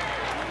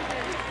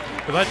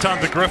 By that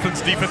time, the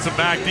Griffons defensive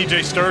back,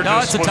 DJ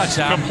Sturgis, was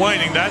touchdown.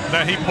 Complaining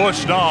that he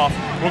pushed off.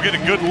 We'll get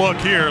a good look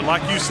here.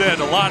 Like you said,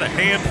 a lot of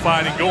hand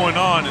fighting going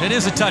on. It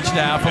is a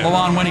touchdown for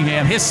Lawan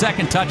Winningham, his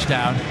second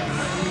touchdown.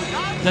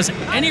 Does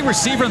any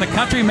receiver in the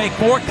country make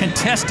more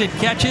contested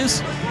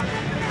catches?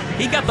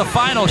 He got the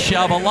final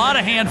shove, a lot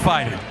of hand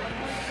fighting.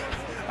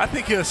 I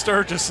think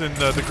Sturgis and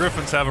the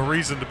Griffons have a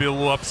reason to be a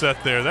little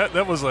upset there.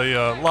 That was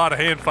a lot of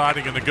hand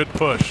fighting and a good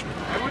push.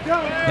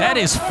 That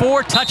is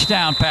 4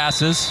 touchdown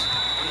passes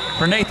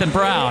for Nathan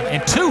Brown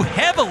and 2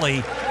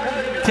 heavily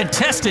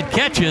contested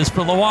catches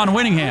for Lawan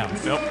Winningham.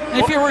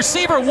 Yep. If you're a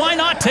receiver, why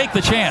not take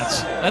the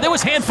chance? There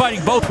was hand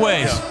fighting both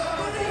ways.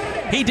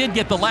 Yeah. He did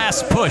get the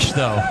last push,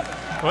 though.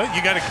 Well,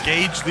 you got to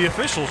gauge the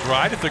officials,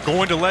 right? If they're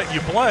going to let you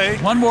play,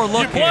 one more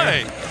look you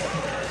play. Here.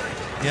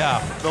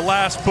 Yeah. The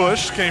last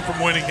push came from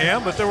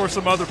Winningham, but there were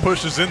some other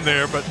pushes in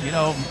there. But you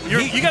know,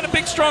 you got a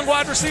big, strong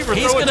wide receiver.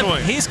 Throw it to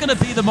him. He's going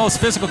to be the most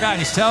physical guy. And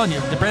he's telling you,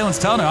 Braylon's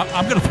telling him,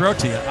 "I'm going to throw it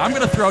to you. I'm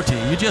going to throw it to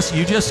you. You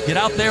just get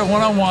out there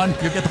one-on-one.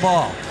 You get the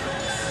ball."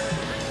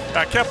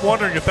 I kept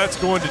wondering if that's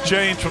going to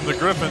change from the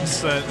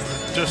Griffons.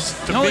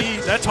 Just to me,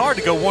 that's hard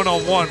to go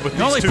one-on-one with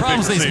these two big receivers. The only problem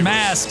is these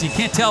masks. You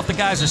can't tell if the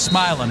guys are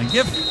smiling. And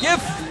give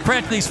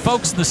credit to these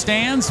folks in the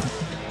stands,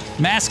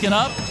 masking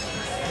up.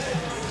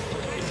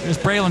 Here's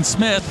Braylon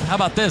Smith. How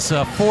about this?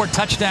 A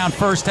 4-touchdown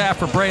first half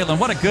for Braylon.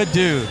 What a good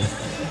dude.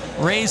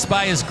 Raised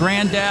by his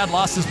granddad,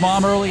 lost his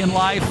mom early in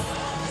life.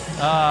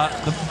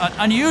 An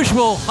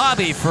unusual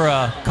hobby for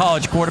a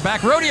college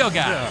quarterback, rodeo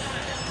guy. Yeah.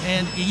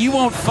 And you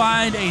won't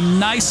find a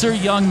nicer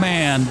young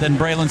man than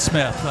Braylon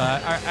Smith. I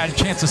had a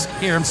chance to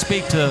hear him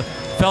speak to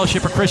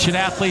Fellowship of Christian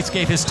Athletes,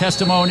 gave his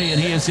testimony, and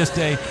he is just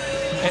a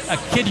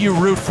kid you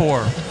root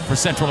for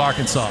Central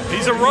Arkansas.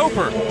 He's a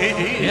roper.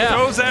 He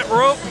throws that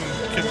rope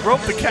and can rope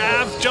the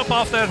calves, jump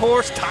off that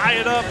horse, tie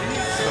it up.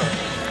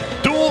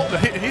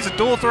 He's a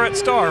dual threat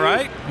star,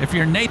 right? If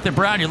you're Nathan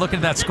Brown, you're looking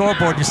at that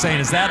scoreboard, you're saying,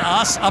 is that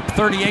us up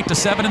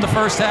 38-7 in the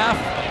first half?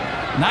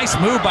 Nice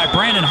move by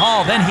Brandon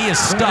Hall. Then he is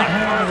stuck.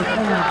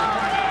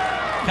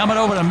 Coming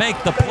over to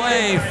make the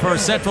play for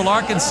Central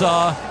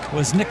Arkansas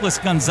was Nicholas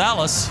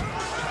Gonzalez,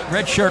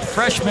 redshirt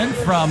freshman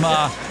from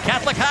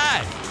Catholic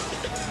High.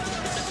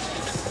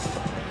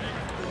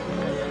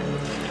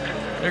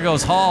 There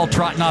goes Hall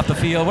trotting off the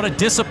field. What a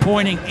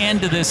disappointing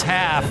end to this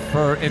half.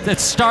 It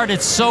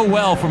started so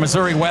well for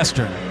Missouri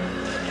Western.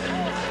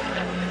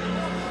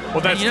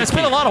 Well, it's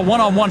been a lot of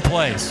one-on-one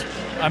plays.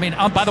 I mean,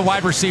 by the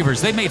wide receivers.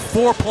 They made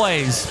 4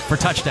 plays for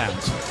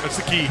touchdowns. That's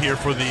the key here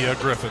for the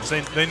Griffons.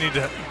 They need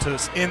to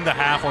end the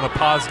half on a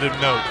positive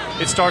note.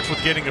 It starts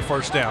with getting a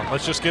first down.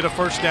 Let's just get a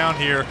first down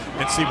here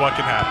and see what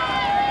can happen.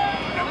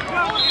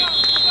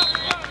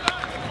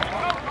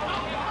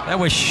 That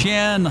was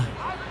Shen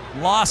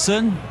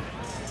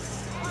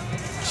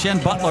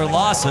Butler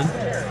Lawson,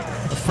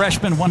 a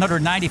freshman,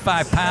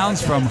 195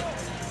 pounds from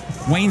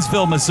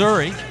Waynesville,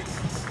 Missouri.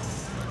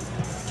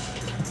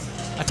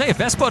 I tell you,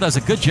 Vespo does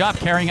a good job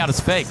carrying out his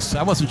fakes.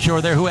 I wasn't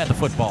sure there who had the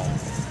football.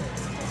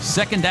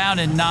 2nd down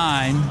and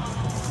 9.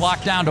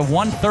 Clock down to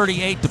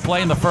 1:38 to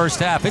play in the first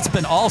half. It's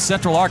been all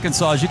Central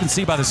Arkansas, as you can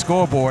see by the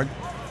scoreboard.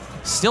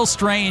 Still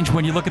strange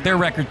when you look at their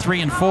record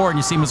 3-4 and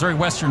you see Missouri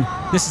Western,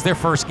 this is their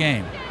first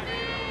game.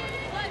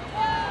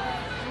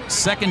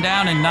 2nd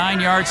down and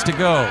 9 yards to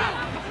go.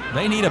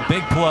 They need a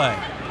big play.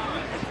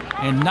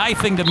 And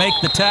knifing to make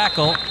the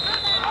tackle.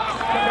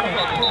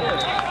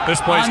 This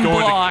play's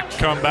going to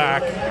come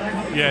back.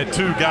 Yeah,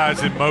 2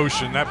 guys in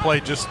motion. That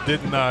play just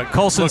didn't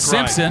Colson look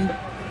Simpson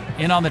right.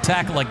 In on the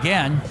tackle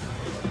again.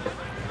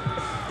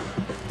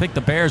 I think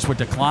the Bears would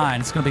decline.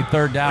 It's going to be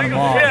 3rd down and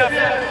long.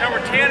 Number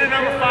 10 and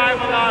number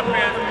 5 on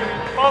offense.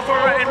 Both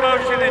were in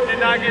motion and did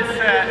not get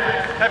set.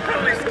 That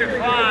penalty's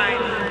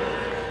declined.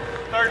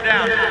 3rd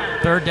down.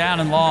 3rd down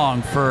and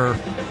long for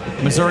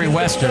Missouri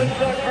Western.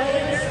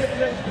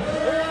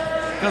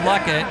 Good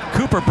luck at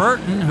Cooper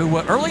Burton, who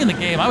early in the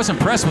game, I was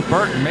impressed with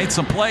Burton, made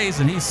some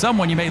plays, and he's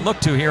someone you may look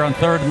to here on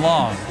 3rd and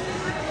long.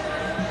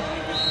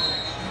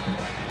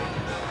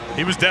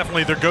 He was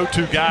definitely their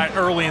go-to guy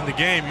early in the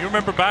game. You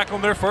remember back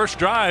on their first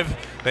drive,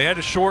 they had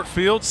a short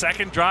field.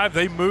 Second drive,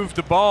 they moved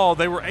the ball.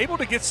 They were able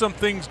to get some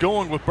things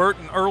going with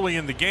Burton early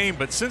in the game,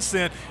 but since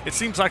then, it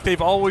seems like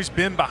they've always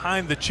been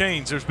behind the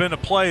chains. There's been a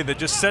play that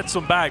just sets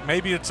them back.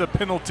 Maybe it's a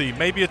penalty.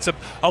 Maybe it's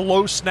a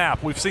low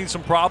snap. We've seen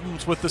some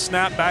problems with the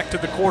snap back to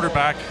the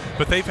quarterback,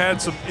 but they've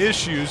had some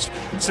issues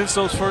since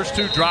those first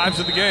 2 drives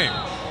of the game.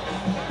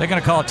 They're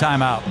going to call a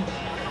timeout.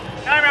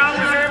 Timeout,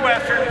 Missouri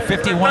Western.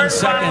 51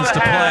 seconds to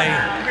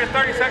play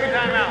 30-second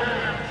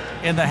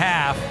timeout in the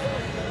half.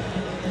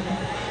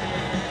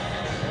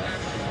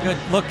 Good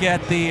look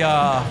at the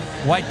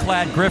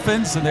white-clad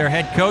Griffons and their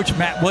head coach,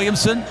 Matt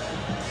Williamson.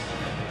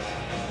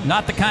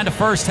 Not the kind of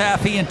first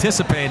half he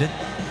anticipated.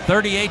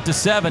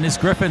 38-7 is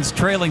Griffons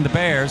trailing the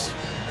Bears.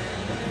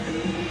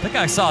 I think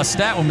I saw a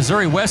stat when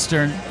Missouri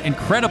Western,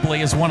 incredibly,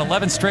 has won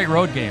 11 straight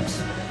road games.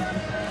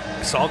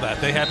 I saw that.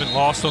 They haven't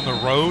lost on the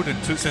road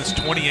since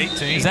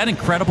 2018. Is that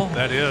incredible?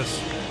 That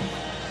is.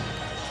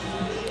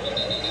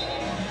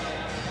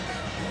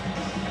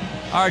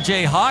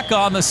 RJ Hawk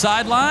on the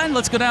sideline.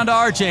 Let's go down to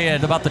RJ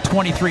at about the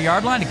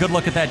 23-yard line. A good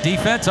look at that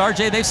defense.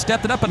 RJ, they've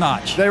stepped it up a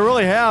notch. They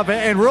really have.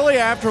 And really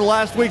after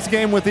last week's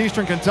game with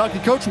Eastern Kentucky,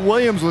 Coach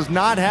Williams was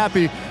not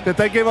happy that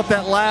they gave up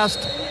that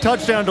last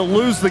touchdown to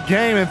lose the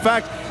game. In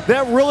fact,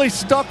 that really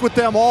stuck with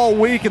them all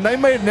week, and they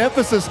made an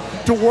emphasis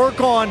to work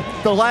on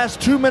the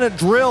last 2-minute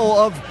drill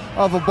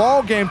of a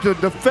ball game to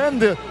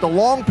defend the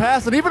long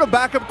pass and even a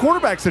backup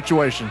quarterback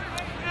situation.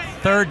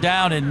 3rd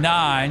down and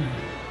 9.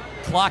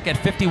 Clock at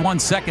 51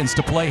 seconds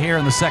to play here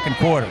in the second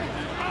quarter.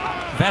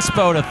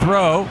 Vespo to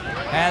throw,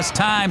 has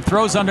time,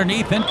 throws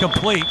underneath,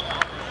 incomplete.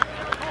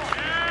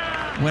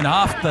 Went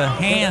off the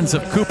hands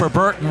of Cooper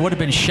Burton, would have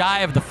been shy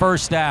of the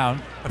first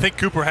down. I think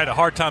Cooper had a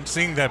hard time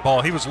seeing that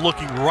ball. He was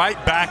looking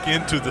right back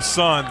into the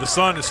sun. The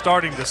sun is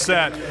starting to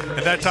set,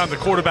 and that time the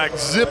quarterback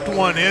zipped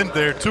one in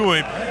there to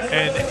him,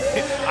 and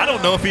I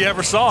don't know if he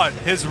ever saw it.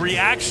 His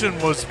reaction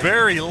was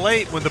very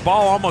late when the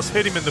ball almost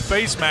hit him in the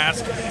face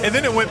mask, and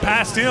then it went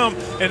past him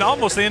and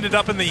almost ended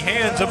up in the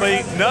hands of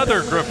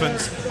another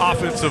Griffons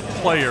offensive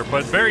player.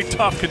 But very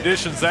tough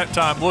conditions that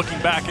time,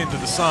 looking back into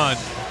the sun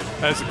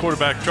as the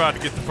quarterback tried to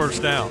get the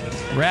first down.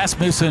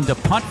 Rasmussen to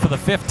punt for the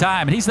 5th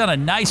time, and he's done a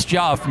nice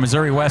job for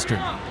Missouri Western.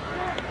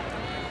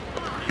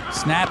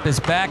 Snap is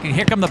back, and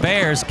here come the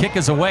Bears. Kick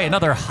is away,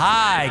 another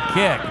high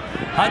kick.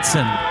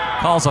 Hudson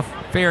calls a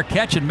fair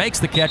catch and makes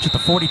the catch at the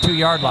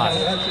 42-yard line.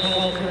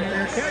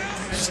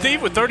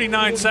 Steve, with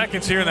 39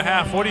 seconds here in the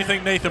half, what do you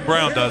think Nathan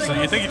Brown does? Do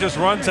you think he just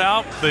runs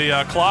out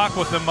the clock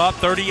with them up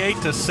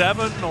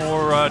 38-7,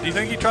 or do you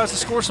think he tries to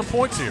score some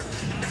points here?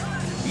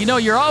 You know,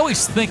 you're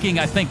always thinking,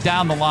 I think,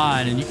 down the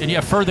line, and you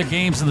have further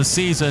games in the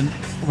season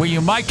where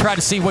you might try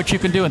to see what you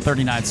can do in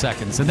 39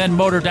 seconds and then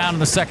motor down in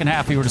the second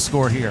half if you were to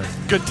score here.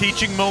 Good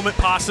teaching moment,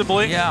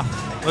 possibly. Yeah.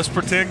 Let's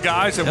pretend,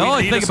 guys, that the we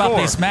only need thing a score. about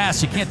these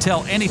masks, you can't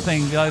tell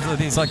anything.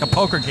 It's like a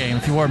poker game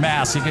if you wear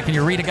masks. Can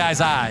you read a guy's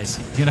eyes?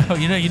 You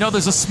know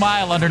there's a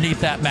smile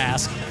underneath that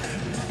mask.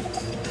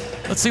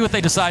 Let's see what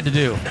they decide to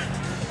do.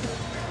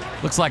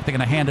 Looks like they're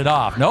going to hand it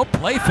off. Nope,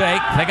 play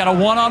fake. They got a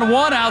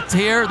one-on-one out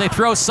here. They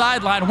throw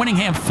sideline.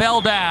 Winningham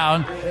fell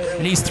down,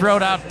 and he's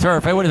thrown out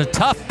turf. It was a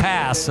tough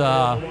pass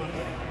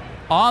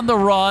on the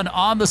run,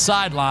 on the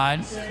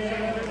sideline.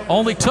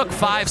 Only took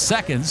 5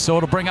 seconds, so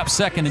it'll bring up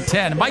 2nd and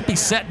 10. It might be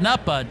setting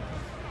up a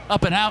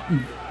up and out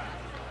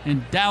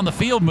and down the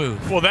field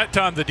move. Well, that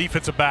time the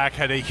defensive back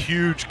had a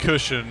huge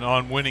cushion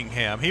on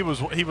Winningham. He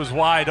was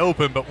wide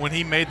open, but when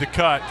he made the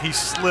cut, he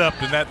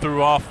slipped, and that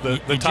threw off the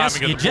timing of the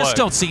play. You just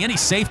don't see any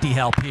safety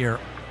help here,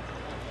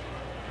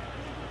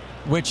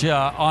 which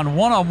on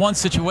one-on-one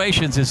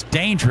situations is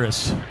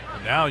dangerous.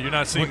 Now you're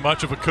not seeing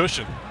much of a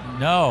cushion.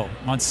 No,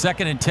 on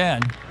 2nd and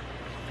 10.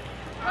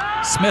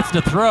 Smith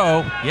to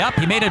throw. Yep,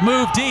 he made it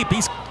move deep.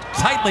 He's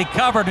tightly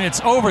covered, and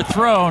it's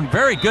overthrown.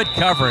 Very good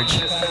coverage.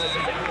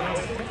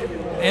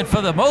 And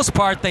for the most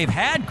part, they've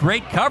had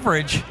great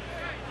coverage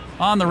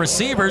on the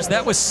receivers.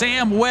 That was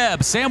Sam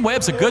Webb. Sam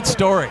Webb's a good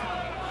story.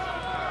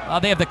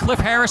 They have the Cliff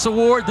Harris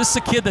Award. This is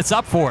a kid that's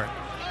up for it.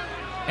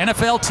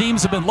 NFL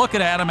teams have been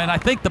looking at him, and I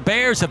think the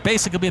Bears have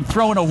basically been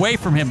thrown away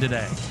from him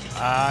today.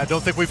 I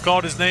don't think we've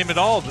called his name at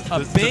all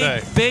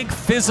today. Big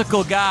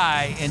physical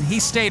guy, and he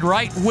stayed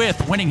right with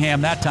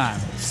Winningham that time.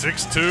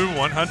 6'2",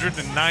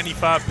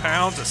 195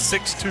 pounds, a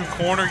 6'2"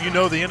 corner. You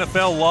know the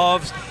NFL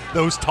loves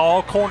those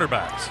tall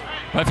cornerbacks.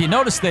 But if you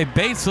notice, they've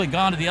basically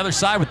gone to the other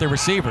side with their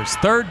receivers.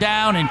 3rd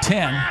down and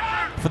 10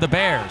 for the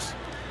Bears.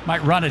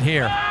 Might run it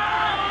here.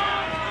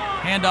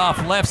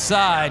 Handoff left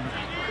side.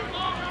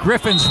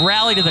 Griffons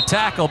rally to the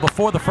tackle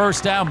before the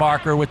first down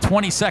marker with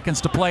 20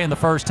 seconds to play in the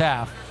first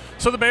half.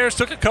 So the Bears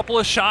took a couple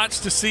of shots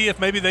to see if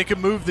maybe they could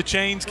move the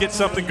chains, get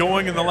something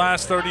going in the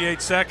last 38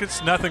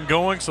 seconds. Nothing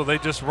going, so they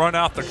just run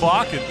out the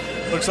clock.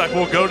 And looks like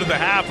we'll go to the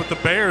half with the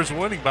Bears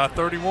winning by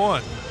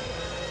 31.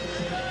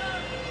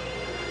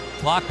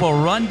 Clock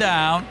will run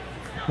down.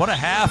 What a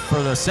half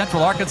for the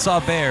Central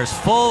Arkansas Bears,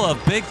 full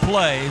of big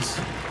plays.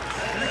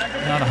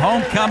 And on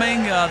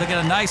homecoming, they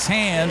get a nice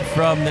hand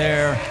from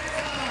their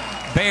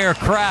Bear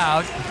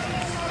crowd.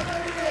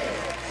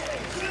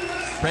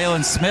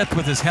 Braylon Smith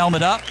with his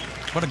helmet up.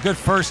 What a good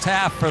first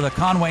half for the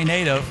Conway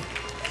native.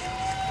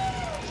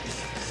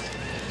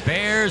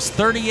 Bears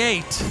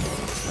 38,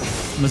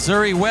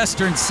 Missouri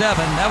Western 7.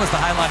 That was the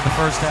highlight of the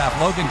first half.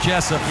 Logan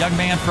Jessup, young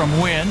man from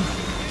Wynn.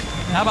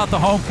 How about the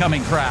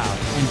homecoming crowd?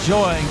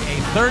 Enjoying a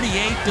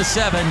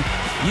 38-7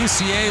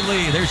 UCA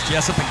lead. There's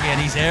Jessup again.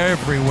 He's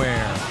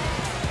everywhere.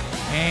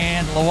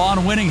 And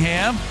Lawan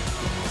Winningham.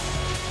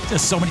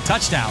 Just so many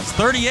touchdowns.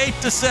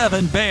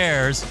 38-7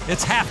 Bears.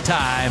 It's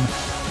halftime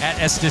at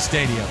Estes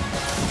Stadium.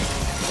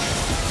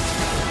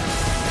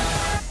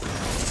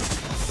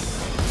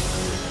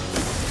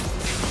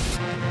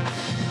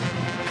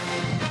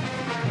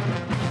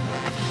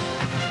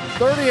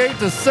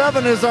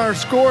 $38-7 is our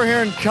score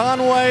here in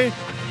Conway.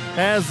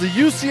 as the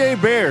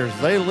UCA Bears,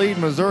 they lead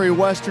Missouri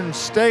Western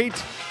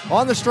State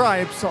on the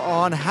stripes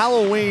on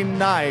Halloween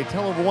night.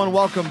 Hello everyone,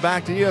 welcome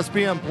back to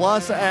ESPN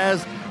Plus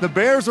as the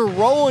Bears are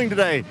rolling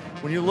today.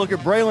 When you look at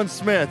Braylon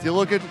Smith, you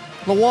look at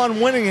Lawan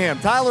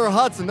Winningham, Tyler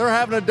Hudson, they're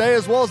having a day,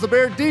 as well as the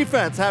Bear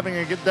defense having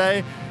a good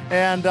day.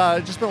 And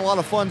it's just been a lot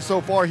of fun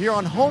so far here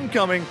on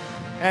homecoming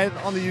and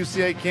on the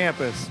UCA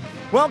campus.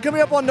 Well,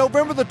 coming up on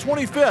November the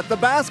 25th, the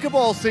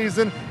basketball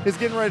season is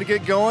getting ready to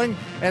get going,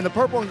 and the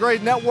Purple and Gray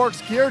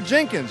Network's Kiera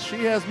Jenkins,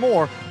 she has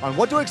more on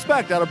what to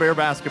expect out of Bear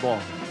basketball.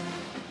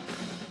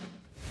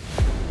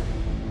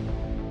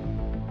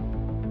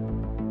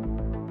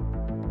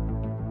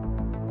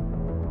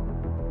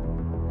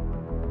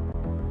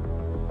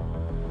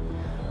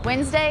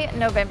 Wednesday,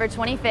 November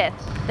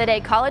 25th, the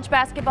day college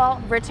basketball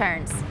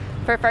returns.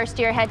 For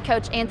first-year head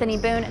coach Anthony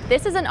Boone,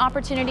 this is an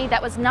opportunity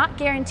that was not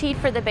guaranteed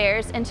for the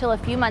Bears until a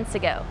few months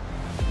ago.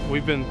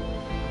 We've been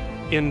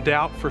in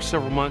doubt for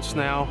several months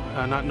now,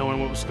 not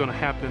knowing what was going to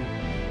happen.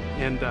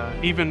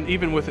 And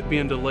even with it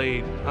being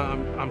delayed,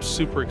 I'm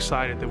super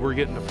excited that we're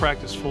getting to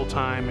practice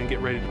full-time and get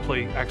ready to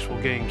play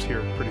actual games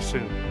here pretty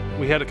soon.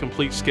 We had a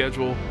complete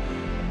schedule,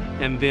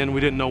 and then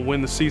we didn't know when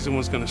the season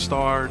was going to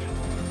start.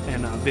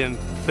 And then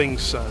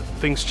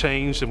things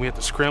changed, and we had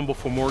to scramble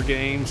for more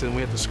games, and we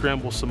had to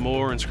scramble some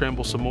more and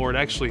scramble some more. It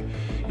actually,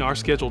 our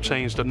schedule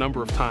changed a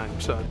number of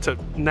times. To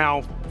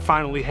now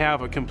finally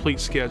have a complete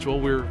schedule,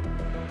 we're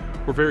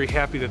very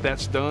happy that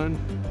that's done,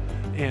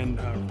 and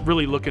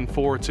really looking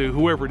forward to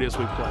whoever it is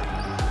we play.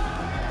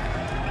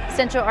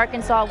 Central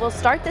Arkansas will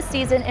start the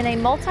season in a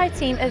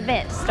multi-team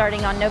event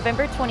starting on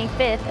November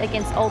 25th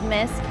against Ole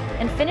Miss,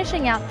 and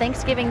finishing out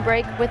Thanksgiving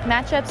break with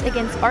matchups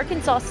against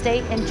Arkansas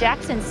State and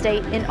Jackson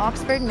State in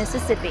Oxford,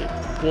 Mississippi.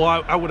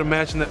 Well, I would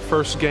imagine that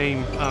first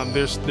game,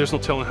 there's no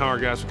telling how our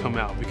guys will come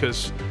out,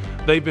 because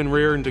they've been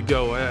raring to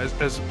go.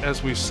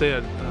 As we've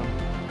said,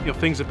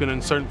 things have been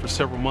uncertain for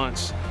several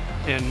months,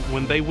 and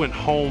when they went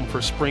home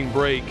for spring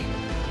break,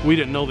 we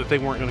didn't know that they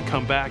weren't going to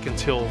come back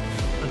until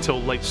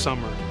late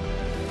summer.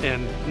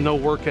 And no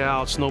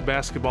workouts, no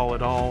basketball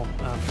at all.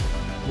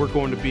 We're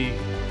going to be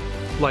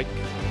like,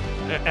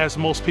 as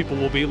most people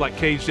will be, like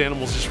caged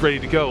animals, just ready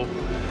to go.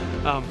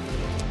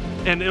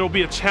 And it'll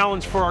be a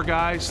challenge for our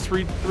guys,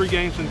 three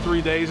games in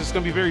 3 days. It's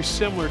going to be very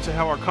similar to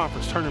how our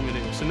conference tournament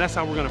is, and that's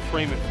how we're going to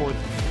frame it for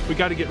them. We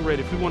got to get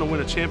ready. If we want to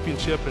win a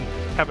championship and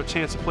have a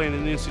chance of playing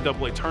in an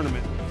NCAA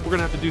tournament, we're going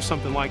to have to do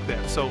something like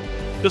that. So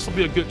this will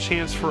be a good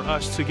chance for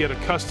us to get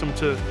accustomed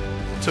to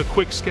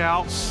quick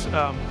scouts,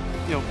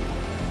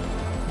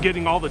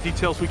 getting all the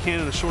details we can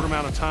in a short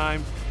amount of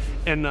time,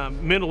 and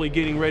mentally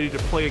getting ready to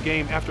play a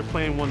game after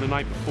playing one the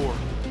night before.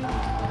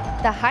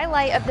 The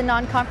highlight of the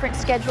non-conference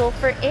schedule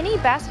for any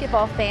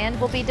basketball fan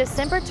will be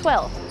December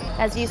 12th,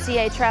 as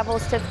UCA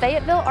travels to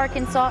Fayetteville,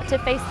 Arkansas to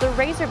face the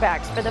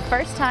Razorbacks for the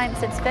first time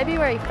since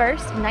February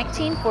 1st,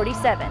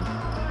 1947.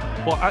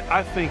 Well,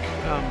 I think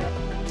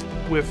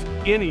with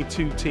any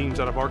two teams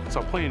out of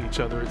Arkansas playing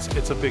each other,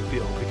 it's a big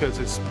deal, because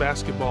it's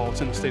basketball,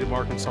 it's in the state of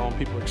Arkansas, and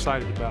people are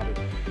excited about it.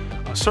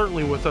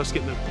 Certainly with us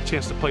getting a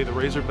chance to play the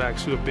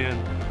Razorbacks, who have been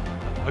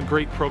a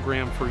great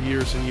program for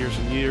years and years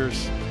and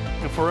years.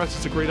 And for us,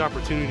 it's a great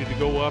opportunity to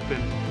go up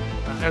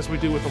and, as we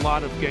do with a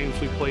lot of games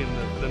we play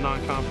in the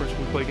non-conference,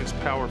 we play against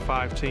Power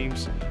 5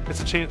 teams.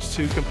 It's a chance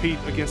to compete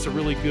against a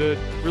really good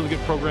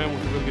program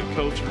with a really good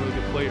coach and really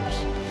good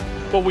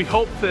players. Well, we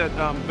hope that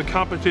the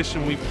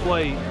competition we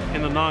play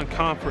in the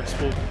non-conference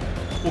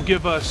will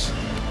give us,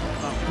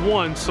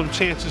 one, some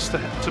chances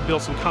to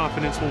build some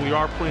confidence when we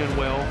are playing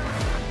well,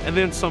 and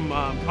then some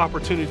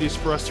opportunities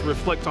for us to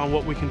reflect on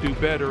what we can do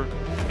better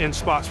in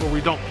spots where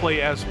we don't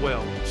play as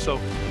well. So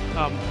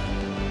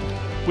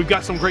we've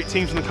got some great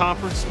teams in the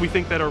conference, we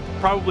think, that are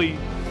probably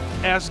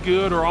as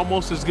good or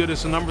almost as good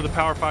as the number of the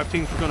Power 5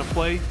 teams we're going to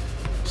play.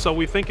 So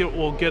we think it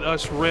will get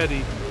us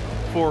ready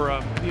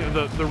for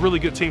the really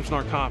good teams in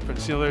our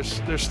conference.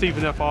 There's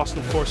Stephen F. Austin,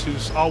 of course,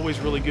 who's always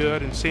really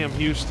good, and Sam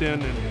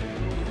Houston,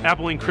 and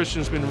Abilene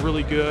Christian's been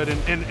really good,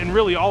 and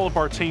really all of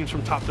our teams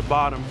from top to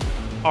bottom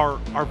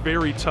are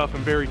very tough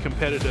and very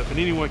competitive, and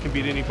anyone can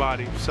beat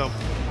anybody. So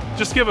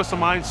just give us a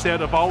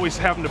mindset of always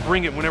having to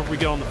bring it whenever we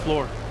get on the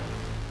floor.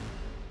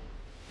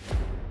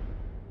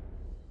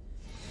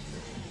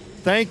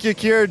 Thank you,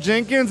 Kiera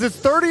Jenkins. It's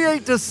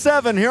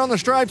 38-7 here on the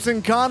Stripes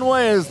in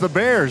Conway as the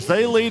Bears,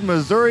 they lead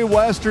Missouri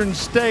Western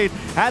State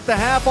at the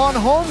half on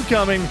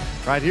homecoming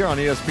right here on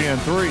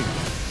ESPN3.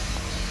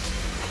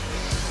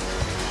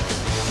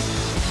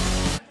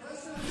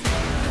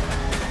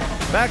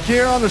 Back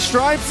here on the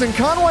Stripes in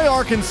Conway,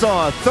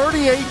 Arkansas,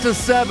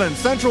 38-7.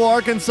 Central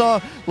Arkansas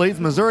leads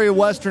Missouri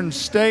Western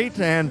State,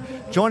 and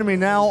joining me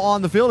now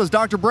on the field is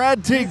Dr.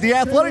 Brad Teague, the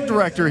athletic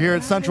director here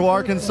at Central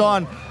Arkansas.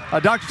 And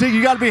Dr. Teague,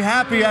 you got to be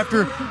happy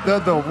after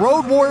the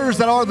road warriors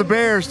that are the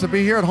Bears to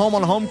be here at home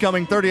on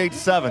homecoming,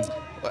 38-7.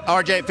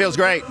 RJ, it feels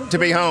great to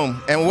be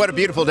home, and what a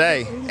beautiful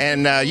day.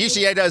 And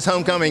UCA does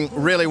homecoming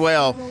really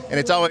well, and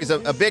it's always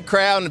a big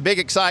crowd and a big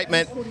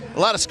excitement. a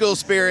lot of school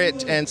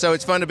spirit, and so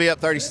it's fun to be up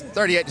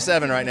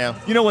 38-7 right now.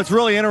 You know what's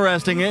really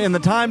interesting, in the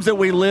times that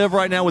we live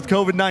right now with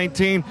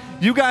COVID-19,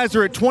 you guys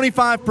are at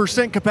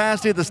 25%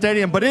 capacity at the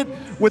stadium, but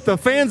with the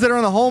fans that are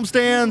on the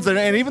homestands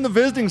and even the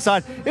visiting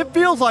side, it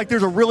feels like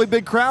there's a really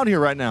big crowd here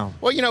right now.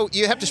 Well, you know,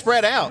 you have to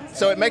spread out,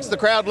 so it makes the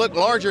crowd look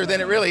larger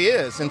than it really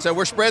is, and so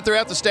we're spread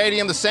throughout the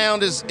stadium. The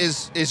sound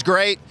is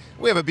great.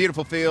 We have a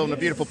beautiful field and a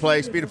beautiful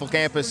place, beautiful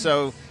campus,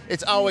 so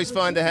it's always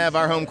fun to have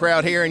our home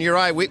crowd here. And you're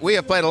right, we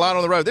have played a lot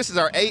on the road. This is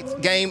our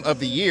 8th game of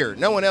the year.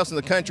 No one else in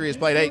the country has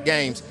played 8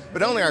 games,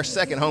 but only our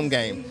 2nd home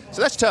game.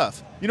 So that's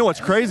tough. You know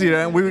what's crazy,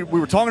 and we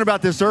were talking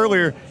about this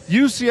earlier,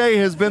 UCA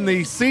has been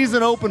the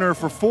season opener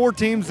for 4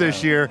 teams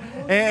this year.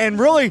 And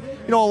really,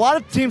 you know, a lot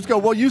of teams go,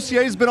 well,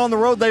 UCA's been on the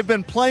road. They've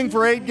been playing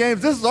for 8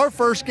 games. This is our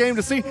first game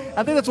to see.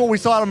 I think that's what we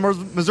saw out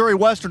of Missouri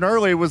Western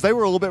early, was they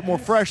were a little bit more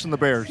fresh than the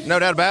Bears. No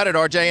doubt about it,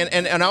 RJ.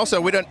 And also,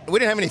 we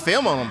didn't have any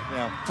film on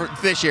them for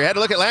this year. Had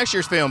to look at last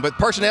year's film, but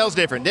personnel's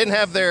different. Didn't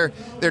have their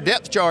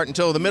depth chart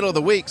until the middle of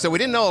the week, so we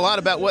didn't know a lot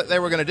about what they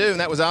were going to do, and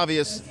that was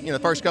obvious, you know, the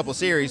first couple of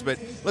series. But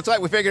looks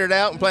like we figured it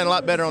out and playing a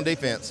lot better on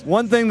defense.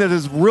 One thing that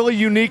is really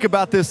unique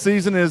about this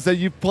season is that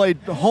you played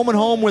home and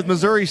home with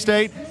Missouri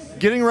State,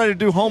 getting ready to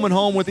do home and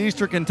home with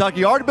Eastern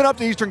Kentucky. Already been up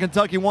to Eastern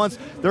Kentucky once.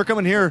 They're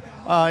coming here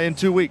in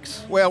 2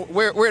 weeks. Well,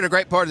 we're at a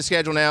great part of the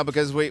schedule now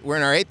because we're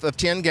in our 8th of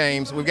 10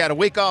 games. We've got a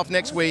week off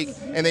next week,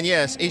 and then,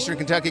 yes, Eastern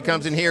Kentucky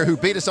comes in here, who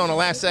beat us on a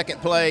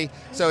last-second play,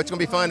 so it's going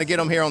to be fun to get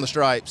them here on the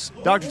stripes.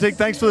 Dr. Teague,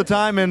 thanks for the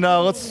time, and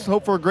let's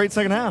hope for a great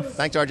second half.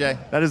 Thanks,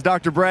 RJ. That is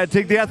Dr. Brad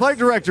Teague, the athletic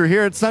director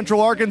here at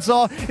Central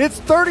Arkansas. It's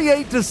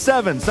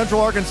 38-7. Central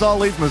Arkansas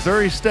leads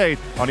Missouri State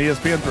on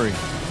ESPN3.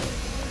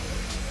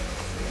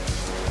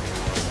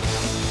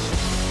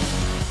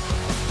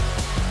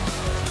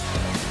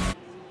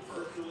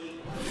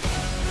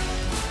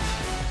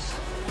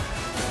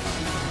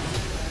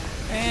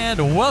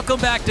 And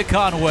welcome back to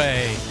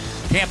Conway,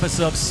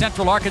 campus of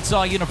Central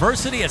Arkansas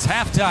University. It's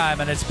halftime,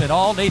 and it's been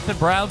all Nathan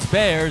Brown's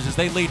Bears as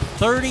they lead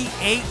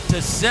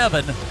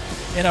 38-7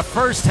 in a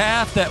first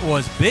half that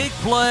was big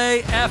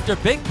play after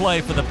big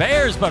play for the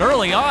Bears. But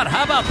early on,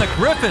 how about the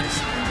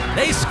Griffons?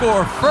 They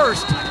score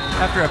first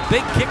after a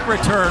big kick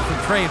return from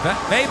Trey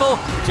Babel.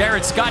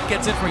 Jared Scott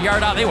gets in for a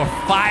yard out. They were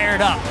fired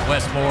up,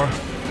 Westmore.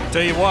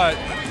 Tell you what,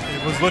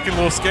 it was looking a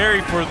little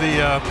scary for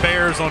the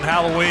Bears on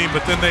Halloween,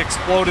 but then they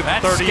exploded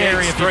That's 38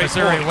 scary straight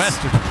Missouri points.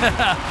 Western.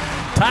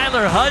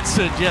 Tyler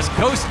Hudson just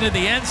coasting in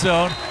the end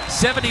zone,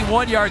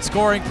 71-yard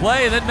scoring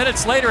play, and then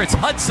minutes later it's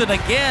Hudson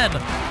again.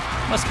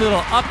 Must be a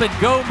little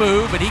up-and-go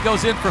move, and he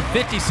goes in for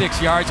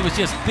 56 yards. It was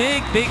just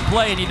big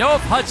play, and you know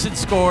if Hudson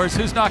scores,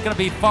 who's not going to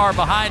be far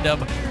behind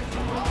him?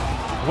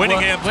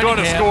 Whittingham's going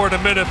to score in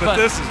a minute, but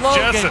this is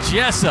Logan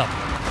Jessup.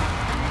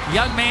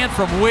 Young man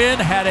from Wynn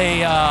had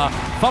a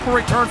fumble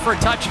return for a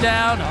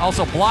touchdown,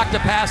 also blocked a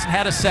pass and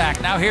had a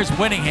sack. Now here's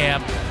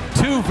Whittingham,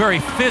 2 very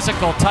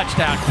physical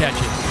touchdown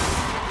catches.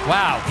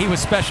 Wow, he was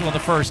special in the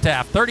first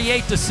half.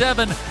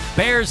 38-7,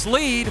 Bears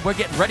lead. We're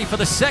getting ready for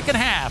the second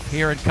half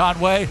here in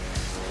Conway.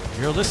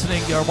 You're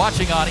listening or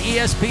watching on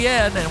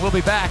ESPN, and we'll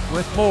be back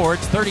with more.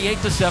 It's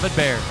 38-7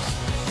 Bears.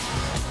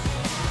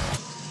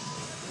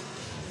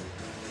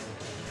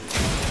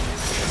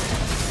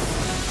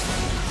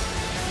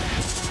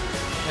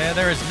 And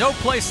there is no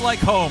place like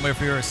home if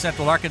you're a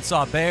Central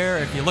Arkansas Bear.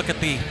 If you look at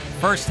the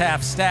first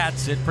half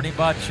stats, it pretty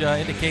much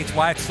indicates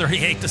why it's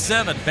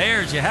 38-7.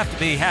 Bears, you have to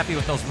be happy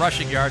with those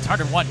rushing yards.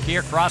 101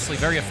 Keir Crossley,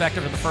 very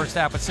effective in the first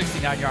half with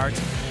 69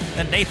 yards.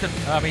 And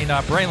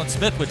Braylon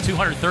Smith with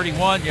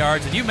 231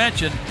 yards. And you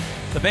mentioned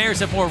the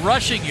Bears have more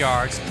rushing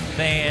yards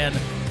than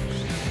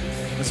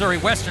Missouri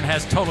Western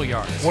has total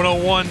yards.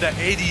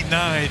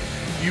 101-89.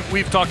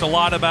 We've talked a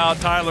lot about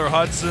Tyler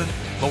Hudson,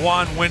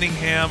 Lawan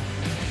Whittingham.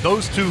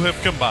 Those two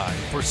have combined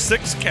for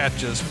 6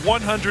 catches,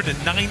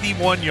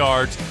 191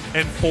 yards,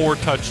 and 4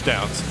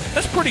 touchdowns.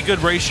 That's a pretty good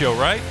ratio,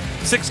 right?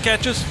 6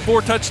 catches,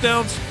 4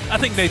 touchdowns. I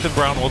think Nathan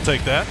Brown will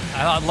take that.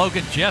 I thought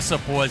Logan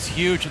Jessup was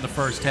huge in the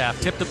first half.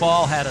 Tipped the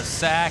ball, had a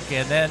sack,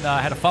 and then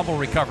had a fumble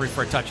recovery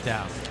for a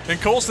touchdown. And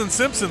Colson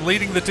Simpson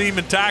leading the team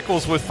in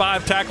tackles with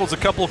 5 tackles, a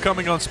couple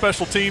coming on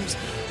special teams.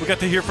 We got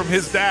to hear from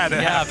his dad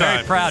at halftime.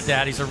 Very proud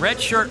dad. He's a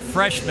redshirt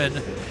freshman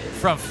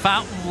from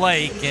Fountain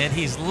Lake, and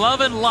he's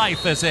loving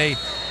life as a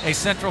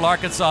Central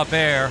Arkansas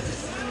Bear.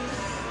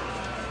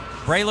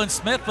 Braylon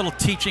Smith, little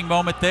teaching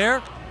moment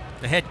there,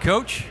 the head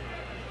coach.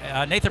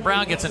 Nathan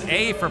Brown gets an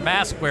A for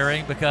mask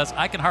wearing because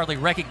I can hardly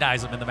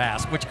recognize him in the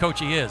mask, which coach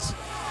he is.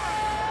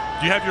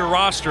 You have your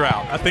roster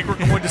out. I think we're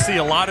going to see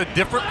a lot of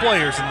different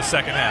players in the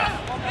second half.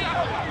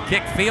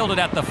 Kick fielded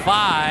at the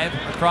 5,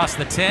 across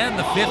the 10,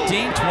 the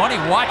 15, 20,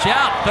 watch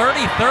out,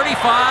 30,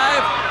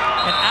 35,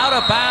 and out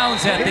of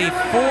bounds at the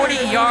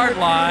 40-yard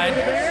line.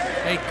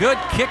 A good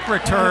kick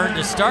return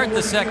to start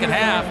the second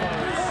half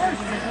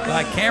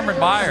by Cameron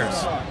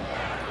Myers.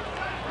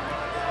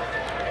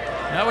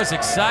 That was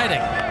exciting.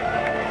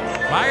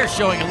 Myers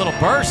showing a little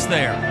burst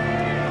there.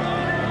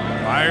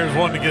 Myers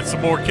wanted to get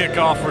some more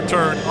kickoff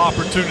return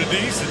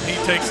opportunities, and he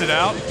takes it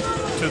out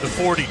to the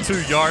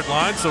 42-yard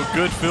line, so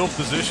good field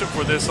position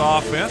for this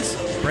offense.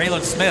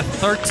 Braylon Smith,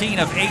 13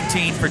 of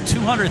 18 for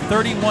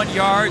 231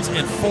 yards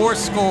and 4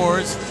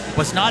 scores.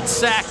 Was not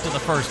sacked in the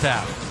first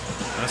half.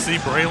 I see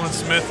Braylon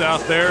Smith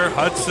out there,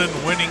 Hudson,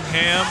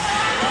 Winningham.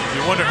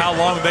 You wonder how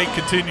long they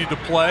continue to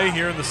play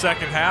here in the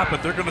second half,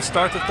 but they're going to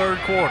start the third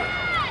quarter.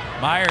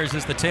 Myers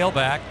is the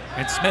tailback,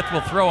 and Smith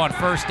will throw on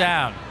first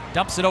down.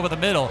 Dumps it over the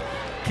middle.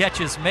 Catch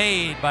is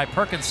made by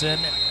Perkinson.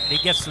 He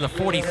gets to the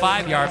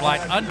 45-yard line.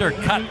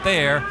 Undercut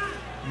there.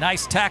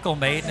 Nice tackle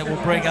made, and it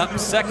will bring up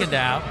second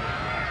down.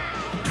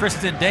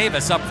 Tristan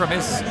Davis up from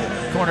his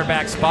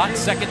cornerback spot.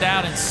 Second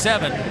down and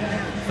 7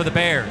 for the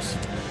Bears.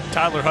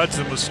 Tyler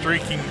Hudson was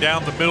streaking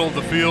down the middle of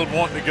the field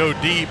wanting to go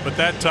deep, but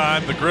that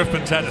time the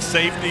Griffons had a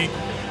safety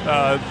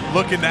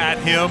looking at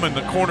him and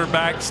the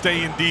cornerback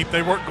staying deep.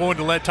 They weren't going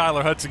to let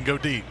Tyler Hudson go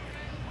deep.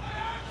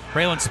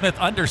 Braylon Smith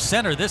under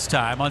center this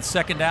time on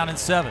second down and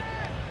 7.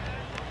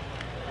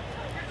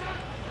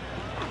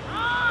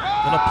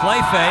 Little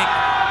play fake.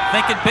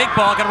 Thinking big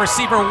ball. Got a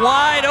receiver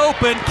wide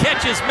open.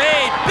 Catch is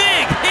made.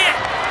 Big hit.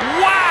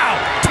 Wow.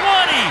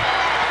 20.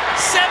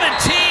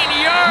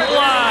 17-yard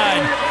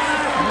line.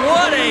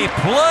 What a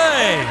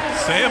play.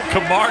 Sam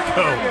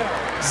Camargo.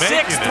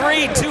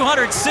 6'3",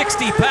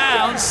 260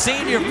 pounds.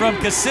 Senior from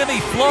Kissimmee,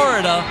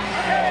 Florida.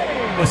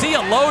 Was he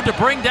a load to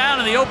bring down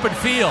in the open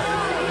field?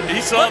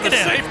 He saw the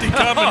safety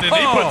coming and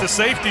he put the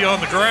safety on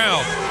the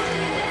ground.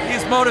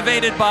 He's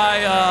motivated by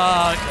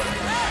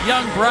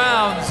young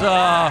Brown's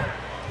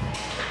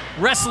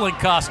wrestling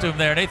costume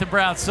there, Nathan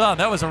Brown's son.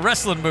 That was a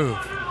wrestling move.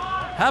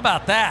 How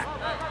about that?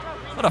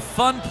 What a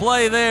fun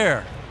play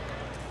there.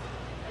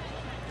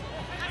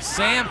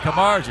 Sam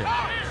Camargo.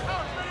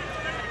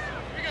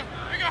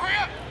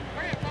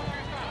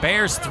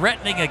 Bears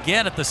threatening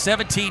again at the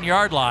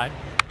 17-yard line.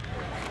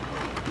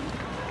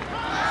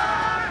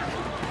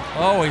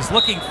 Oh, he's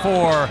looking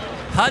for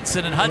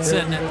Hudson, and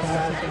Hudson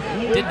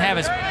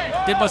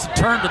wasn't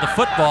turned to the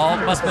football.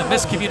 Must have been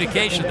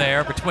miscommunication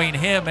there between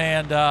him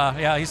and,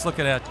 yeah, he's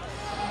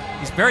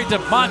very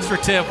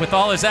demonstrative with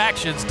all his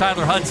actions,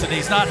 Tyler Hudson.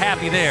 He's not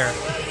happy there.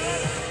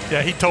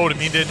 Yeah, he told him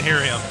he didn't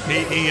hear him.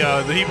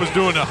 He was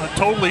doing a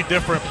totally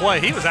different play.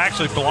 He was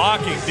actually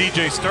blocking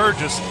DJ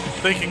Sturgis,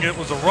 thinking it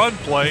was a run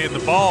play, and the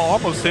ball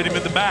almost hit him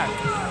in the back.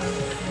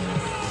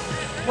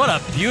 What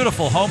a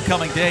beautiful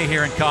homecoming day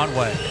here in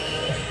Conway.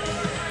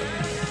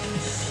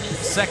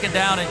 Second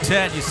down and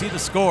 10. You see the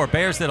score.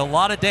 Bears did a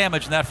lot of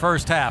damage in that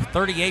first half,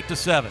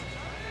 38-7.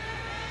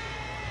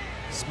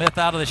 Smith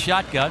out of the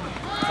shotgun,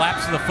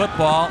 flaps to the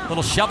football,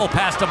 little shovel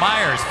pass to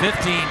Myers,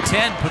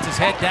 15-10, puts his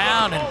head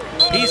down, and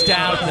he's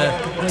down at the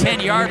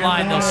 10-yard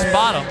line. They'll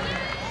spot him.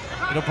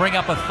 It'll bring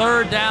up a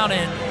third down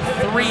and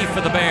 3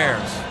 for the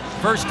Bears.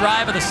 First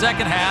drive of the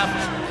second half,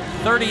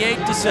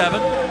 38-7.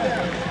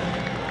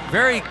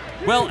 Very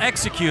well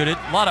executed.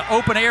 A lot of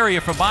open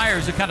area for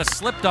Myers, who kind of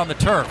slipped on the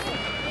turf.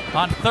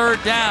 On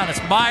third down,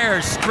 it's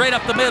Myers straight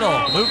up the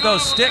middle. Move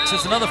those sticks.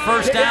 It's another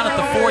first down at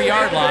the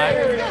 4-yard line.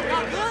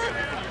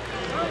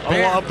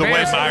 I love the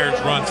way Myers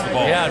runs the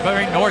ball. Yeah,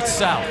 very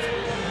north-south.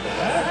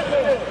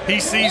 He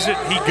sees it,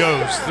 he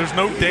goes. There's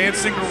no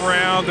dancing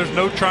around. There's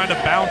no trying to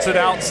bounce it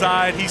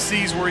outside. He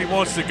sees where he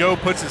wants to go,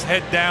 puts his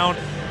head down,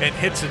 and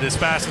hits it as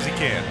fast as he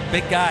can.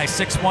 Big guy,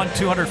 6'1",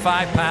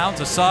 205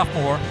 pounds, a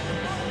sophomore.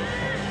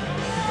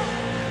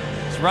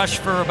 He's rushed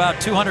for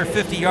about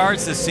 250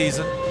 yards this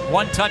season.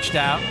 1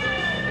 touchdown.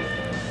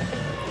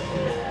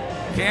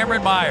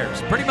 Cameron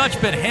Myers. Pretty much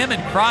been him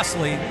and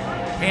Crossley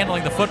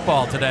handling the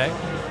football today.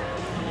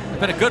 It's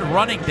been a good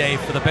running day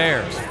for the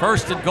Bears.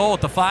 First and goal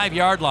at the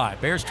 5-yard line.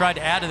 Bears tried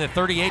to add to the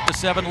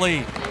 38-7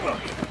 lead.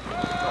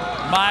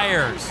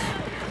 Myers.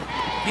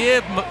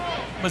 Give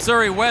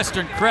Missouri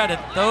Western credit.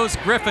 Those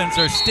Griffons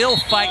are still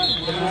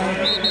fighting.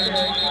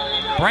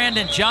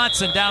 Brandon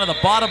Johnson down to the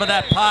bottom of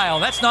that pile.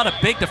 That's not a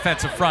big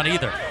defensive front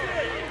either.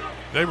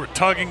 They were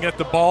tugging at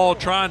the ball,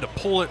 trying to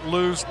pull it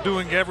loose,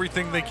 doing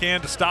everything they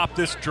can to stop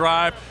this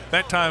drive.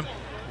 That time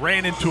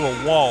ran into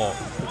a wall.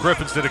 The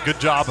Griffons did a good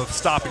job of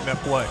stopping that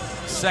play.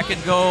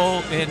 Second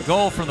goal and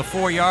goal from the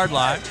 4-yard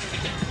line.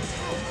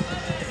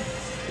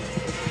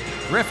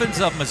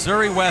 Griffons of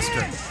Missouri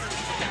Western.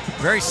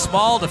 Very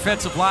small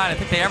defensive line. I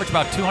think they average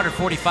about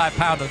 245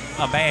 pounds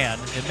a man.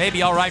 It may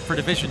be all right for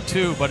Division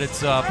II, but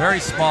it's very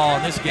small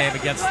in this game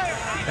against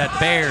that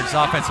Bears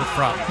offensive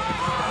front.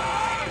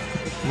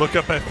 Look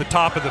up at the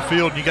top of the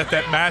field, and you got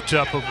that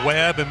matchup of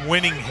Webb and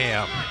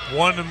Winningham.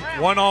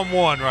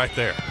 One-on-one right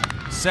there.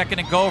 Second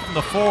and goal from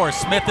the 4.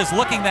 Smith is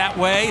looking that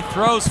way,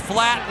 throws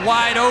flat,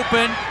 wide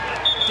open.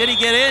 Did he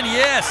get in?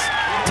 Yes.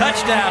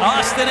 Touchdown,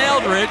 Austin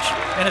Eldridge,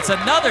 and it's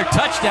another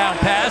touchdown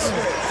pass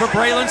for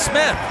Braylon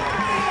Smith.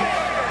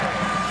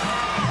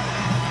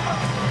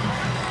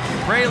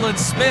 Braylon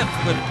Smith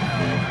with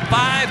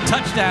 5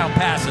 touchdown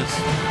passes.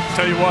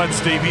 Tell you what,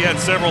 Steve, he had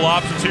several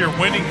options here.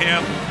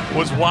 Winningham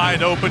was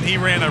wide open. He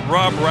ran a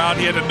rub route.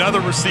 He had another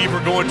receiver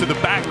going to the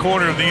back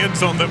corner of the end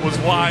zone that was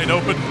wide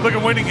open. Look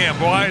at Winningham,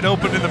 wide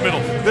open in the middle.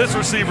 This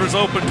receiver's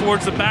open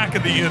towards the back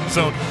of the end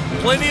zone.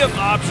 Plenty of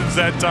options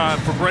that time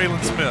for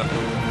Braylon Smith.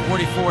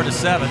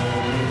 44-7.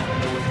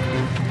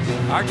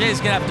 RJ's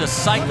going to have to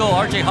cycle.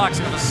 RJ Hawk's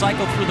going to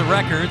cycle through the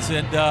records.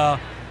 And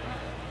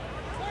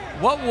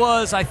what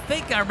was, I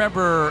think I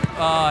remember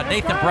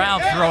Nathan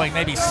Brown throwing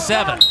maybe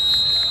 7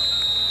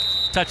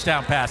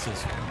 touchdown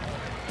passes.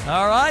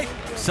 All right,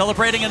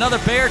 celebrating another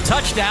Bear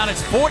touchdown.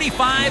 It's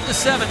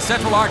 45-7,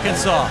 Central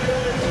Arkansas.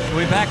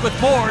 We'll be back with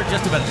more in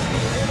just a minute.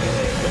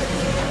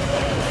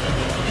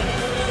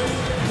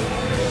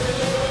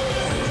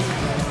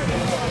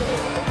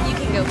 You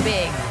can go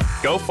big.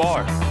 Go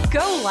far.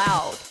 Go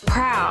loud.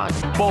 Proud.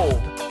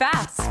 Bold.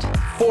 Fast.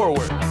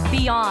 Forward.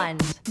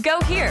 Beyond.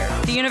 Go here,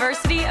 the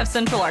University of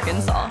Central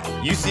Arkansas.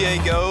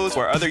 UCA goes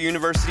where other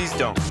universities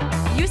don't.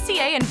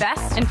 UCA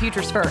invests in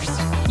futures first.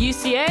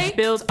 UCA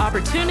builds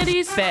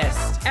opportunities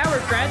best. Our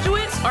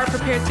graduates are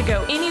prepared to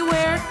go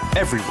anywhere,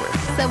 everywhere.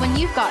 So when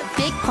you've got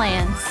big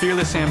plans,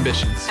 Fearless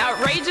ambitions,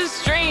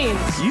 outrageous dreams,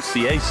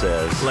 UCA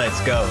says,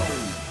 let's go.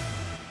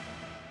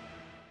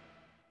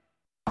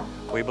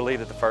 We believe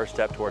that the first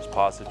step towards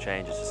positive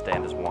change is to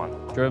stand as one.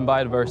 Driven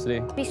by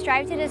diversity. we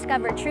strive to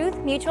discover truth,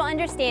 mutual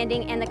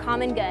understanding, and the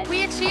common good.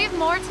 We achieve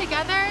more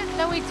together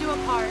than we do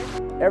apart.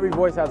 Every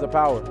voice has a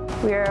power.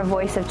 We are a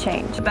voice of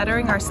change.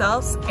 Bettering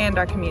ourselves and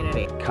our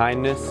community.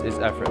 Kindness is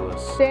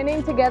effortless.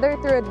 Standing together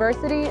through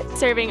adversity.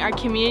 serving our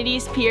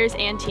communities, peers,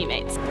 and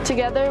teammates.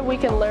 Together we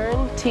can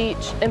learn,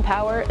 teach,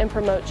 empower, and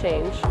promote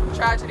change.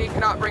 Tragedy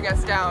cannot bring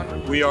us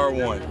down. We are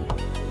one.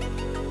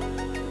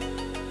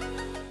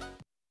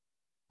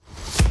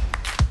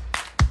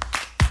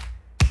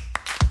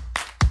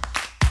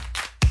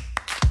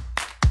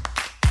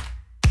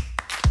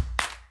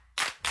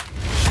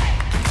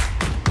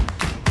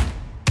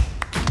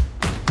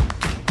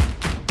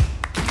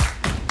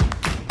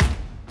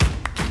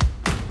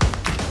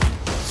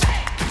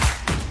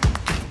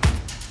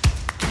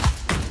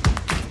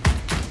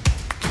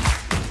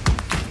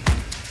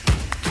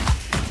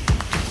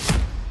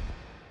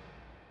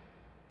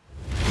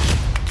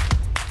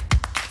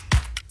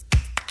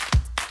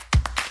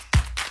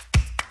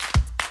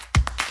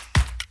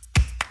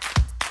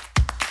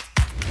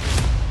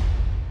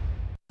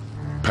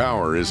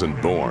 Power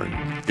isn't born,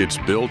 it's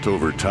built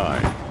over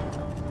time.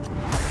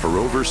 For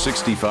over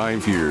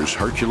 65 years,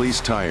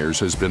 Hercules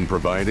Tires has been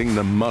providing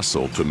the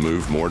muscle to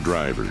move more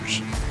drivers,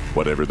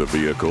 whatever the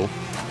vehicle,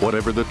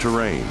 whatever the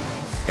terrain,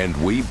 and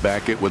we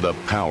back it with a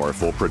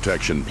powerful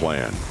protection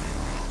plan.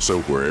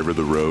 So wherever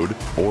the road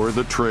or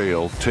the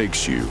trail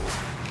takes you,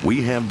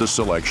 we have the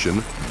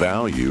selection,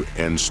 value,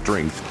 and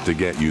strength to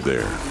get you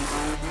there.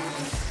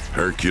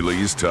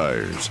 Hercules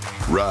Tires,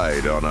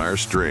 ride on our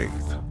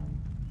strength.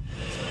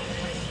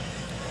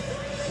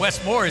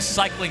 Wes Moore is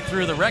cycling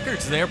through the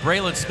records there.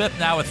 Braylon Smith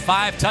now with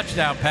 5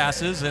 touchdown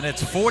passes, and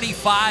it's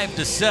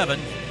 45-7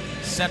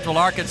 Central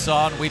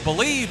Arkansas. And we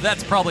believe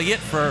that's probably it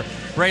for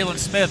Braylon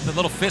Smith. A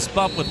little fist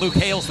bump with Luke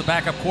Hales, the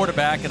backup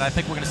quarterback, and I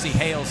think we're going to see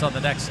Hales on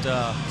the next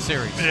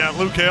series. Yeah,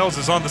 Luke Hales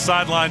is on the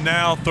sideline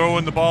now,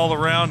 throwing the ball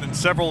around, and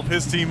several of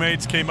his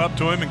teammates came up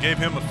to him and gave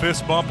him a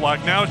fist bump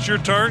like, now it's your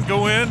turn,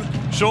 go in,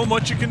 show them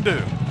what you can do.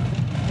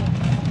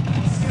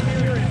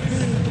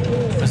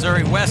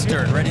 Missouri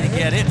Western ready to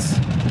get its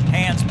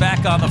hands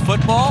back on the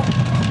football.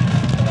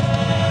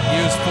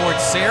 Used for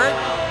Sarah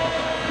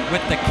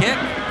with the kick.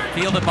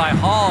 Fielded by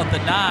Hall at the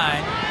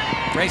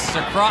 9. Races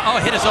across.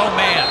 Oh, hit his own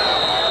man.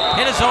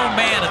 Hit his own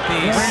man at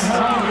the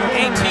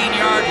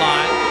 18-yard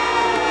line.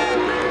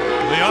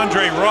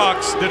 DeAndre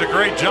Rocks did a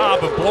great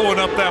job of blowing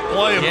up that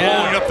play and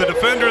blowing up the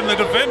defender, and the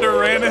defender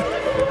ran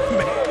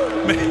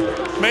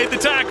it, made the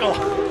tackle.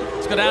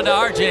 Let's go down to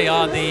RJ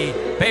on the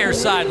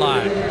Bears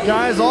sideline.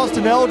 Guys,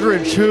 Austin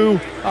Eldridge, who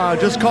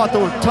just caught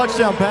the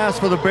touchdown pass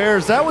for the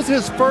Bears, that was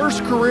his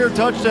first career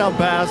touchdown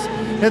pass.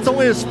 It's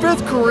only his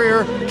 5th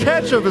career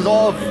catch of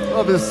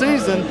his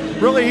season.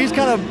 Really, he's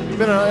kind of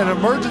been an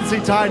emergency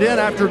tight end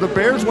after the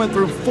Bears went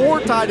through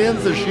 4 tight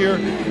ends this year,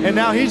 and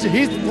now he's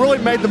really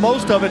made the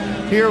most of it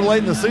here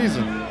late in the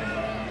season.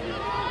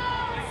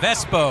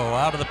 Vespo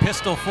out of the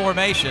pistol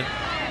formation.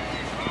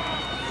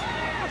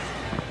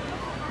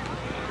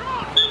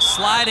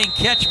 Sliding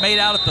catch made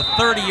out at the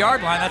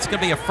 30-yard line. That's going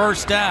to be a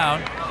first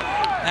down.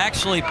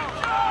 Actually,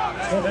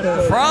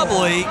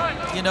 probably,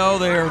 you know,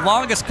 their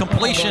longest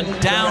completion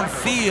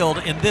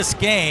downfield in this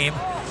game.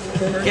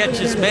 Catch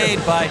is made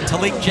by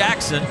Talik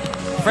Jackson,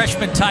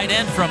 freshman tight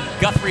end from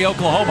Guthrie,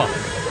 Oklahoma.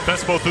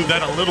 Vespo threw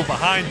that a little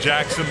behind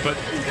Jackson, but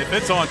if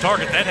it's on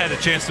target, that had a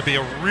chance to be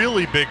a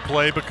really big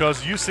play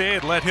because UCA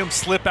had let him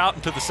slip out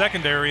into the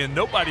secondary and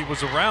nobody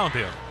was around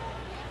him.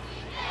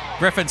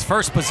 Griffons'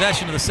 first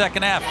possession of the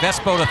second half.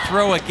 Vespo to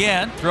throw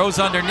again. Throws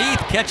underneath.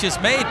 Catch is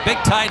made. Big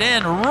tight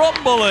end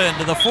rumbling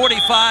to the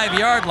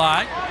 45-yard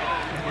line.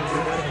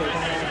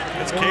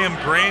 That's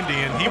Cam Grandy,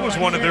 and he was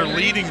one of their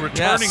leading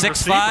returning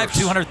receivers. 6'5",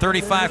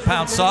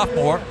 235-pound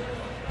sophomore.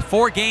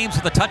 4 games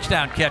with a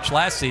touchdown catch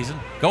last season.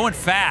 Going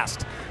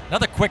fast.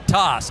 Another quick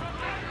toss.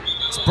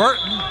 It's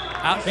Burton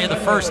out near the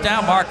first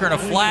down marker, and a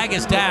flag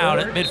is down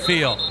at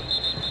midfield.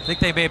 I think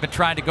they may have been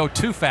trying to go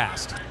too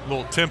fast. A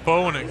little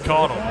tempo, and it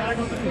caught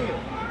him.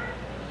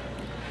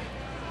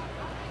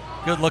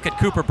 Good look at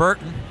Cooper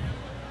Burton.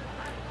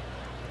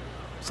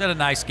 Is that a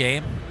nice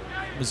game?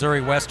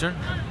 Missouri Western.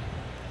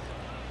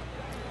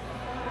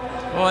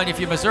 Well, and if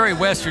you're Missouri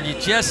Western, you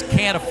just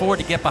can't afford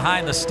to get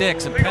behind the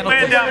sticks and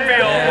penalties. Man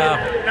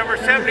downfield, number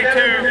 72,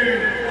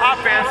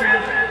 offense,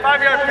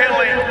 5-yard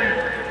penalty,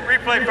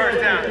 replay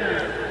first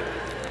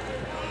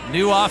down.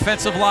 New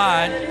offensive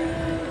line.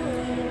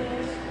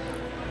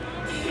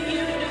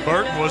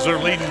 Burton was their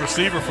leading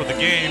receiver for the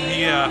game.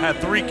 He had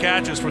 3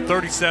 catches for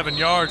 37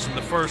 yards in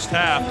the first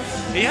half.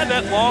 He had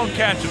that long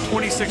catch of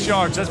 26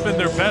 yards. That's been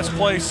their best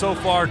play so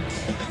far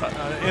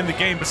in the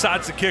game,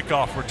 besides the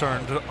kickoff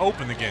return to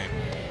open the game.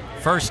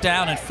 First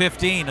down and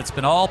 15. It's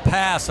been all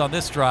pass on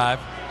this drive.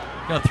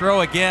 Going to throw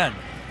again.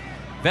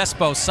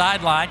 Vespo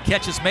sideline,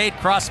 catch is made,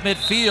 cross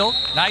midfield.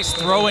 Nice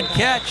throw and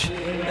catch.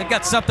 They've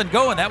got something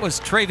going. That was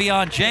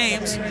Travion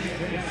James,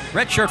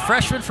 redshirt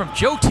freshman from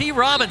Joe T.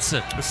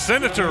 Robinson. The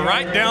Senator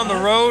right down the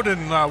road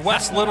in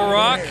West Little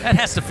Rock. That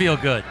has to feel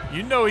good.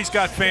 You know he's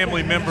got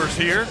family members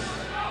here.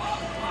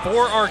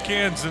 4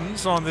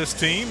 Arkansans on this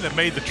team that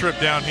made the trip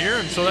down here,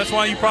 and so that's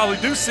why you probably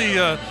do see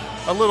a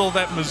little of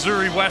that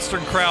Missouri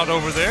Western crowd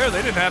over there.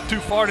 They didn't have too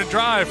far to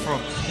drive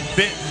from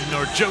Benton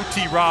or Joe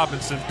T.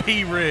 Robinson,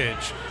 Pea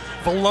Ridge,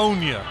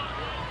 Valonia.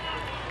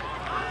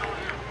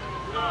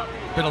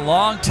 Been a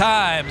long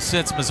time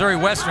since Missouri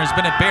Western has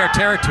been in Bear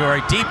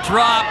territory. Deep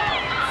drop,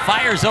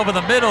 fires over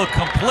the middle,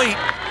 complete.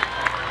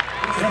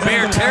 In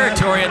Bear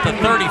territory at the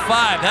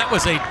 35. That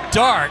was a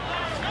dart.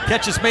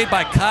 Catch is made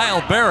by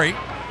Kyle Berry.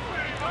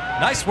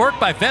 Nice work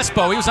by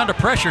Vespo. He was under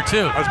pressure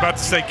too. I was about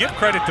to say, give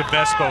credit to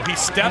Vespo. He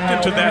stepped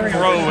into that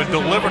throw and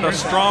delivered a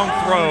strong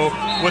throw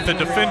with the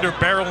defender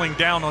barreling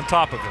down on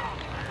top of him.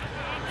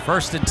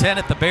 First and 10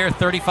 at the Bear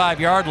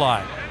 35-yard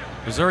line.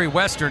 Missouri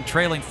Western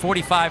trailing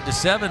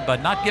 45-7,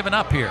 but not giving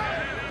up here.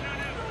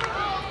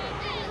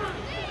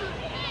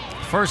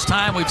 First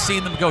time we've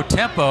seen them go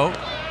tempo.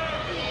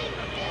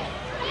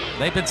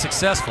 They've been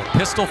successful.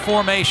 Pistol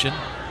formation.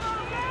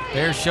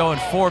 Bears showing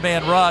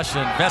 4-man rush,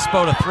 and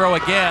Vespo to throw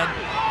again.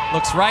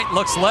 Looks right,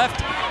 looks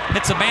left,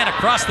 hits a man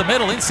across the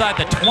middle inside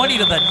the 20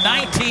 to the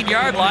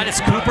 19-yard line.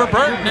 It's Cooper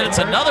Burton, and it's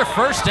another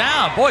first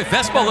down. Boy,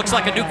 Vespo looks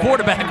like a new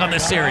quarterback on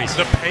this series.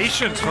 The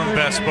patience from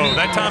Vespo.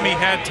 That time he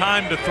had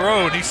time to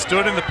throw, and he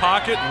stood in the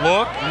pocket,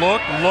 looked,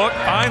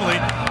 finally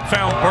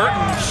found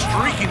Burton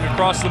streaking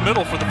across the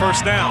middle for the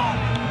first down.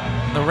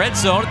 The red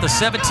zone at the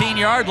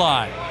 17-yard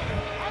line.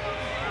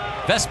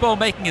 Vespo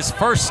making his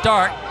first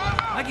start.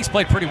 I think he's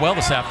played pretty well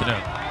this afternoon.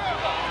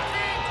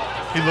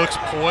 He looks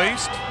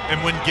poised,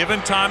 and when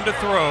given time to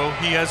throw,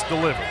 he has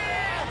delivered.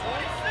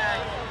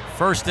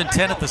 First and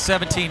 10 at the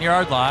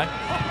 17-yard line.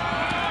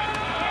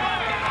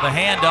 The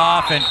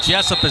handoff, and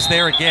Jessup is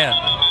there again.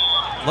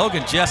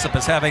 Logan Jessup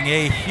is having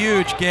a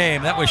huge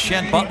game. That was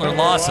Shen Butler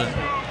Lawson.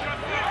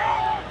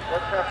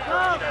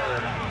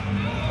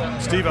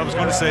 Steve, I was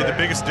going to say the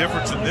biggest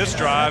difference in this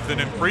drive than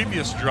in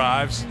previous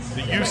drives,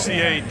 the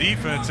UCA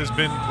defense has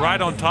been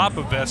right on top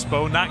of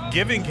Vespo, not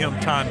giving him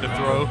time to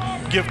throw.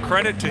 Give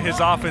credit to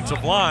his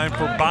offensive line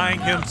for buying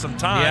him some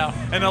time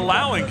and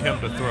allowing him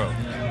to throw.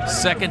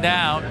 Second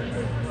down,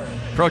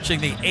 approaching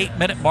the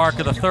 8-minute mark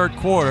of the third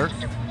quarter.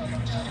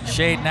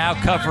 Shade now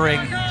covering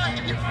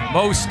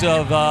most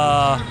of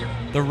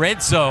the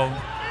red zone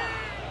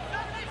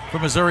for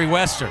Missouri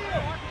Western.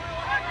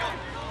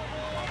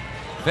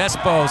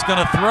 Vespo is going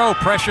to throw,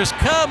 pressure's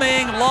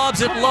coming,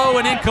 lobs it low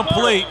and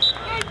incomplete.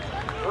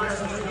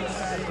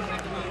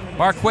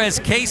 Marquez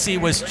Casey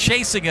was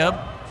chasing him,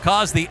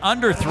 caused the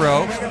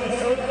underthrow.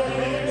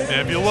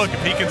 And if you look,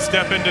 if he can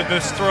step into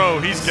this throw,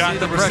 he's got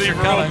the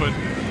receiver open.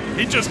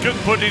 He just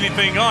couldn't put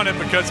anything on it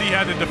because he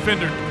had a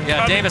defender.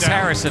 Yeah, Davis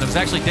Harrison. It was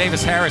actually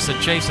Davis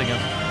Harrison chasing him.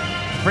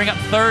 Bring up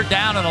third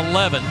down and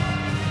 11.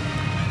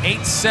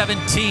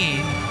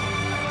 8:17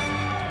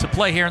 to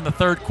play here in the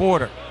third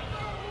quarter.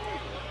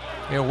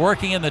 They're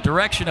working in the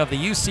direction of the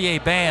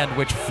UCA band,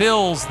 which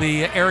fills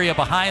the area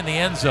behind the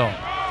end zone.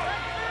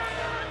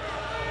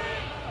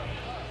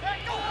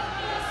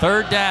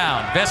 Third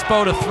down,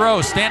 Vespo to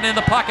throw, standing in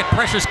the pocket,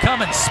 pressure's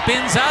coming,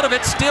 spins out of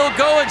it, still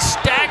going,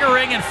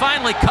 staggering, and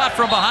finally caught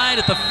from behind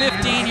at the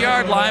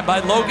 15-yard line by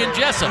Logan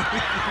Jessup.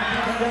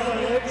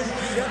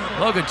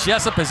 Logan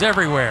Jessup is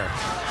everywhere.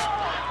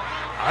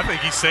 I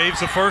think he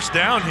saves a first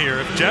down here.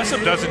 If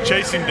Jessup doesn't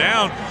chase him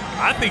down,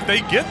 I think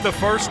they get the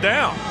first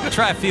down. I'm gonna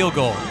try a field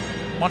goal.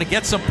 Want to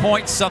get some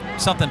points,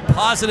 something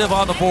positive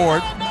on the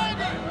board.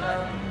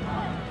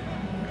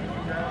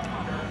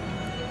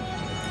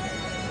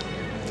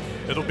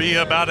 It'll be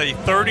about a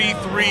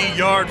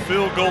 33-yard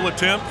field goal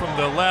attempt from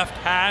the left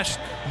hash.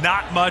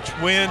 Not much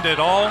wind at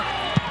all.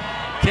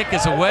 Kick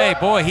is away.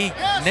 Boy, he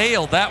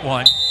nailed that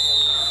one.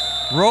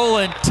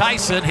 Roland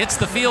Tyson hits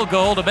the field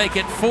goal to make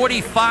it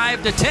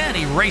 45-10.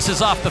 He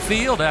races off the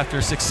field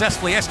after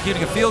successfully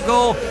executing a field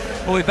goal.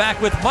 We'll be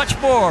back with much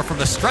more from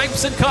the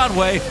Stripes in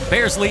Conway.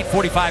 Bears lead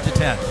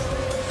 45-10.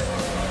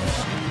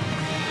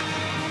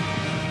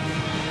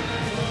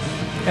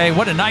 Hey,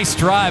 what a nice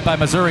drive by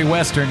Missouri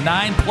Western.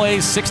 9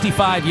 plays,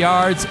 65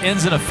 yards,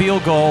 ends in a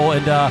field goal,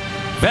 and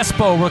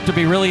Vespo looked to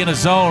be really in a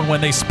zone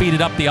when they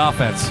speeded up the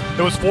offense.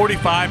 It was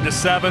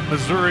 45-7.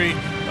 Missouri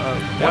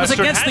That was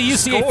against the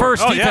UCA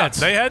first defense.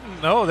 They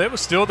hadn't. No, they were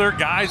still their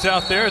guys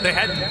out there. They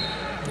hadn't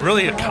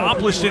really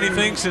accomplished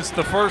anything since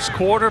the first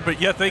quarter,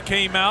 but yet they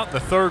came out in the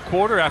third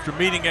quarter after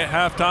meeting at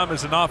halftime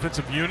as an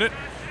offensive unit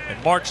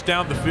and marched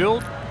down the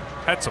field,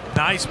 had some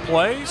nice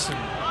plays,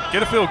 and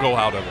get a field goal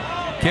out of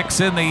it. Kicks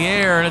in the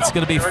air, and it's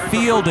going to be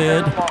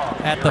fielded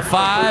at the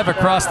 5,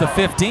 across the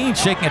 15,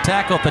 shaking a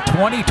tackle at the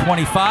 20,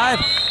 25.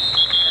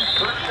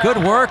 Good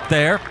work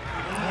there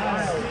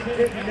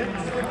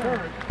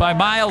by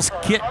Miles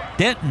Kit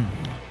Denton,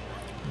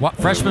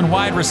 freshman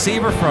wide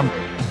receiver from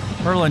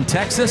Merlin,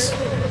 Texas.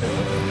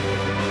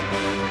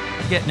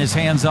 Getting his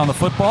hands on the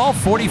football.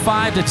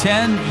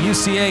 45-10,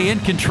 UCA in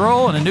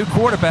control, and a new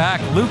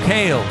quarterback, Luke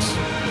Hales.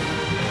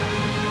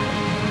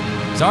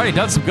 He's already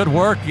done some good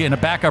work in a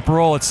backup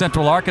role at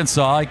Central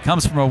Arkansas. He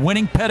comes from a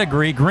winning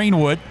pedigree,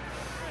 Greenwood.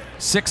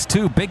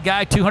 6'2", big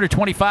guy,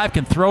 225,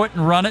 can throw it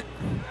and run it.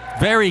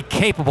 Very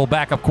capable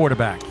backup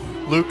quarterback.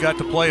 Luke got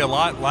to play a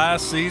lot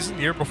last season,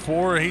 year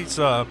before. He's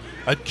a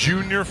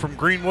junior from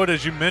Greenwood,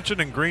 as you mentioned,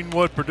 and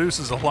Greenwood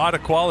produces a lot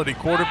of quality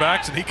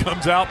quarterbacks, and he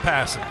comes out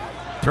passing.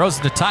 Throws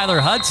it to Tyler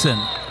Hudson.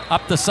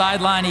 Up the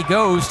sideline he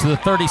goes to the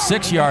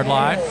 36-yard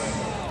line.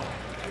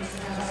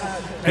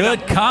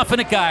 Good,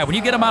 confident guy. When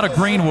you get him out of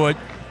Greenwood,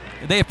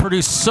 they have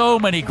produced so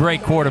many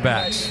great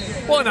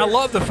quarterbacks. Well, and I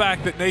love the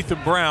fact that Nathan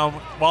Brown,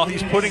 while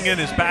he's putting in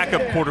his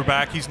backup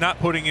quarterback, he's not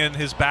putting in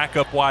his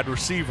backup wide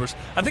receivers.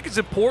 I think it's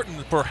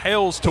important for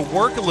Hales to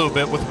work a little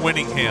bit with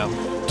Winningham,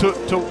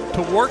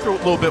 to work a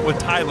little bit with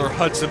Tyler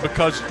Hudson,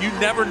 because you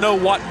never know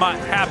what might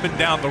happen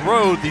down the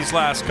road these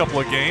last couple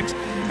of games.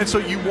 And so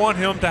you want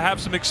him to have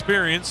some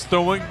experience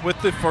throwing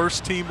with the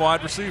first team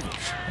wide receivers.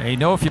 And you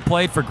know, if you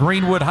played for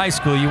Greenwood High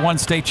School, you won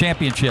state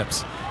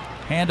championships.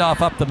 Handoff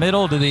up the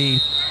middle to the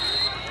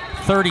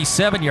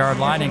 37-yard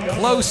line and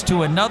close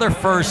to another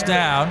first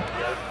down.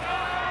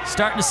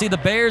 Starting to see the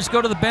Bears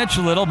go to the bench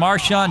a little.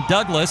 Marshawn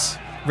Douglas,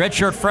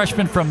 redshirt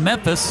freshman from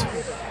Memphis,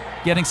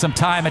 getting some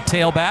time at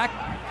tailback.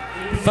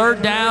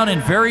 Third down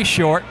and very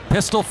short,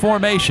 pistol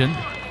formation.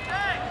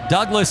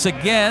 Douglas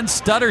again,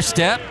 stutter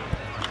step,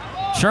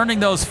 churning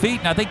those feet,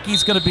 and I think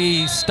he's going to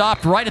be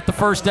stopped right at the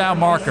first down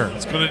marker.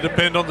 It's going to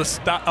depend on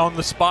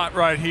the spot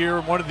right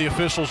here. One of the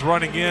officials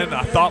running in,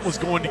 I thought was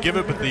going to give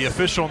it, but the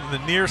official on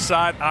the near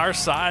side, our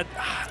side,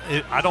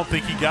 I don't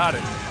think he got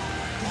it.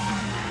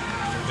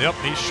 Yep,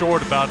 he's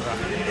short about a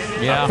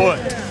foot.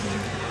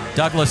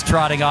 Douglas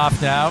trotting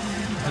off now.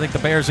 I think the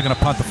Bears are going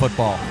to punt the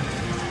football.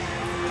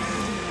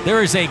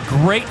 There is a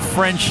great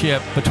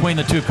friendship between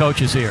the two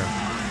coaches here.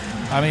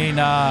 I mean,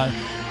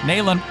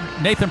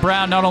 Nathan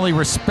Brown not only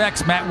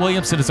respects Matt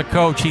Williamson as a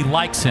coach, he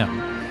likes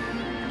him.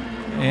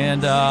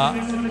 And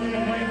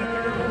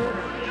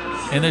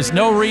there's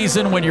no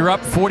reason when you're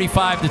up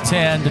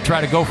 45-10 to try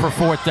to go for a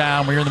fourth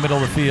down when you're in the middle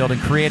of the field and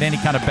create any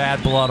kind of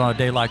bad blood on a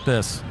day like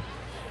this.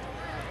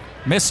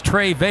 Missed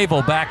Trey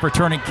Vavel back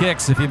returning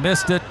kicks. If you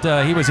missed it,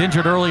 he was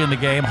injured early in the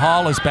game.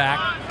 Hall is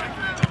back.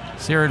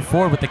 Saren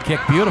Ford with the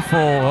kick. Beautiful,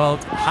 well,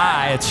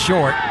 high, it's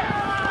short.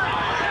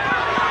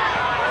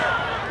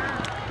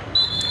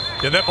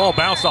 Yeah, that ball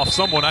bounced off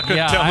someone. I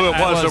couldn't tell who it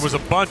was. There was a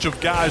bunch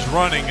of guys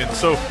running, and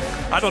so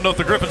I don't know if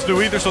the Griffons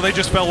knew either, so they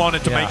just fell on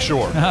it to make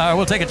sure.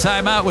 We'll take a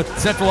timeout with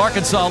Central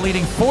Arkansas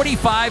leading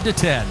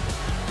 45-10.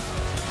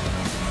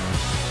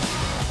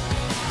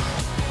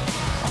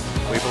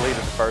 We believe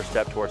that the first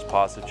step towards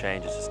positive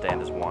change is to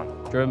stand as one.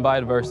 Driven by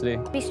adversity.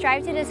 We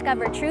strive to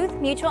discover truth,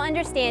 mutual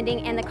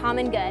understanding, and the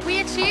common good.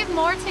 We achieve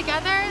more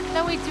together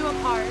than we do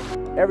apart.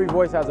 Every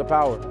voice has a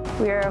power.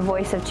 We are a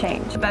voice of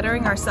change.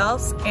 Bettering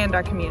ourselves and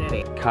our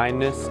community.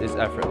 Kindness is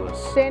effortless.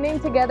 Standing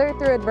together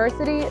through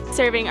adversity.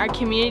 Serving our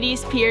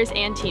communities, peers,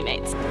 and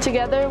teammates.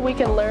 Together we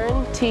can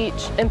learn,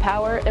 teach,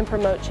 empower, and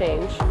promote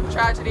change.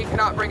 Tragedy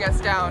cannot bring us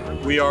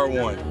down. We are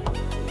one.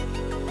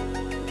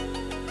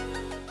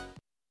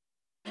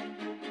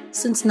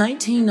 Since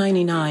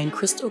 1999,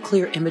 Crystal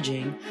Clear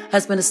Imaging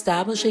has been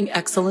establishing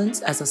excellence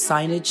as a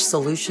signage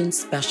solutions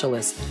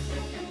specialist.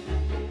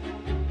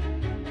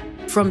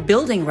 From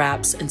building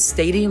wraps and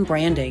stadium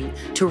branding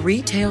to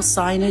retail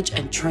signage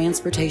and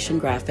transportation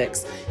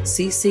graphics,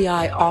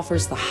 CCI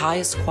offers the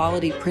highest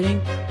quality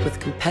printing with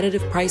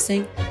competitive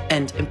pricing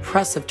and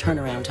impressive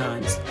turnaround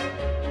times.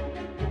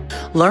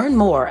 Learn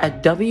more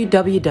at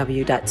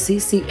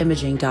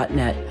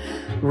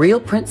www.ccimaging.net. Real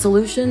print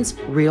solutions,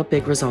 real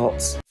big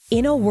results.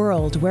 In a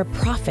world where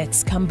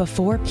profits come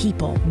before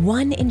people,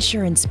 one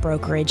insurance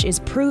brokerage is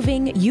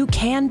proving you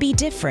can be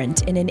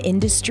different in an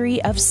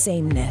industry of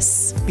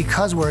sameness.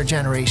 Because we're a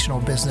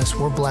generational business,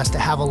 we're blessed to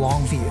have a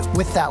long view.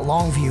 With that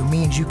long view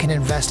means you can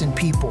invest in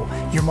people.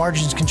 Your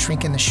margins can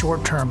shrink in the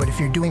short term, but if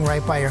you're doing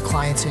right by your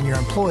clients and your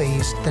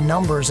employees, the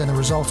numbers and the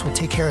results will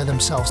take care of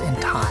themselves in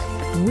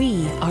time.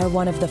 We are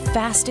one of the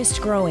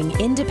fastest growing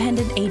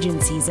independent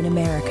agencies in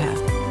America.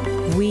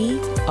 We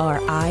are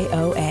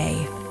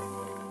IOA.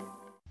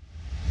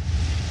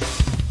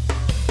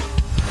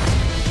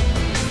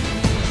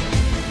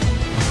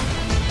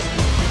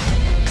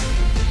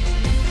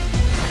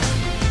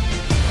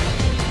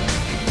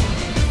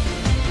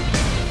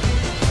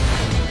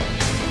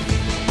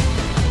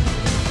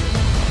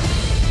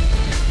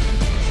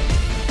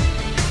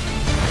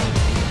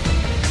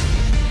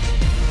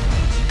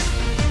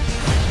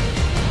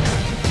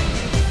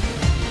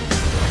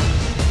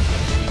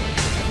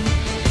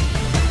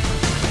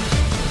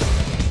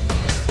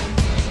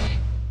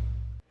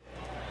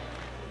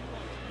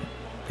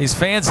 These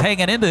fans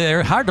hanging in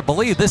there. Hard to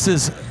believe this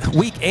is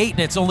week 8 and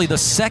it's only the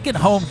second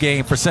home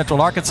game for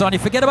Central Arkansas. And you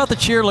forget about the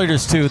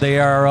cheerleaders too. They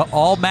are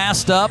all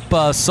masked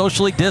up,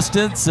 socially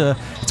distanced.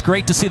 It's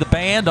great to see the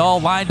band all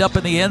lined up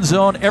in the end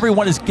zone.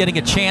 Everyone is getting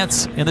a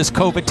chance in this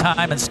COVID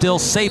time and still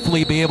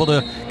safely be able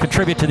to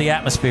contribute to the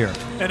atmosphere.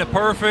 And a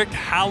perfect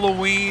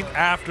Halloween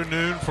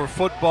afternoon for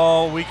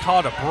football. We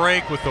caught a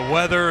break with the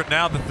weather.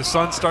 Now that the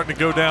sun's starting to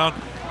go down,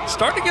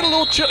 starting to get a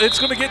little chill. It's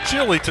going to get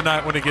chilly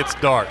tonight when it gets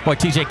dark. Boy,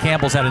 TJ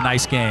Campbell's had a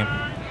nice game.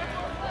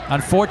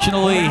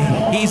 Unfortunately,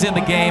 he's in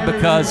the game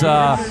because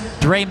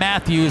Dre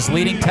Matthews,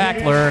 leading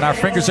tackler, and our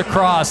fingers are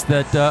crossed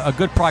that a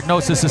good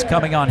prognosis is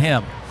coming on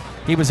him.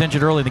 He was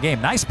injured early in the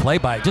game. Nice play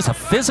just a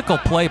physical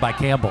play by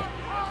Campbell.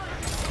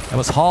 That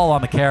was Hall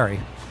on the carry.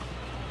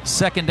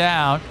 Second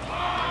down,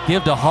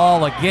 give to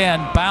Hall again,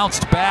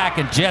 bounced back,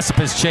 and Jessup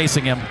is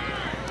chasing him.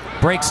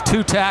 Breaks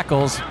 2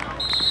 tackles.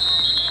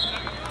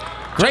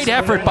 Great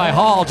effort by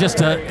Hall just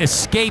to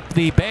escape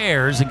the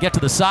Bears and get to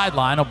the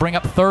sideline. He'll bring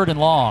up 3rd and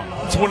long.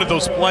 It's one of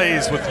those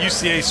plays with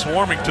UCA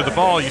swarming to the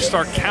ball. You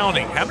start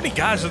counting. How many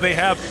guys do they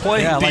have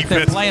playing defense? Like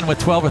they're playing with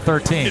 12 or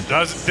 13. It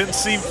didn't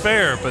seem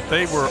fair, but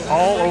they were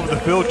all over the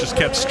field, just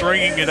kept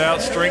stringing it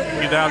out.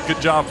 Good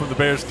job from the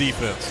Bears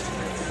defense.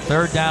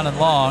 3rd down and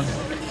long.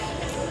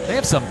 They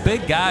have some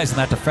big guys in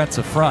that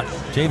defensive front.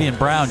 Javian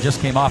Brown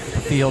just came off the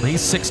field.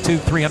 He's 6'2",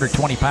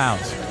 320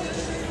 pounds.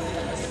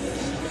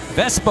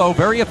 Vespo,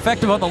 very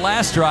effective on the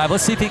last drive.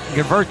 Let's see if he can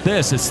convert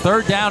this. It's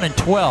 3rd down and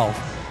 12.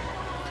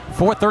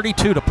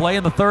 4:32 to play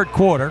in the 3rd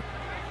quarter.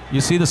 You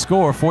see the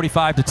score,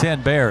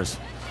 45-10 Bears.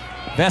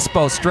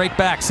 Vespo straight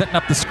back, setting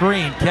up the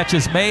screen. Catch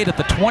is made at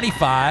the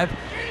 25,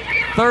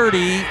 30,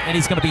 and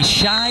he's going to be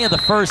shy of the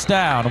 1st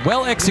down.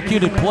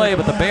 Well-executed play,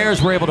 but the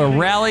Bears were able to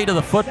rally to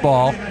the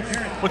football.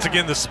 Once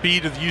again, the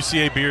speed of the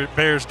UCA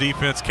Bears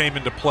defense came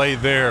into play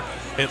there.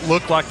 It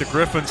looked like the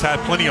Griffons had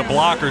plenty of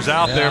blockers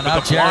out there, but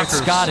the Jared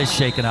blockers, Scott is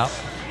shaken up.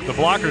 The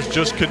blockers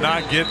just could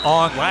not get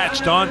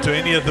latched on to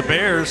any of the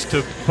Bears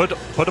to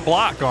put a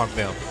block on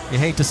them. You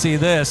hate to see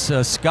this.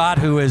 Scott,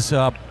 who is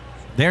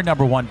their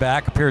number 1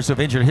 back, appears to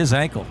have injured his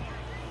ankle.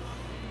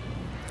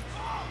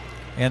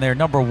 And their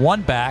number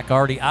 1 back,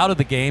 already out of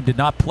the game, did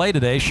not play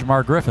today,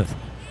 Shamar Griffith.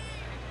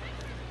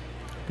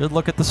 Good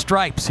look at the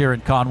stripes here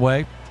in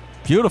Conway.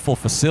 Beautiful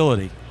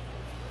facility.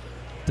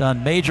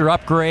 Done major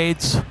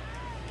upgrades.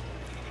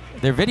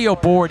 Their video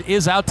board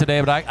is out today,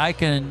 but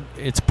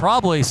it's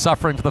probably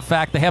suffering from the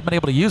fact they haven't been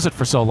able to use it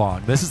for so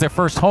long. This is their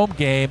first home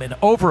game in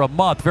over a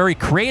month. Very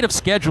creative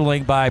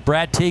scheduling by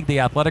Brad Teague, the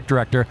athletic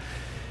director.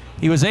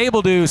 He was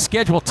able to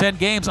schedule 10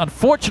 games.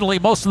 Unfortunately,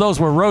 most of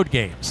those were road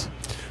games.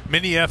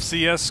 Many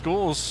FCS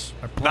schools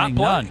are playing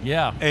none,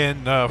 yeah.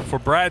 And for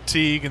Brad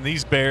Teague and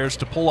these Bears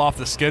to pull off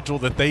the schedule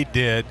that they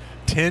did,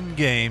 10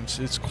 games,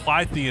 it's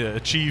quite the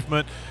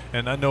achievement.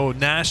 And I know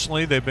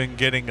nationally they've been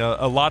getting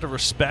a lot of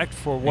respect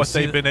for what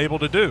they've been able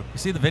to do. You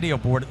see the video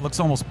board, it looks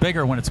almost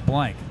bigger when it's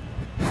blank.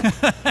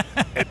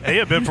 It may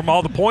have been from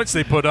all the points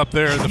they put up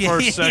there in the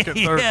first, second,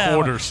 third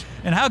quarters.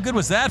 And how good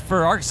was that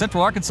for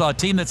Central Arkansas, a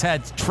team that's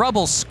had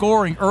trouble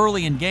scoring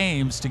early in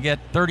games to get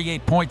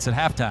 38 points at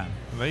halftime?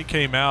 They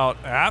came out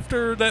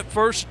after that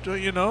first,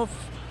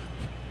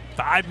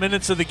 5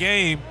 minutes of the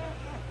game.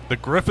 The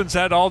Griffons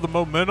had all the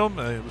momentum.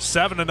 It was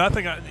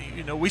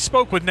 7-0. We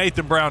spoke with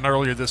Nathan Brown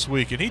earlier this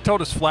week, and he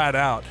told us flat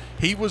out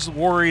he was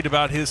worried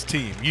about his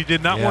team. You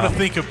did not want to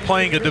think of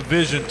playing a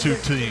Division II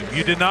team.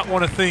 You did not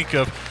want to think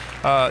of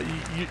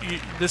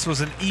this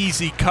was an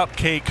easy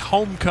cupcake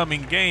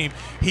homecoming game.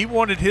 He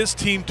wanted his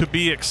team to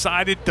be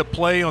excited to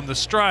play on the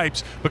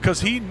stripes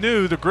because he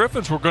knew the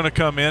Griffons were going to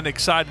come in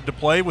excited to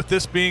play, with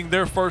this being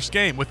their first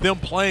game, with them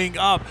playing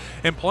up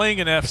and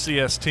playing an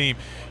FCS team.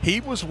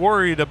 He was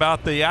worried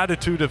about the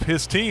attitude of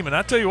his team. And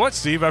I tell you what,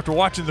 Steve, after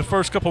watching the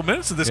first couple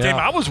minutes of this game,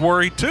 I was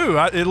worried too.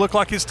 It looked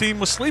like his team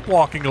was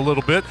sleepwalking a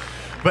little bit.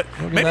 But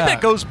maybe that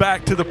goes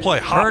back to the play.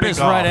 Hurt his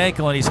right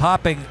ankle, and he's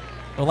hopping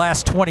the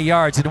last 20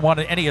 yards. He didn't want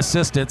any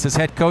assistance. His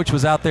head coach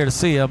was out there to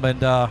see him,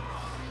 and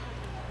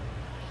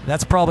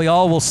that's probably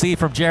all we'll see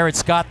from Jared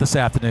Scott this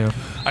afternoon.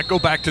 I go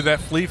back to that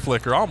flea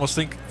flicker. I almost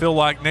feel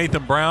like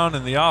Nathan Brown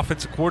and the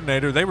offensive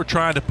coordinator, they were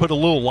trying to put a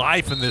little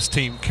life in this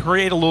team,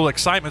 create a little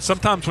excitement.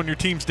 Sometimes when your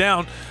team's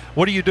down,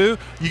 what do? You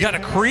got to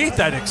create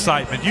that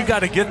excitement. You got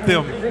to get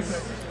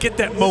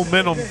that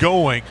momentum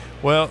going.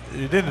 Well,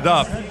 it ended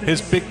up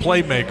his big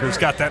playmakers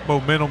got that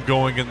momentum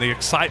going and the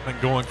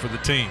excitement going for the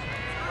team.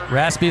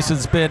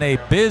 Rasmussen's been a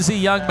busy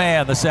young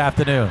man this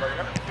afternoon.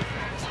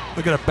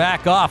 We're going to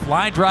back off.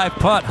 Line drive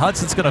punt.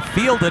 Hudson's going to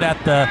field it at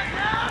the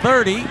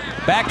 30.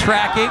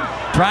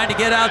 Backtracking, trying to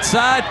get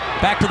outside.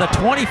 Back to the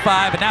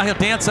 25, and now he'll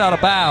dance out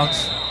of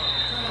bounds.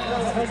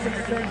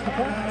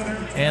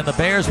 And the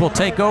Bears will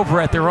take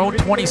over at their own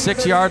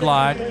 26-yard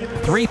line.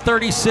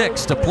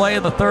 3:36 to play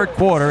in the 3rd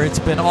quarter. It's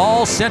been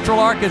all Central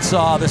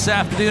Arkansas this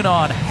afternoon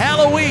on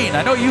Halloween.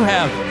 I know you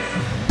have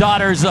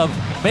daughters of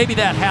maybe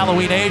that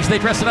Halloween age. They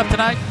dressing up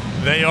tonight?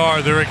 They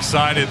are. They're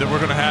excited that we're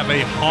going to have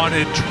a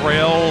haunted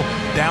trail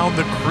down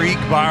the creek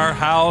by our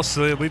house.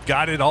 We've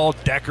got it all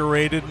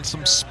decorated and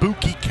some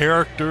spooky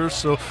characters.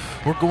 So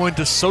we're going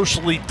to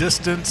socially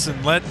distance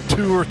and let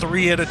 2 or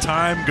 3 at a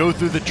time go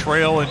through the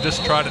trail and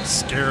just try to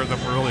scare them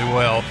really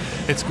well.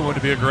 It's going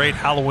to be a great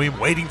Halloween.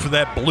 Waiting for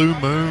that blue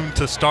moon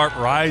to start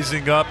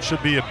rising up.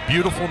 Should be a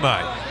beautiful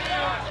night.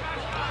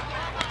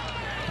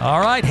 All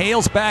right,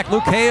 Hale's back.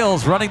 Luke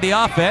Hale's running the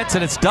offense,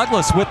 and it's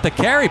Douglas with the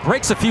carry.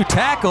 Breaks a few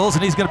tackles,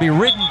 and he's going to be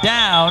ridden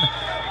down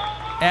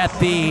at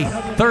the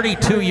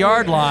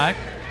 32-yard line.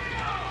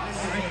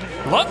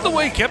 Love the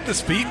way he kept his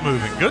feet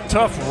moving. Good,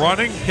 tough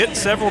running. Hit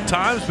several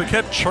times, but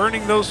kept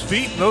churning those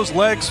feet and those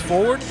legs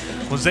forward.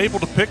 Was able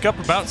to pick up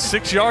about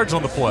 6 yards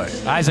on the play.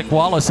 Isaac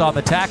Wallace on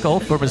the tackle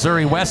for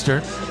Missouri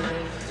Western.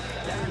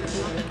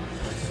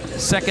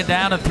 2nd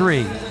down and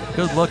 3.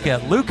 Good look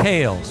at Luke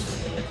Hales,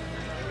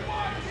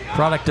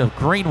 product of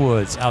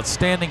Greenwood's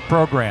outstanding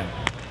program.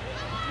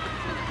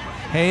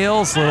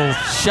 Hales, little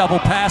shovel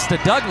pass to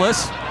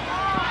Douglas.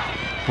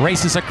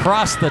 Races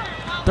across the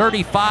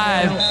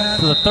 35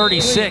 to the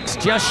 36,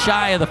 just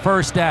shy of the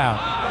 1st down.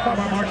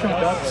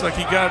 Looks like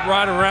he got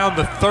right around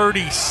the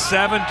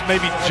 37,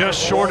 maybe just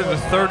short of the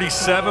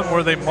 37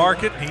 where they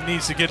mark it. He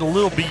needs to get a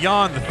little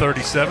beyond the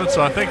 37,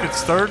 so I think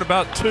it's 3rd and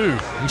about 2.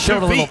 He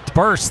showed a little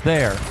burst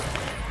there.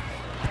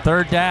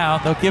 3rd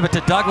down, they'll give it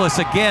to Douglas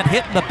again,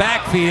 hitting the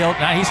backfield.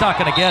 Now he's not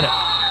going to get it.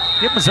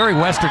 Give Missouri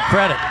Western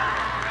credit.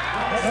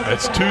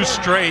 It's 2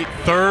 straight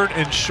 3rd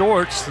and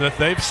shorts that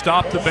they've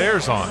stopped the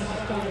Bears on.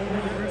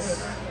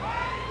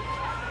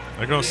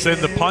 They're going to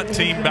send the punt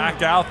team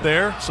back out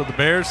there, so the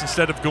Bears,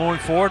 instead of going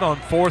for it on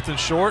 4th and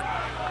short,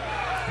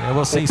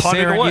 we'll see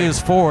Syracuse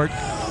forward.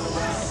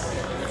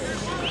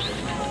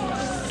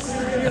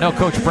 I know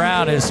Coach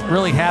Brown is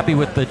really happy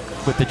with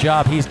the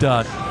job he's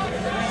done.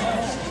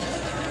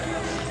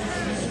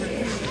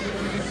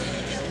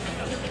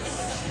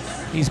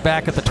 He's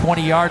back at the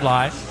 20-yard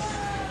line.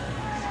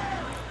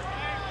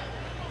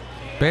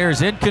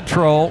 Bears in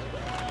control.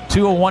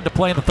 2:01 to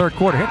play in the 3rd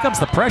quarter. Here comes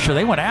the pressure.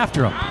 They went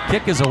after him.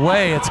 Kick is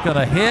away. It's going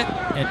to hit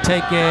and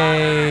take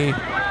a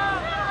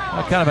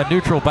kind of a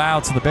neutral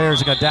bounce, and the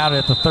Bears are going to down it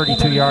at the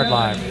 32-yard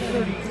line.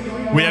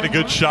 We had a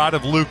good shot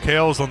of Luke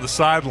Hales on the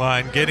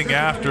sideline getting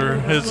after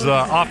his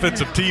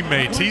offensive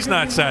teammates. He's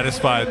not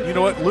satisfied. You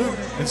know what? Luke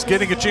is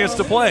getting a chance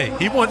to play.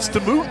 He wants to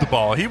move the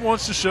ball. He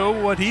wants to show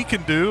what he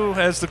can do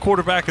as the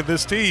quarterback of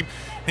this team.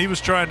 He was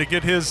trying to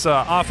get his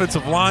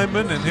offensive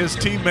linemen and his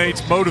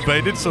teammates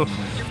motivated, so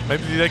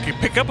maybe they can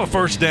pick up a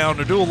 1st down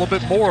or do a little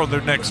bit more on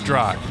their next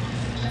drive.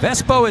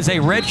 Vespo is a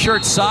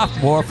redshirt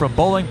sophomore from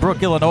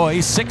Bolingbrook, Illinois.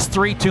 He's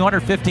 6'3",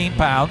 215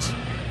 pounds.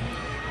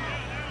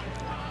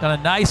 Done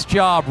a nice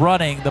job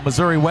running the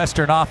Missouri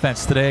Western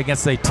offense today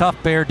against a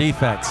tough Bear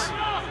defense.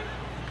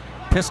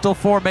 Pistol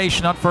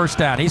formation on 1st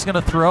down. He's going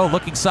to throw,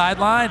 looking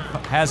sideline,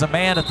 has a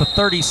man at the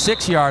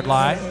 36-yard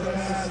line.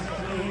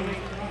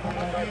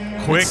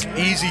 Quick,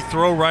 easy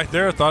throw right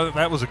there. I thought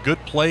that was a good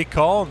play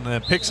call, and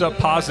then picks up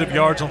positive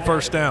yards on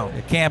 1st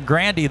down. Cam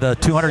Grandy, the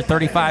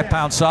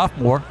 235-pound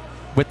sophomore,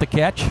 with the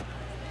catch.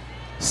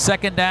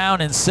 2nd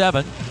down and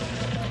 7.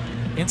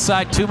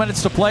 Inside 2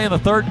 minutes to play in the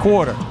 3rd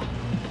quarter.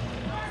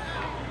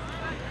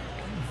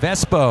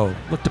 Vespo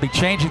looked to be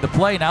changing the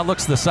play, now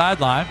looks to the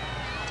sideline.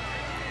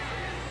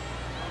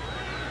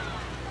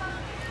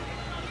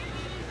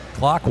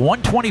 Clock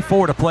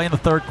 1:24 to play in the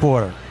 3rd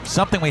quarter.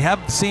 Something we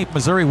haven't seen from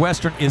Missouri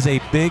Western is a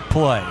big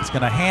play. He's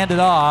going to hand it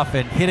off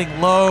and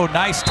hitting low,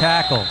 nice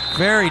tackle.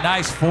 Very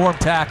nice form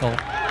tackle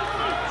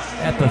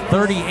at the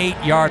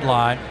 38-yard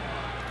line.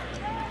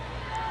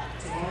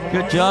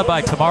 Good job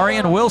by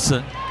Tamarian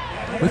Wilson.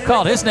 We've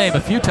called his name a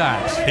few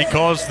times. He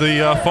caused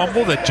the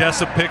fumble that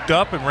Jessup picked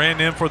up and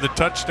ran in for the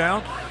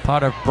touchdown.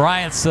 Part of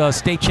Bryant's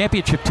state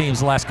championship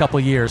teams the last couple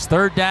of years.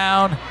 3rd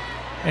down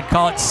and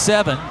call it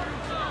 7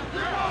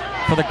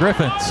 for the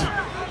Griffons.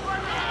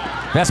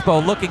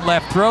 Vespo looking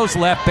left, throws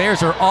left.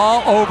 Bears are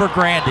all over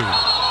Grandy.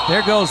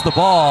 There goes the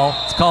ball.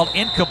 It's called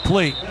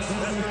incomplete.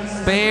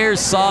 Bears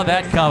saw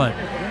that coming.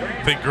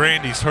 I think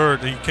Grandy's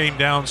hurt. He came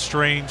down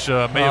strange,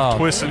 may have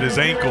twisted his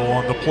ankle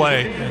on the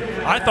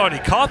play. I thought he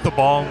caught the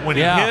ball when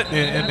he hit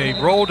and he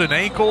rolled an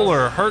ankle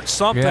or hurt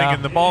something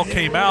and the ball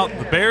came out.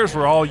 The Bears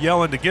were all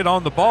yelling to get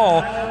on the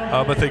ball,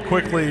 but they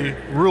quickly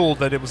ruled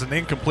that it was an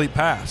incomplete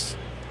pass.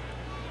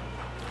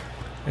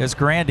 There's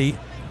Grandy,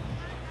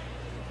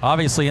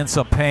 obviously in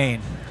some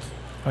pain.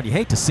 But you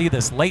hate to see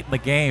this late in the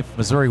game for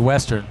Missouri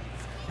Western.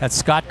 Had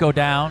Scott go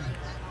down.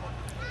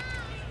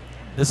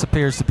 This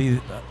appears to be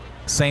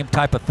same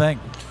type of thing.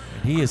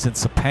 He is in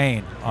some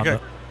pain on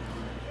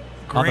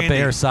the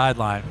Bears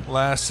sideline.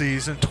 Last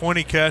season,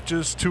 20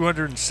 catches,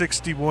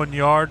 261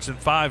 yards, and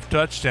 5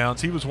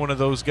 touchdowns. He was one of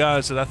those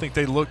guys that I think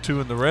they look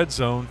to in the red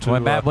zone.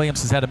 Matt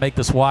Williams has had to make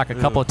this walk a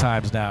couple of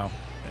times now.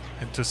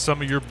 And to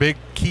some of your big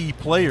key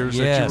players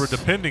that you were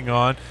depending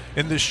on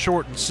in this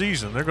shortened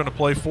season. They're going to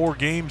play 4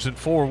 games in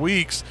 4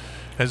 weeks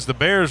as the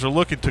Bears are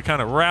looking to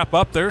kind of wrap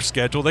up their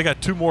schedule. They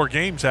got 2 more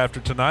games after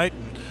tonight.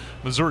 And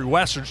Missouri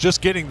Western's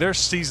just getting their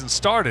season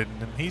started,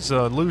 and he's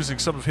losing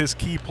some of his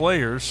key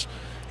players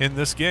in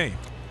this game.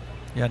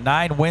 Yeah,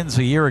 9 wins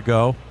a year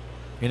ago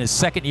in his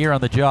second year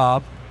on the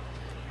job.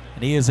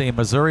 And he is a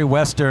Missouri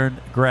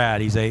Western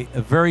grad. He's a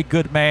very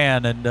good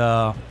man and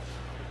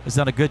has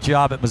done a good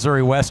job at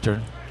Missouri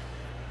Western.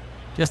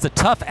 Just a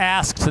tough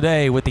ask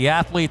today with the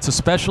athletes,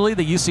 especially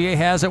the UCA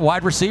has at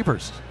wide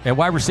receivers, at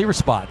wide receiver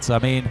spots. I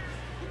mean,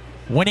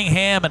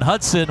 Winningham and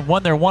Hudson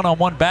won their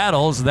one-on-one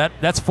battles.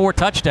 That's 4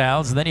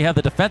 touchdowns. And then you have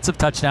the defensive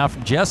touchdown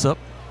from Jessup.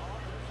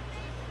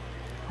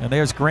 And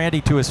there's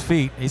Grandy to his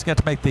feet. He's got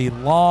to make the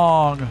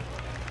long...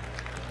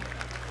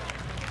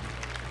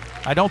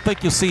 I don't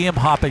think you'll see him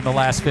hopping the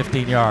last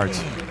 15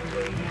 yards.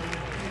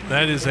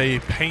 That is a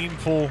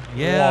painful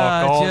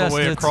walk all the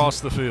way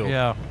across the field.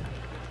 Yeah.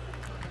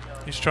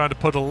 He's trying to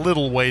put a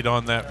little weight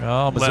on that.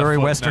 Oh, Missouri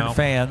Western now.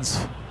 Fans.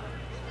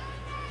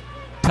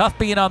 Tough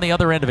being on the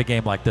other end of a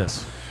game like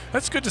this.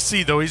 That's good to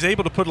see, though. He's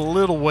able to put a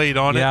little weight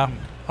on it. And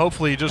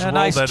hopefully he just rolled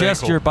that ankle. A nice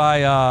gesture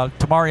by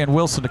Tamarian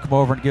Wilson to come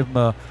over and give him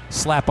a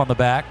slap on the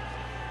back.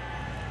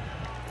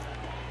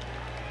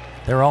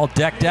 They're all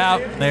decked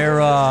out.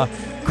 They're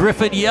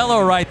Griffin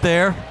yellow right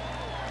there.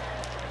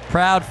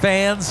 Proud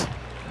fans.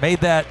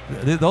 Made that.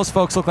 Those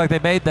folks look like they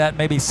made that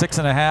maybe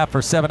 6.5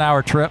 or 7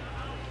 hour trip.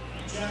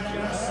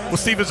 Well,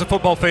 Steve, as a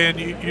football fan,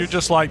 you're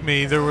just like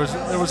me. There was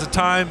a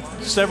time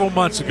several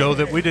months ago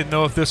that we didn't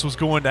know if this was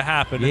going to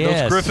happen. And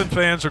those Griffin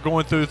fans are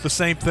going through the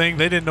same thing.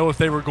 They didn't know if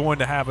they were going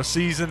to have a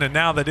season, and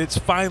now that it's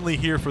finally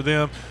here for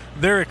them,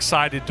 they're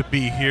excited to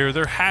be here.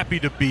 They're happy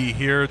to be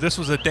here. This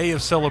was a day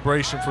of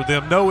celebration for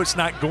them. No, it's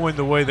not going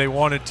the way they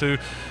wanted to,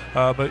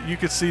 but you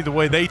could see the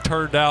way they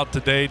turned out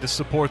today to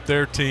support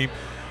their team.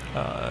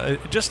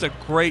 Just a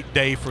great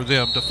day for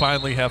them to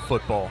finally have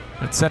football.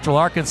 At Central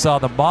Arkansas,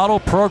 the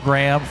model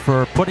program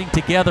for putting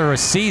together a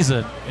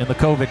season in the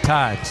COVID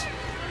times.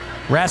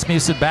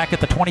 Rasmussen back at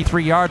the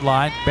 23-yard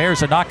line.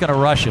 Bears are not going to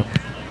rush him.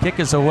 Kick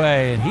is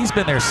away, and he's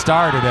been their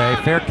star today.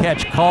 Fair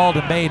catch called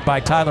and made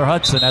by Tyler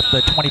Hudson at the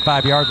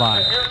 25-yard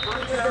line.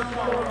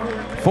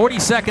 40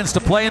 seconds to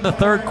play in the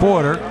third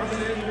quarter.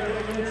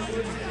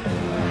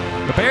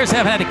 The Bears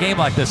haven't had a game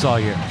like this all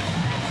year.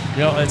 You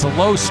know, it's a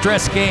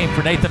low-stress game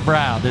for Nathan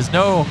Brown. There's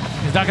not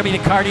going to be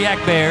the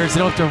cardiac bears. They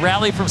don't have to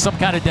rally from some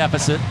kind of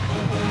deficit.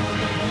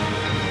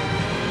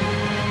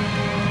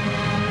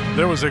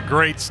 There was a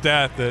great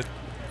stat that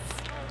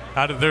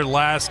out of their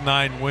last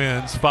 9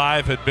 wins,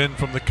 5 had been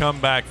from the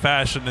comeback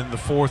fashion in the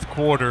fourth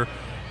quarter,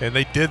 and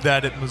they did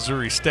that at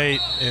Missouri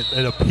State.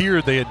 It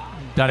appeared they had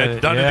done it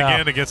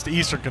again against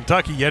Eastern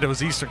Kentucky, yet it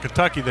was Eastern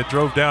Kentucky that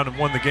drove down and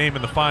won the game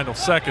in the final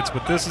seconds.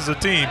 But this is a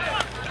team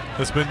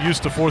that's been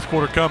used to fourth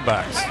quarter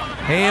comebacks.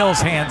 Hales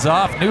hands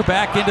off. New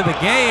back into the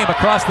game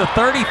across the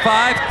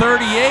 35,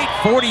 38,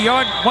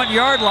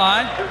 41-yard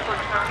line.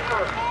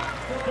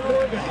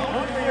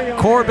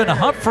 Corbin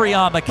Humphrey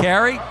on the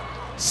carry.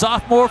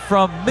 Sophomore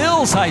from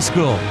Mills High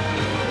School.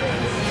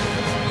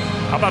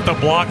 How about the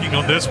blocking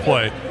on this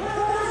play?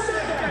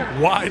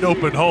 Wide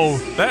open hole.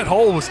 That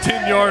hole was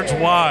 10 yards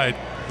wide.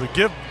 We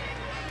give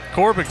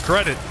Corbin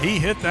credit. He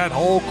hit that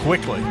hole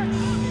quickly.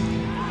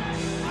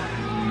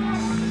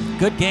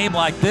 Good game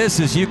like this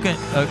is you can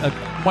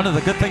one of the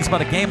good things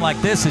about a game like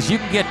this is you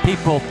can get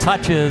people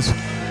touches.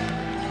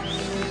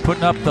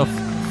 Putting up the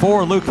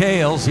 4 Luke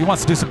Hales. He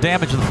wants to do some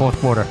damage in the fourth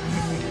quarter.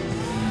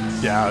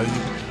 Yeah,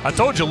 I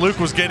told you Luke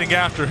was getting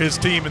after his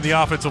team in the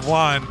offensive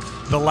line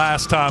the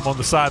last time on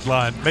the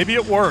sideline. Maybe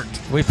it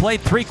worked. We played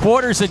 3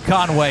 quarters in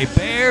Conway.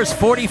 Bears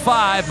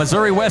 45,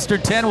 Missouri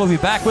Western 10. We'll be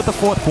back with the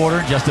fourth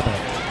quarter in just a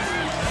minute.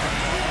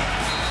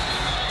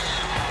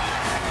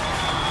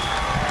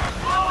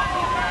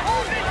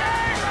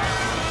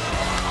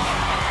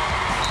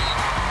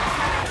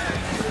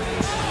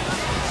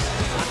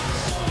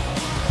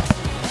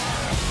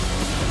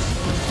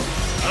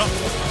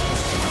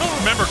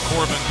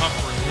 Corbin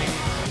Humphrey.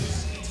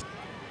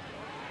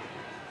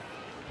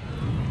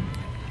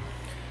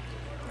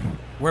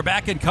 We're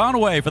back in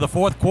Conway for the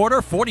fourth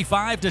quarter,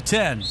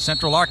 45-10.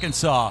 Central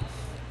Arkansas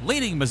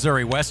leading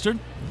Missouri Western.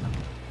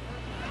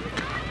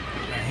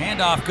 The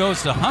handoff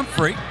goes to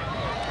Humphrey.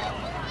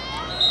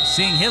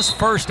 Seeing his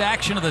first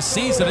action of the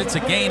season, it's a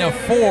gain of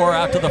 4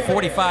 out to the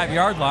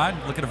 45-yard line.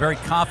 Look at a very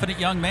confident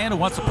young man who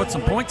wants to put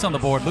some points on the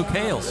board, Luke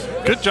Hales.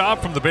 Good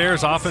job from the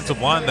Bears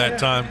offensive line that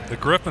time. The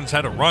Griffons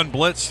had a run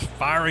blitz,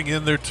 firing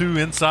in their 2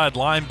 inside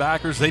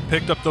linebackers. They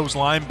picked up those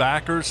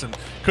linebackers and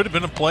could have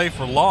been a play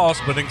for loss,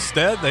 but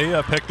instead they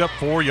picked up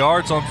 4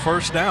 yards on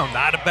first down.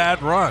 Not a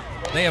bad run.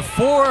 They have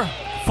 4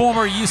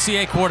 former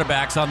UCA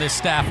quarterbacks on this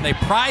staff, and they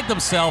pride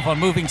themselves on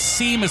moving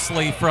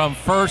seamlessly from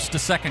first to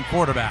second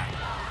quarterback.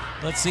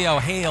 Let's see how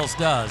Hales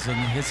does in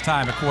his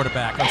time at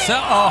quarterback.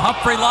 Oh,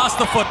 Humphrey lost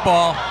the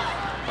football.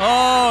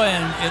 Oh,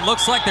 and it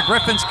looks like the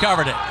Griffons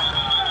covered it.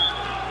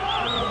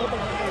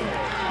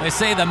 They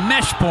say the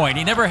mesh point.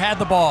 He never had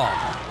the ball.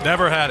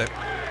 Never had it.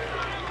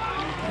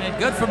 And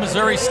good for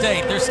Missouri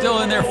State. They're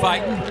still in there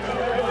fighting.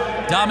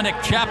 Dominic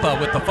Chappa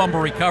with the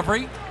fumble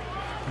recovery.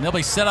 And they'll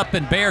be set up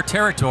in Bear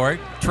territory,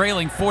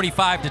 trailing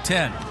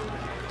 45-10.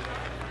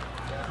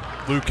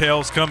 Luke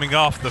Hale's coming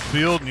off the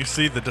field, and you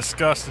see the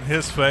disgust in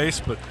his face,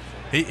 but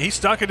he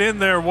stuck it in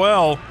there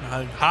well,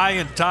 high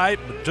and tight,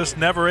 but just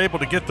never able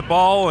to get the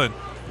ball. And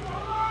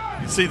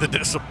you see the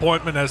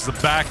disappointment as the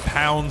back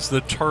pounds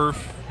the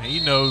turf. He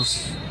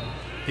knows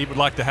he would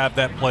like to have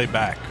that play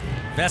back.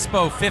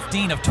 Vespo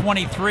 15 of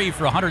 23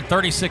 for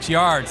 136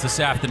 yards this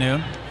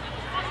afternoon.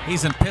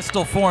 He's in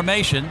pistol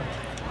formation.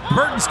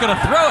 Burton's going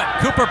to throw it.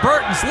 Cooper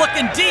Burton's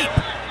looking deep.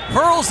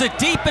 Hurls it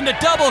deep into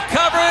double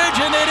coverage,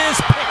 and it is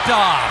picked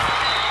off.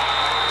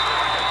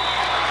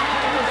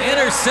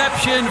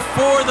 Interception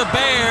for the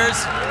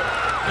Bears.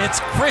 It's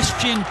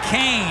Christian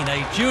Kane,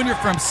 a junior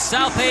from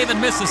South Haven,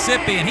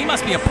 Mississippi, and he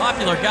must be a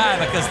popular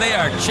guy because they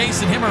are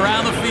chasing him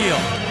around the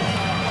field.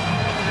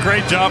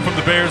 Great job from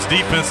the Bears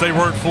defense. They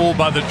weren't fooled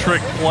by the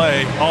trick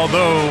play,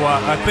 although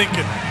I think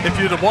if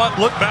you'd have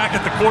looked back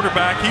at the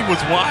quarterback, he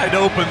was wide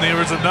open. There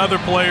was another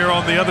player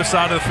on the other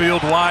side of the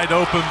field wide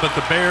open, but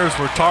the Bears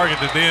were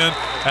targeted in,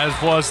 as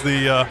was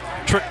the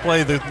trick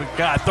play. The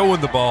guy throwing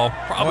the ball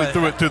probably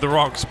threw it to the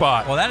wrong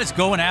spot. Well, that is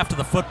going after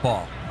the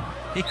football.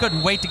 He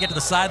couldn't wait to get to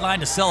the sideline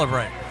to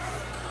celebrate.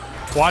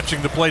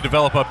 Watching the play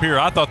develop up here,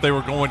 I thought they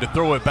were going to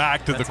throw it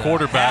back to the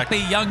quarterback.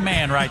 Happy young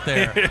man right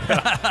there.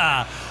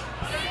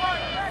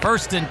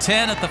 First and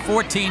 10 at the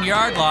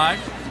 14-yard line.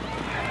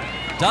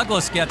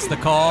 Douglas gets the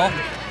call,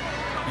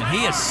 and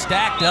he is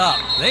stacked up.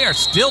 They are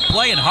still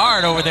playing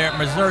hard over there at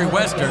Missouri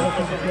Western.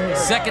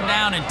 Second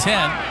down and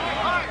 10.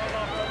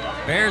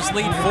 Bears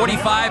lead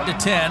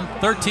 45-10,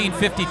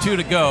 13:52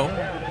 to go.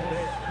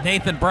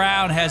 Nathan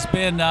Brown has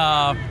been,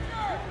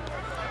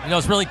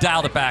 has really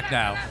dialed it back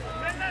now.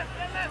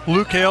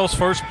 Luke Hale's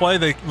first play,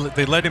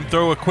 they let him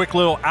throw a quick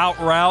little out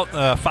route,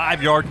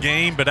 5-yard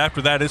gain, but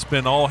after that it's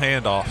been all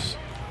handoffs.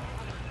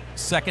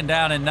 Second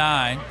down and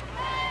 9.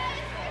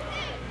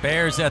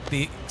 Bears at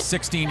the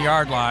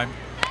 16-yard line.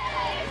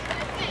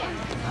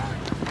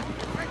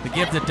 The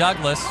give to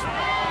Douglas.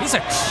 He's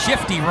a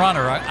shifty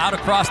runner out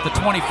across the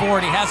 24,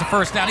 and he has a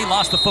first down. He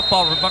lost the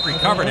football but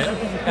recovered it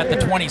at the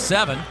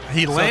 27.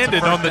 He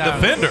landed on the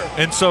defender,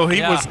 and so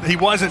he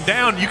wasn't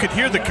down. You could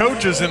hear the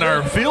coaches in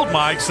our field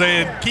mic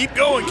saying, keep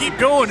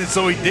going, and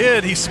so he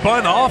did. He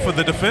spun off of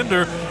the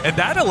defender, and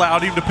that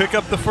allowed him to pick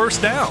up the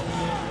first down.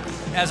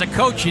 As a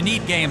coach, you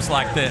need games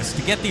like this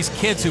to get these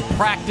kids who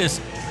practice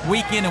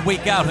week in and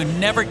week out, who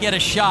never get a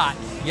shot.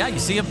 Yeah, you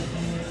see him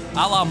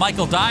a la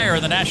Michael Dyer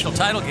in the national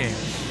title game.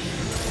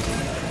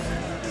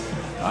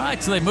 All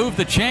right, so they move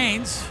the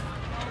chains.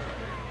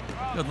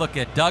 Good look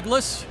at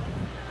Douglas.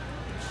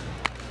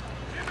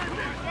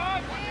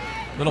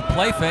 Little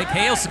play fake.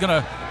 Hales is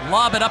going to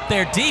lob it up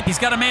there deep. He's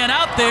got a man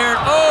out there.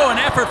 Oh, an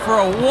effort for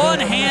a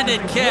one-handed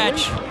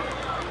catch.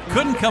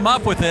 Couldn't come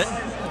up with it.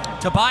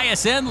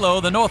 Tobias Enlow,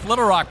 the North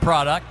Little Rock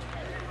product.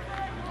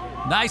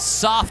 Nice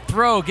soft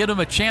throw. Give him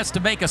a chance to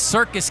make a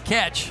circus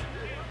catch.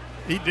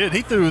 He did.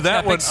 He threw that one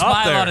up there. Big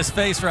smile on his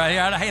face right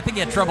here. I think he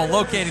had trouble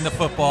locating the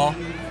football.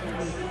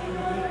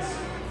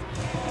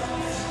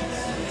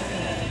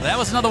 That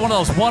was another one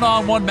of those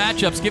one-on-one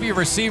matchups. Give your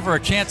receiver a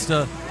chance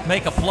to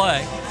make a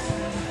play.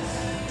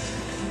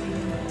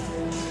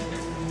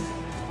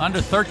 Under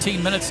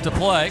 13 minutes to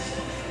play.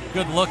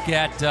 Good look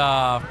at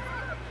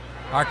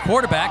our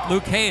quarterback,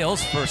 Luke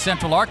Hales, for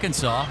Central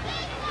Arkansas.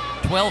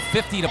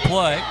 12:50 to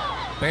play.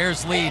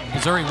 Bears lead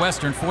Missouri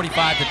Western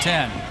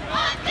 45-10.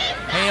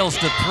 Hales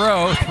to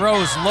throw,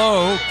 throws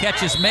low,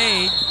 catch is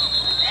made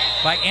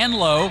by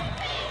Enlow.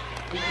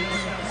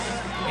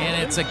 And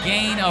it's a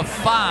gain of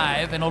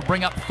 5, and it'll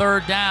bring up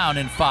third down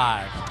and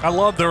 5. I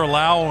love they're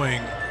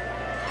allowing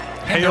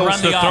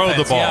Hales to throw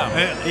the ball.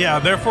 Yeah,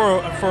 there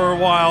for a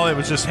while it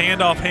was just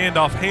handoff,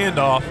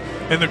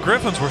 and the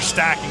Griffons were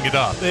stacking it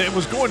up. It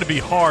was going to be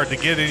hard to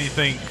get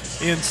anything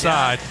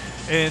inside.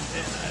 And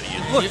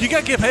look, you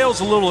got to give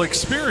Hales a little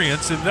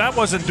experience, and that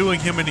wasn't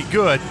doing him any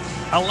good.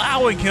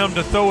 Allowing him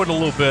to throw it a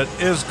little bit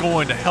is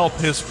going to help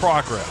his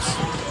progress.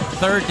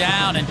 Third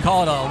down and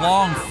call it a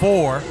long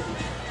 4.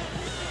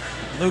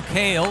 Luke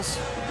Hales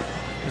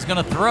is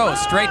going to throw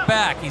straight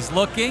back. He's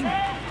looking,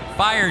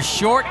 fires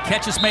short,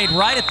 catch is made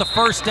right at the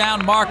first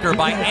down marker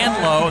by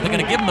Enlow. They're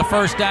going to give him the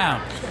first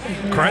down.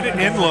 Credit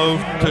Enlow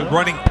to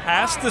running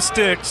past the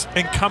sticks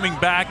and coming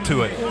back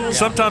to it. Yeah.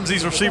 Sometimes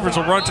these receivers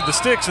will run to the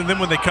sticks, and then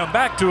when they come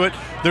back to it,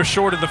 they're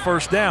short of the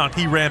first down.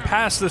 He ran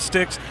past the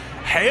sticks.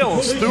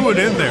 Hales threw it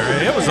in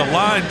there. It was a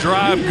line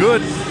drive,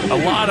 good,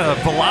 a lot of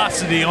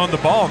velocity on the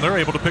ball, and they're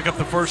able to pick up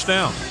the first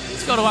down.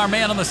 Let's go to our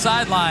man on the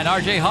sideline,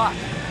 R.J. Hawk.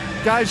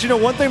 Guys, you know,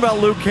 one thing about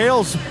Luke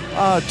Hales,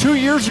 2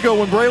 years ago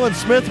when Braylon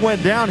Smith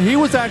went down, he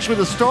was actually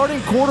the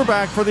starting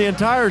quarterback for the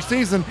entire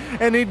season,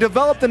 and he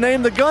developed the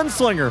name the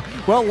Gunslinger.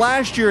 Well,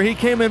 last year he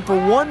came in for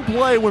one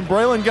play when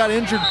Braylon got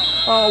injured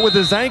with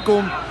his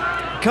ankle,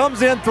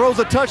 comes in, throws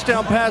a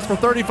touchdown pass for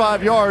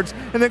 35 yards,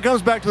 and then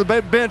comes back to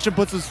the bench and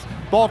puts his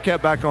ball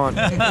cap back on.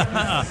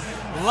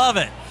 Love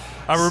it.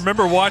 I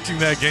remember watching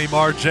that game,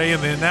 RJ,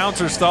 and the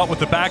announcers thought with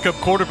the backup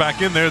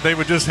quarterback in there, they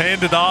would just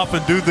hand it off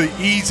and do the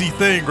easy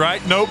thing,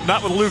 right? Nope,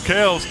 not with Luke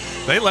Hales.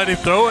 They let him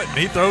throw it, and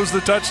he throws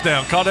the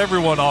touchdown. Caught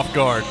everyone off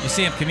guard. You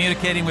see him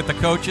communicating with the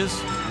coaches.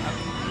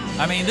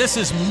 I mean, this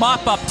is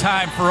mop-up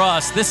time for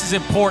us. This is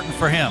important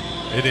for him.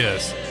 It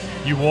is.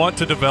 You want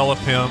to develop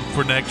him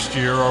for next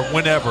year or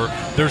whenever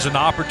there's an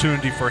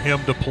opportunity for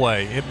him to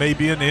play. It may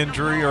be an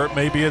injury or it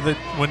may be that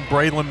when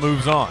Braylon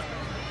moves on.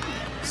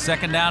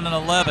 2nd down and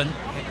 11.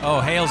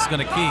 Oh, Hale's going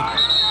to keep.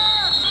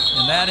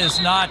 And that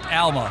is not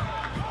Alma.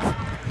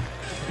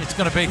 It's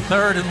going to be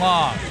 3rd and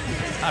long.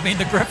 I mean,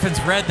 the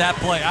Griffons read that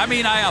play. I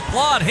mean, I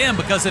applaud him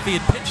because if he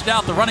had pitched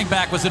out, the running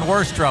back was in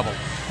worse trouble.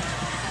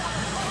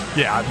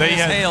 Yeah, they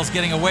had Hale's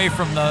getting away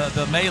from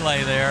the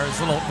melee there. There's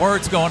little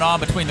words going on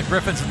between the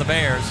Griffons and the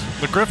Bears.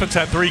 The Griffons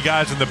had 3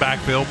 guys in the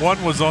backfield.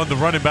 One was on the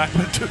running back,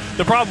 but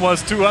the problem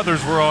was 2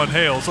 others were on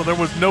Hale, so there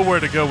was nowhere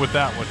to go with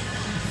that one.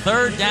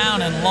 3rd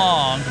down and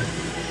long.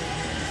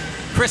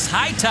 Chris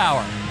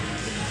Hightower,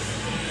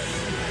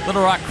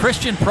 Little Rock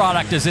Christian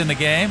product, is in the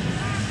game.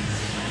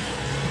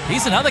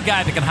 He's another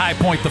guy that can high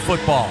point the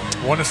football.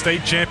 Won a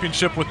state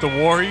championship with the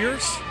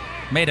Warriors.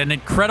 Made an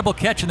incredible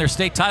catch in their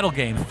state title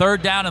game.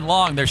 3rd down and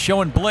long. They're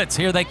showing blitz.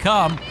 Here they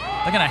come.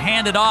 They're going to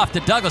hand it off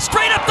to Douglas.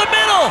 Straight up the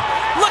middle.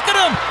 Look at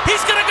him.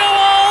 He's going to go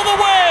all the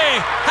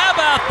way. How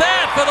about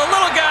that for the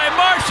little guy,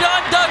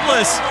 Marshawn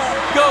Douglas.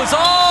 Goes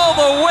all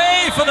the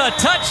way for the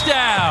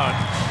touchdown.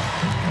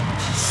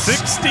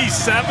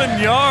 67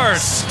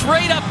 yards.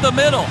 Straight up the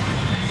middle.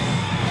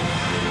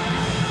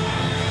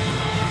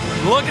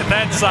 Look at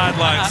that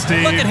sideline,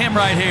 Steve. Look at him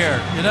right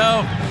here, you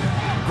know.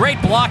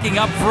 Great blocking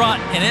up front,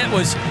 and it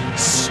was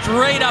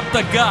straight up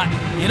the gut.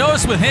 You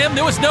notice with him,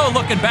 there was no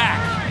looking back.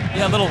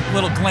 Yeah,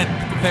 little glance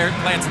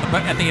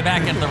at the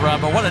back end of the run,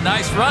 but what a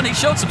nice run. He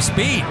showed some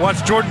speed.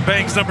 Watch Jordan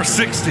Banks, number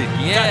 60.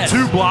 Yes.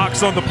 Got 2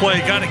 blocks on the play.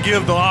 Got to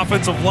give the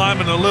offensive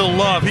lineman a little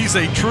love. He's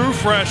a true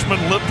freshman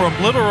from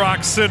Little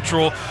Rock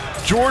Central.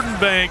 Jordan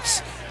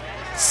Banks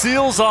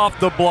seals off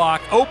the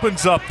block,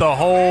 opens up the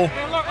hole.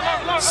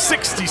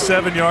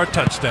 67-yard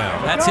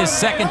touchdown. That's his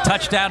 2nd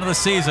touchdown of the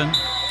season.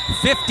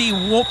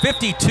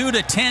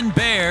 52-10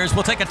 Bears.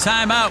 We'll take a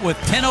timeout with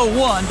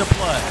 10:01 to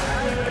play.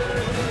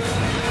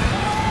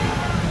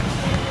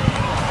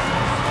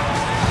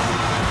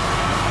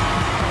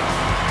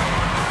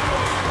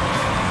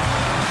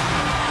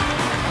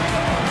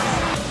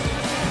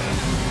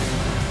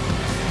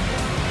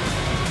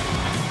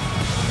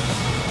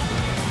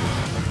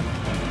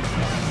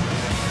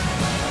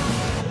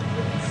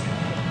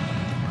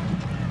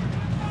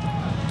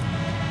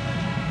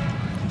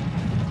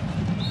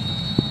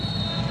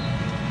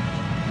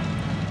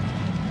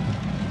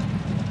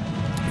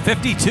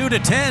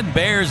 (52-10)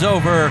 Bears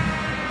over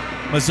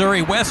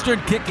Missouri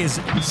Western. Kick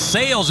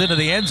sails into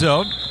the end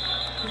zone,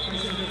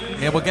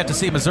 and we'll get to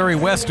see Missouri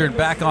Western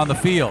back on the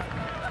field.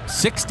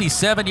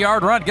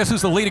 67-yard run. Guess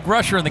who's the leading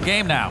rusher in the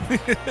game now?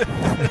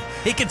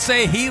 He can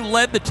say he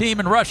led the team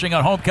in rushing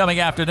on homecoming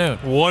afternoon.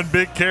 1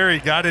 big carry,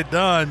 got it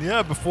done.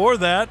 Yeah, before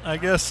that, I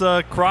guess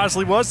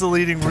Crosley was the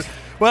leading.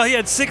 Well, he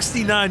had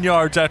 69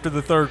 yards after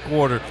the 3rd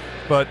quarter,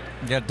 but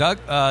yeah,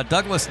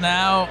 Douglas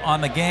now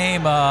on the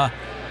game.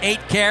 8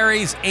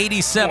 carries,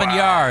 87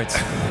 yards.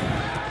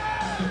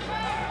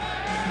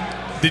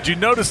 Did you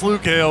notice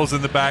Luke Hales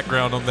in the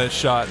background on that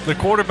shot? The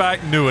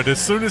quarterback knew it.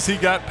 As soon as he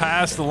got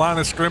past the line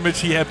of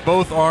scrimmage, he had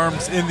both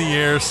arms in the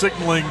air,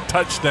 signaling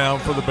touchdown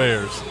for the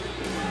Bears.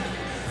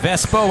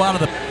 Vespo out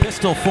of the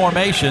pistol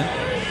formation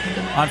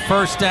on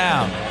 1st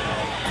down.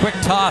 Quick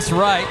toss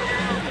right.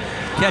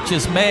 Catch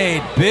is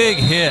made. Big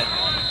hit.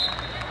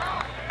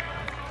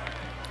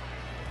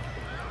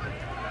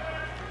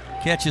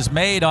 Catch is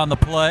made on the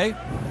play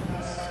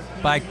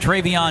by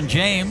Travion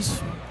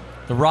James,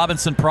 the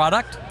Robinson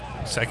product.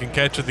 2nd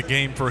catch of the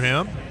game for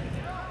him.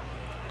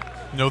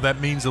 You know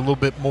that means a little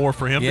bit more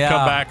for him to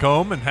come back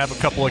home and have a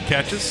couple of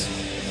catches.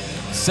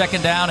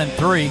 2nd down and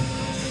 3.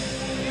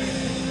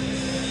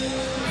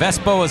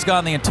 Vespo has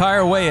gone the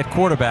entire way at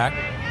quarterback.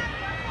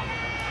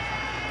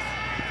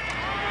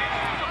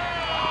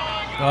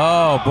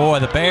 Oh, boy,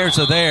 the Bears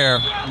are there.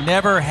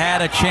 Never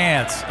had a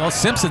chance. Oh,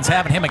 Simpson's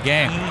having him a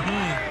game.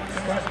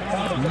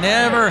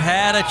 Never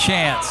had a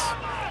chance.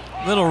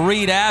 Little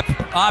read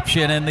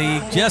option, and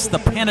just the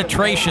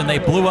penetration, they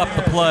blew up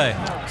the play.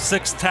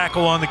 6th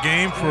tackle on the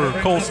game for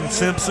Colson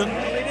Simpson.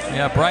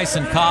 Yeah,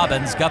 Bryson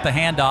Cobbins got the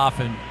handoff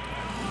and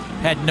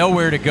had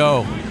nowhere to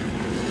go.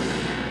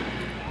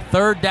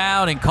 3rd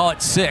down and call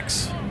it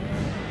 6.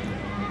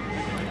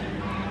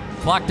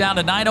 Clock down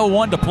to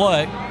 9:01 to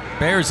play.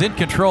 Bears in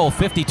control,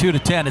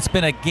 52-10. It's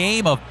been a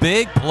game of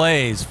big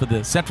plays for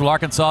the Central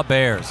Arkansas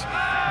Bears.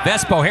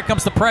 Vespo, here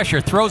comes the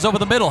pressure, throws over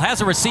the middle,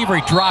 has a receiver,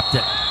 he dropped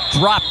it.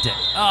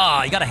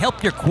 Oh, you got to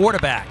help your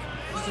quarterback.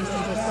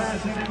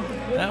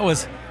 That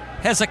was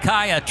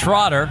Hezekiah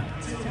Trotter.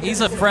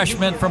 He's a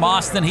freshman from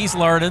Austin, he's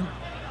learning.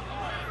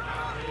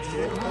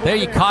 There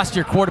you cost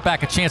your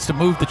quarterback a chance to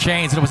move the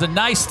chains, and it was a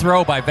nice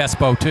throw by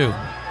Vespo too.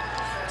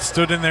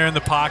 Stood in there in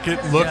the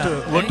pocket,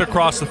 looked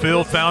across the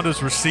field, found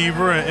his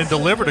receiver, and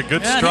delivered a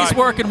good strike. He's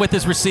working with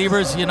his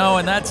receivers, you know,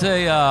 and that's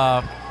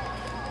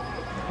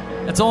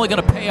only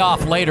going to pay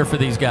off later for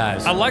these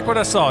guys. I like what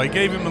I saw. He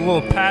gave him a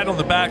little pat on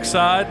the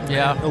backside.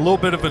 Yeah. A little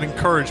bit of an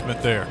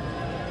encouragement there.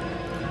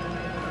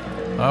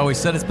 Oh, we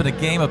said it's been a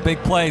game of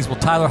big plays. Well,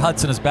 Tyler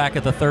Hudson is back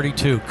at the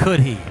 32. Could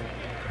he?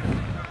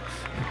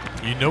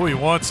 You know he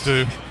wants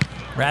to.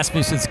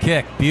 Rasmussen's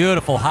kick,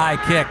 beautiful high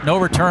kick. No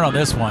return on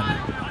this one.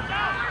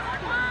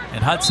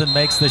 And Hudson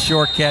makes the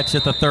short catch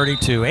at the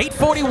 32.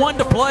 8:41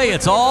 to play.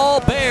 It's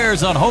all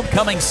Bears on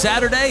homecoming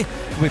Saturday.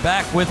 We'll be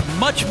back with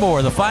much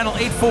more. The final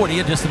 8:40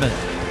 in just a minute.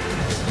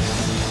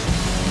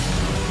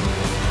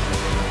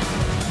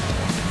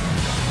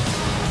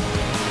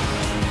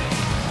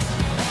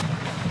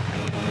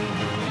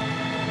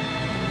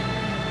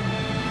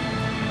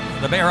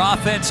 The Bear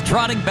offense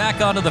trotting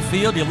back onto the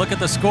field. You look at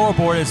the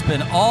scoreboard, it's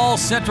been all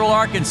Central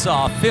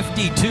Arkansas,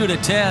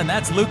 52-10.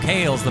 That's Luke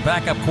Hales, the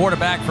backup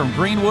quarterback from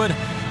Greenwood.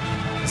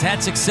 He's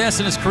had success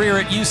in his career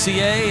at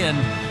UCA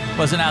and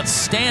was an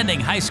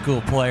outstanding high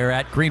school player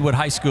at Greenwood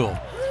High School.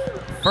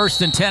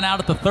 1st and 10 out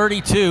at the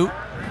 32.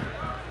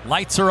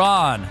 Lights are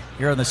on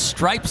here in the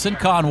Stripes in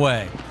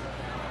Conway.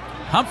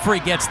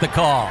 Humphrey gets the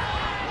call.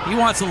 He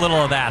wants a little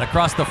of that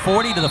across the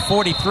 40 to the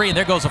 43, and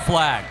there goes a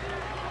flag.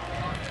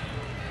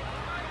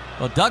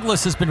 Well,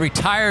 Douglas has been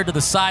retired to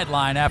the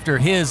sideline after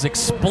his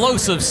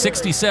explosive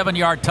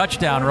 67-yard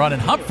touchdown run,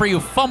 and Humphrey, who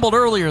fumbled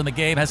earlier in the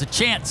game, has a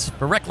chance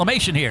for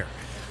reclamation here.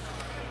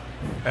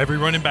 Every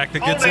running back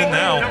that gets in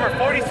now. Number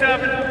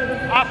 47,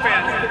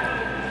 offense.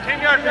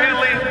 10-yard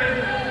penalty.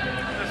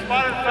 The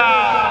spotted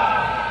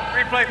foul.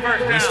 Replay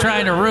first down. He's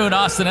trying to ruin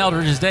Austin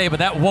Eldridge's day, but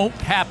that won't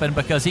happen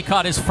because he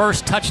caught his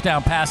first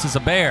touchdown pass as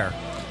a Bear.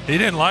 He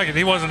didn't like it.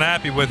 He wasn't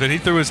happy with it. He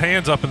threw his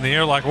hands up in the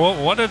air like,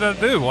 well, what did I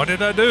do? What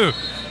did I do?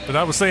 But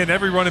I was saying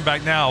every running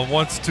back now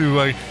wants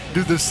to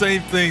do the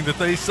same thing that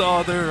they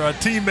saw their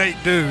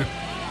teammate do.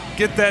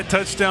 Get that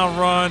touchdown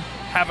run,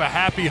 have a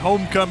happy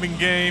homecoming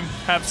game,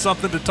 have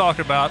something to talk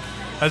about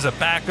as a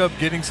backup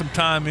getting some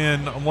time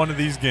in on one of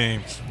these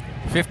games.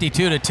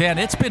 52-10.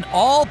 It's been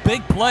all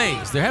big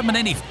plays. There haven't been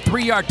any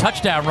 3-yard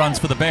touchdown runs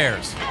for the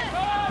Bears.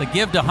 The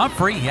give to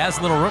Humphrey. He has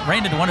a little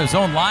ran into one of his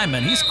own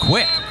linemen. He's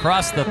quick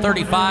across the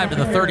 35 to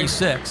the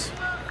 36.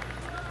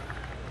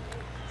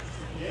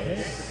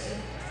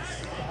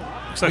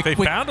 Looks like they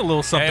found a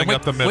little something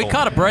up the middle. We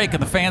caught a break,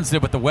 and the fans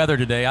did with the weather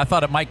today. I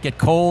thought it might get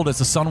cold as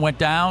the sun went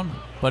down,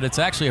 but it's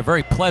actually a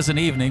very pleasant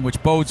evening,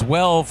 which bodes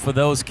well for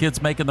those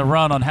kids making the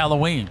run on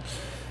Halloween.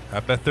 I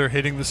bet they're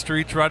hitting the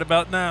streets right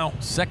about now.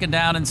 2nd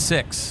down and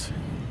 6.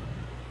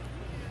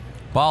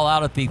 Ball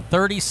out at the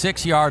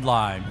 36-yard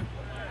line.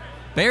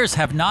 Bears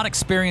have not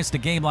experienced a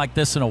game like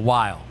this in a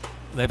while.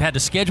 They've had to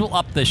schedule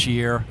up this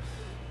year,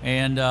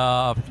 and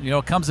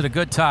it comes at a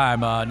good time.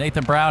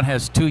 Nathan Brown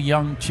has 2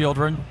 young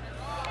children.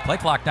 Play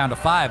clock down to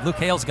 5. Luke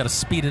Hale's got to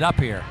speed it up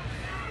here.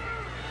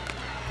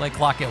 Play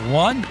clock at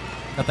 1.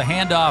 Got the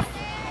handoff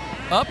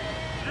up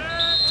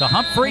to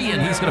Humphrey,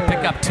 and he's going to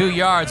pick up 2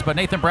 yards. But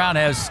Nathan Brown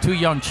has 2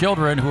 young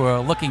children who are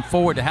looking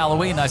forward to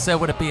Halloween. I said,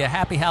 would it be a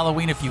happy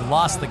Halloween if you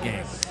lost the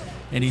game?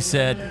 And he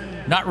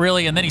said, not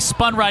really. And then he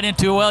spun right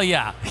into, well,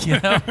 yeah.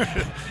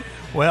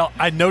 Well,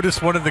 I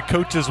noticed one of the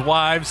coaches'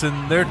 wives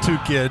and their 2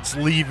 kids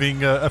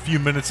leaving a few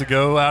minutes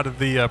ago out of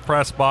the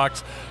press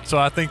box. So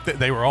I think that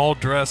they were all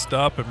dressed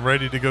up and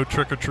ready to go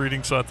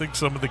trick-or-treating. So I think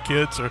some of the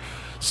kids are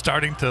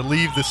starting to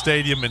leave the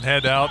stadium and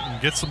head out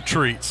and get some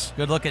treats.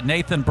 Good look at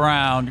Nathan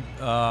Brown.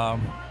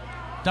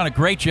 Done a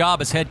great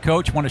job as head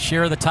coach. Won a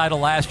share of the title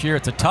last year.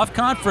 It's a tough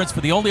conference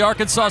for the only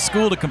Arkansas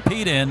school to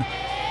compete in.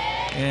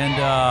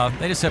 And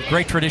they just have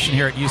great tradition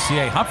here at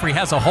UCA. Humphrey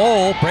has a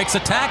hole, breaks a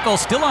tackle,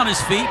 still on his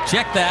feet.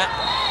 Check that.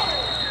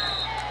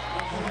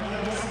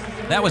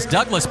 That was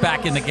Douglas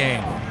back in the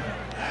game.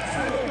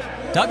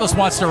 Douglas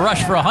wants to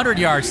rush for 100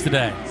 yards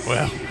today.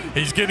 Well,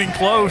 he's getting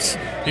close.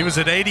 He was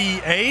at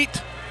 88.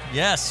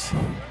 Yes.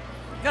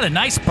 Got a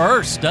nice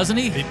burst, doesn't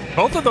he?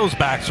 Both of those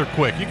backs are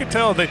quick. You can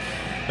tell I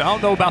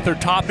don't know about their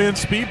top-end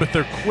speed, but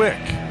they're quick.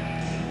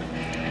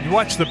 You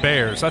watch the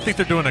Bears. I think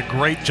they're doing a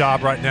great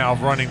job right now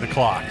of running the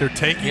clock. They're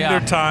taking their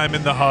time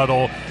in the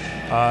huddle.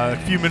 A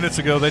few minutes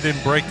ago, they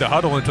didn't break the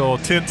huddle until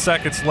 10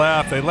 seconds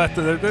left.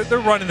 They're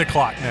running the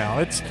clock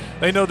now.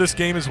 They know this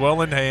game is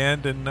well in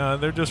hand, and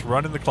they're just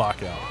running the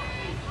clock out.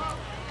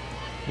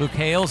 Luke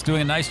Hales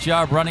doing a nice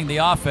job running the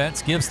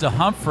offense. Gives to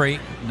Humphrey.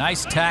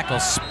 Nice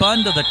tackle.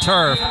 Spun to the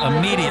turf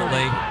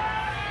immediately.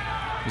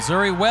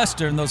 Missouri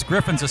Western, those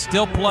Griffons are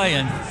still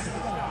playing.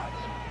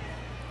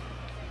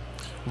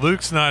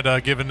 Luke's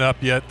not giving up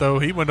yet, though.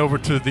 He went over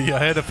to the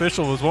head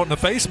official who was wanting a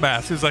face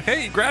mask. He was like,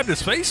 hey, he grabbed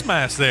his face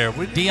mask there.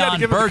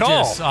 Deion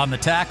Burgess on the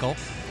tackle.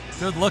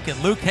 Good look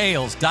at Luke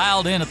Hales,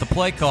 dialed in at the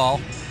play call.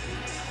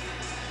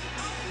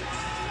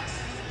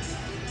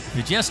 If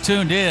you just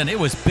tuned in, it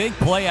was big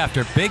play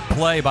after big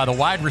play by the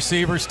wide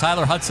receivers,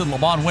 Tyler Hudson,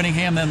 Lamont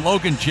Winningham, then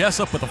Logan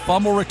Jessup with a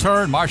fumble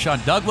return,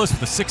 Marshawn Douglas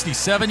with a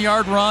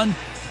 67-yard run.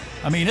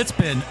 I mean, it's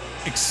been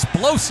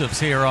explosives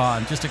here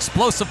on, just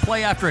explosive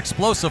play after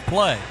explosive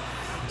play.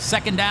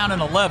 2nd down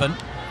and 11.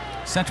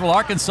 Central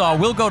Arkansas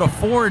will go to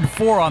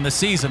 4-4 on the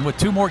season with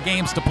 2 more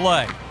games to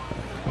play.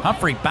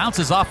 Humphrey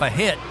bounces off a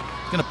hit.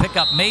 Going to pick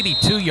up maybe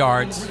 2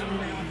 yards.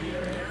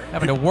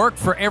 Having to work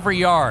for every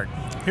yard.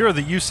 Here are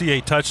the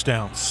UCA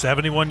touchdowns: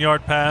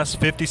 71-yard pass,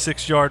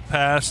 56-yard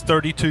pass,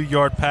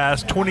 32-yard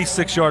pass,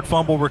 26-yard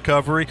fumble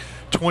recovery,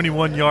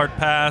 21-yard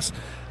pass.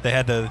 They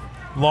had the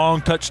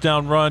long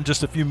touchdown run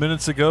just a few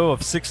minutes ago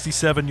of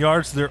 67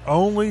 yards. Their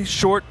only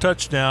short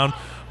touchdown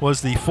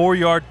was the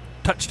 4-yard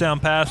touchdown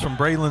pass from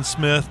Braylon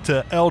Smith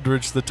to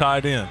Eldridge, the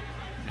tight end.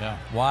 Yeah,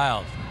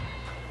 wild.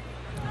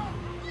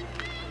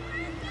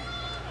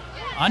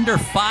 Under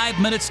 5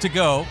 minutes to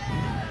go.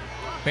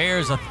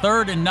 Bears a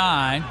 3rd and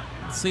 9.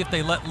 Let's see if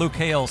they let Luke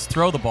Hales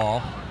throw the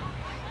ball.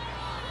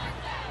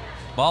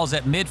 Ball's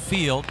at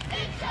midfield.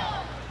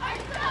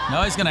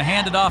 No, he's going to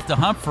hand it off to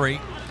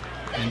Humphrey.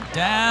 And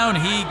down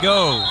he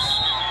goes.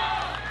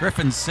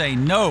 Griffons say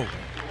no.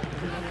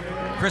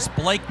 Chris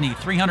Blakeney,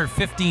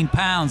 315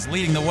 pounds,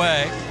 leading the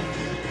way,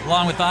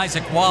 along with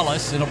Isaac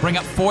Wallace. It'll bring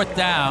up 4th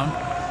down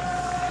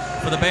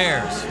for the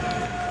Bears.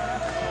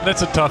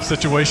 That's a tough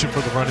situation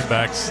for the running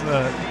backs.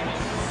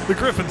 The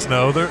Griffons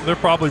know they're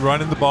probably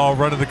running the ball,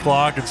 running the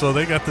clock, and so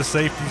they got the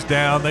safeties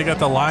down. They got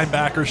the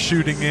linebackers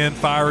shooting in,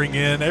 firing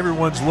in.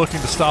 Everyone's looking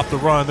to stop the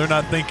run. They're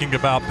not thinking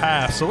about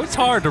pass, so it's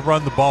hard to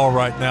run the ball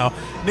right now.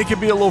 And it can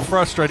be a little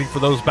frustrating for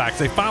those backs.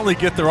 They finally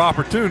get their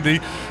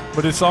opportunity,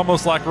 but it's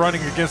almost like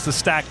running against a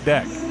stacked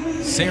deck.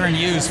 Saren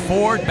Hughes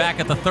Ford back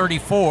at the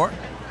 34.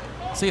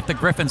 See if the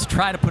Griffons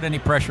try to put any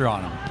pressure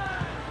on him.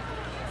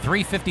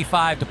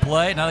 3:55 to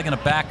play. Now they're going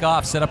to back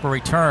off, set up a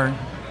return.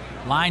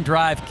 Line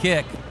drive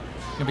kick.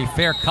 Going to be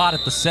fair caught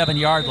at the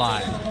 7-yard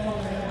line.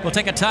 We'll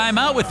take a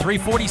timeout with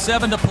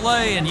 3:47 to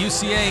play, and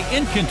UCA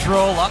in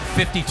control, up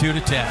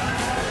 52-10.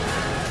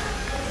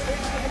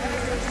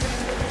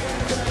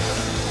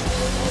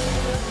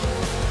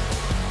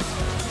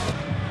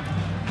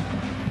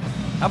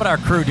 How about our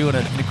crew doing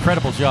an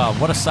incredible job?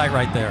 What a sight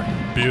right there.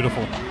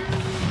 Beautiful.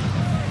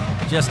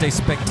 Just a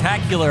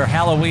spectacular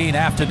Halloween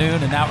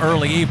afternoon and now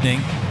early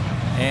evening.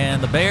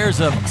 And the Bears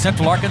of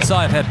Central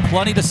Arkansas have had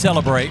plenty to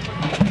celebrate.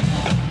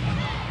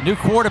 New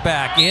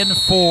quarterback in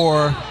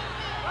for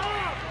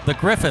the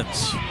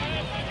Griffons.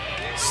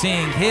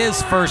 Seeing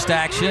his first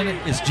action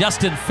is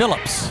Justin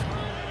Phillips.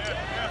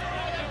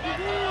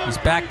 He's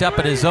backed up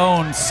at his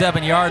own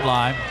 7-yard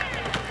line.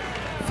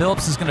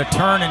 Phillips is going to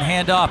turn and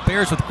hand off.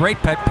 Bears with great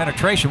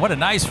penetration. What a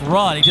nice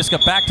run. He just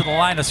got back to the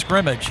line of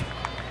scrimmage.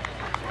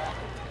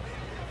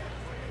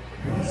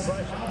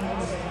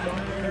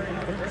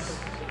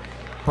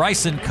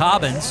 Bryson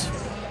Cobbins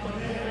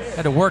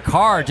had to work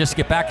hard just to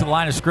get back to the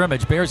line of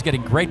scrimmage. Bears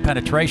getting great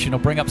penetration. He'll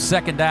bring up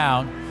 2nd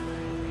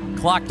down.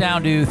 Clock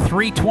down to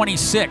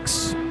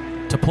 3:26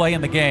 to play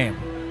in the game.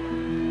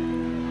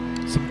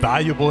 Some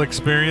valuable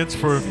experience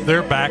for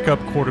their backup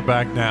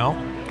quarterback now.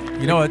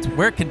 You know,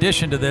 we're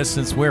conditioned to this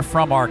since we're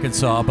from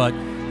Arkansas, but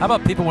how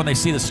about people when they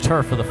see this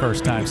turf for the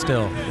first time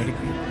still?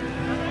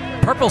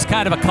 Purple's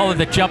kind of a color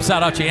that jumps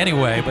out at you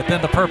anyway, but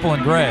then the purple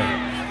and gray.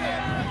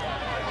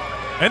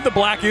 And the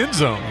black end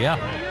zone. Yeah.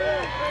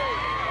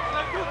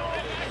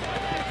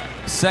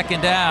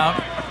 2nd down.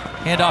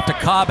 Hand off to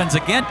Cobbins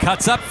again.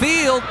 Cuts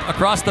upfield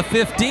across the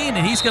 15,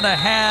 and he's going to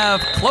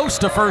have close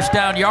to 1st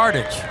down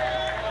yardage.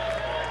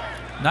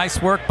 Nice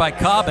work by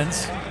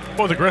Cobbins.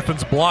 Boy, the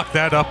Griffons blocked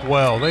that up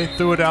well. They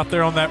threw it out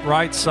there on that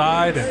right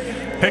side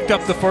and picked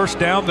up the 1st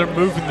down. They're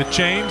moving the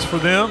chains for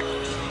them.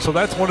 So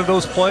that's one of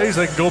those plays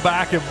they can go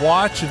back and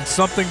watch and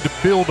something to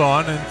build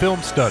on and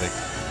film study.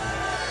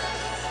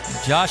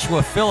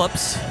 Joshua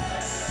Phillips,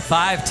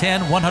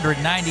 5'10",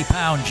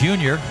 190-pound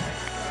junior.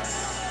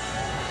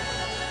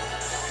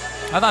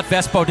 I thought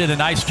Vespo did a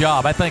nice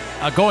job. I think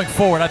going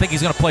forward, I think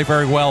he's going to play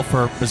very well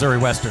for Missouri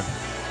Western.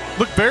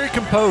 Looked very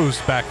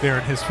composed back there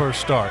in his first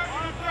start.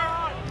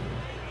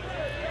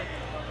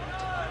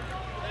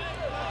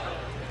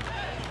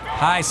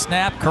 High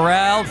snap,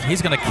 corralled.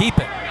 He's going to keep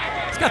it.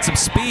 He's got some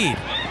speed.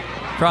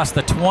 Across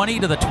the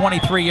 20 to the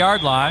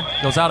 23-yard line.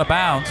 Goes out of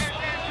bounds.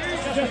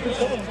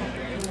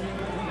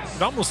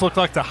 It almost looked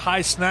like the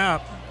high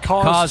snap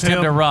caused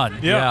him to run.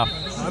 Yeah.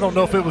 I don't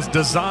know if it was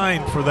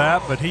designed for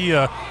that, but he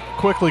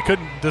quickly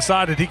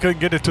decided he couldn't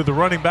get it to the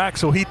running back,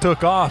 so he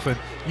took off. And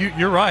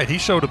you're right, he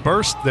showed a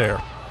burst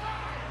there.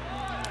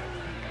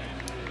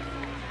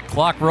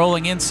 Clock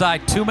rolling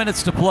inside, 2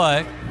 minutes to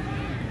play.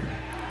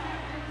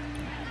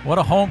 What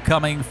a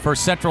homecoming for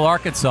Central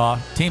Arkansas.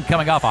 Team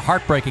coming off a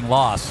heartbreaking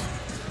loss.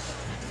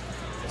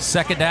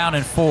 2nd down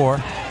and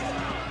 4.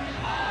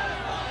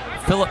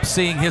 Phillips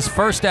seeing his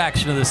first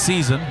action of the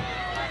season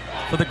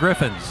for the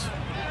Griffons.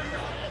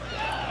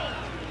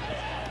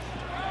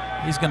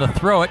 He's going to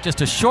throw it.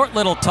 Just a short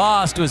little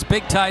toss to his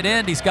big tight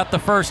end. He's got the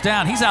 1st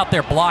down. He's out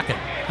there blocking.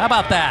 How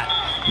about that?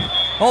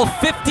 Old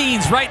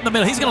 15's right in the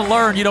middle. He's going to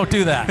learn you don't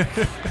do that.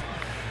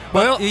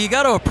 Well, you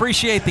got to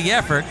appreciate the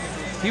effort.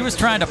 He was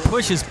trying to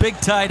push his big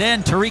tight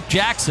end, Tariq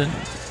Jackson,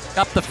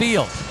 up the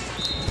field.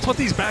 That's what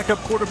these backup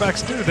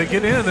quarterbacks do. They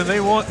get in and they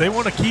want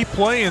to keep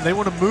playing. They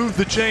want to move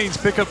the chains,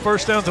 pick up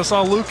 1st downs. I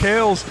saw Luke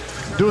Hales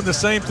doing the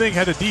same thing.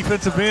 Had a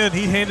defensive end.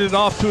 He handed it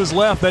off to his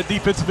left. That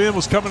defensive end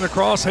was coming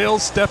across.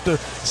 Hales stepped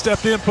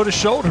in, put a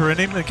shoulder in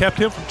him, and kept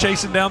him from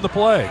chasing down the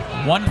play.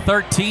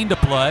 1:13 to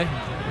play.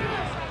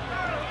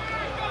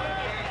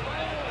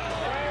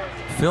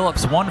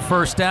 Phillips, 1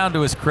 first down to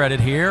his credit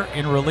here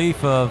in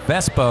relief of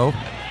Vespo.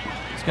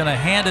 He's going to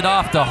hand it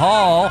off to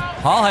Hall.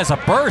 Hall has a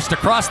burst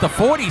across the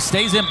 40,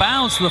 stays in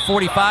bounds to the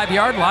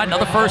 45-yard line.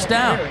 Another first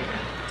down.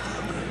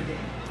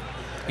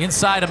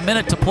 Inside a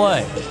minute to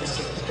play.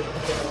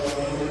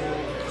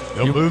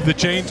 They'll move the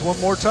chains one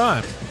more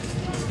time.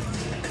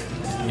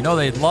 You know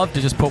they'd love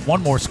to just put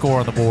one more score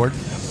on the board.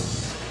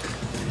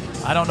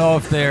 I don't know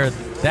if they're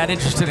that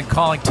interested in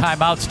calling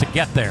timeouts to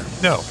get there.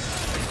 No.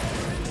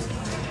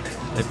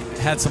 They've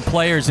had some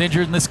players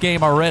injured in this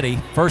game already.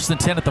 1st and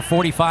 10 at the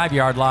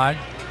 45-yard line.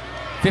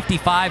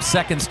 55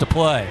 seconds to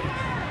play.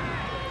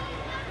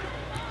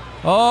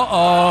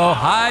 Uh-oh,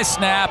 high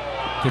snap.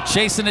 They're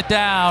chasing it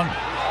down.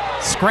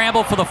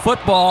 Scramble for the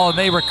football, and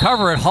they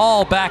recover it.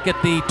 Hall back at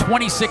the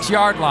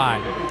 26-yard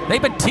line.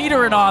 They've been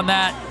teetering on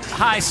that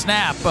high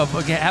snap of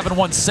having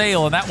one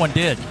sail, and that one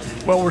did.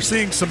 Well, we're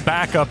seeing some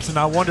backups, and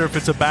I wonder if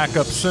it's a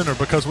backup center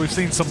because we've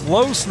seen some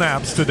low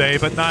snaps today,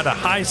 but not a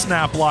high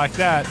snap like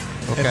that.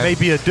 Okay. And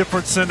maybe a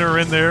different center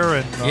in there.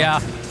 And yeah.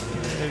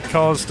 It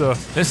caused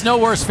There's no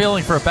worse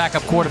feeling for a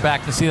backup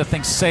quarterback to see the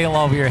thing sail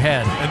over your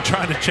head. And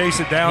trying to chase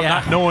it down,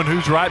 not knowing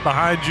who's right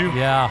behind you.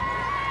 Yeah.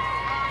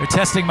 They're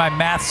testing my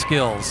math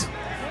skills.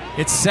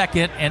 It's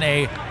 2nd and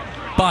a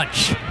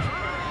bunch.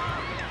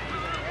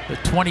 The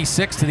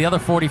 26 to the other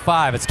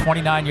 45. It's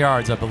 29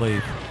 yards, I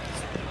believe.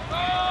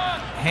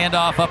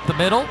 Handoff up the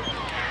middle.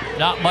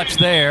 Not much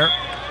there.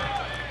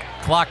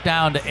 Clock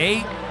down to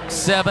 8,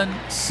 7,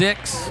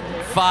 6,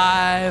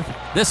 5.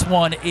 This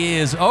one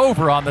is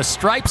over on the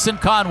stripes in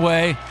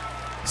Conway.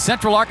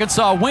 Central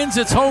Arkansas wins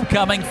its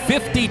homecoming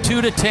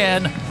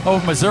 52-10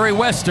 over Missouri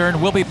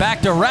Western. We'll be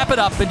back to wrap it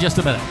up in just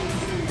a minute.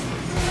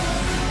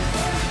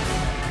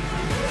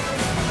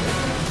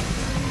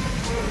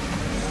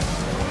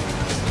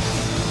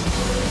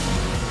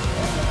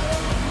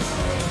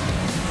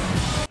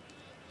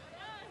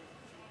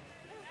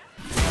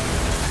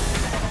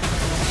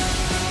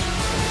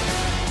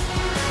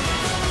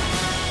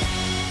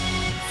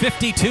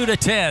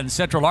 (52-10),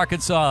 Central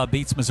Arkansas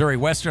beats Missouri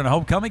Western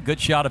homecoming. Good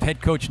shot of head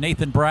coach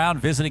Nathan Brown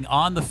visiting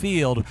on the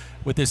field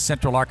with his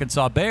Central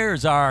Arkansas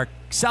Bears. Our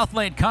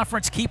Southland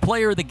Conference key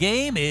player of the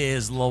game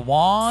is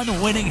Lawan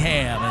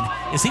Winningham.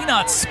 And is he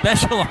not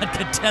special on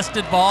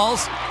contested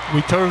balls?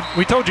 We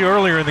told you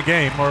earlier in the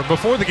game, or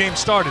before the game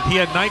started, he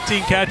had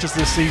 19 catches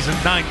this season,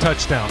 9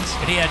 touchdowns.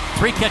 And he had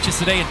 3 catches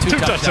today and 2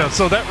 touchdowns.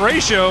 So that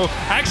ratio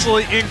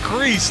actually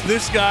increased.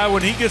 This guy,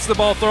 when he gets the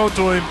ball thrown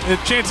to him,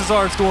 chances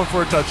are it's going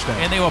for a touchdown.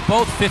 And they were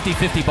both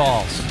 50-50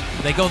 balls.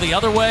 They go the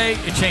other way,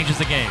 it changes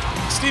the game.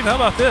 Steve, how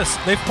about this?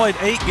 They've played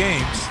 8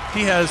 games.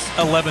 He has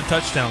 11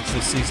 touchdowns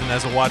this season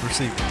as a wide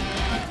receiver.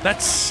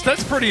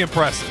 That's pretty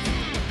impressive.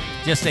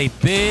 Just a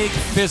big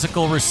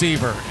physical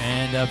receiver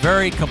and a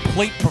very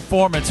complete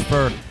performance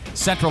for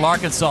Central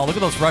Arkansas. Look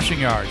at those rushing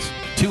yards,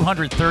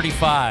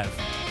 235.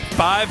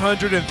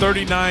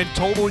 539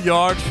 total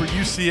yards for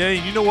UCA.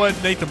 And you know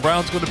what Nathan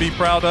Brown's going to be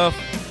proud of?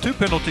 2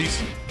 penalties,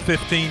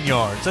 15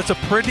 yards. That's a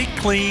pretty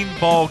clean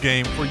ball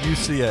game for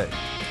UCA.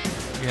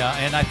 Yeah,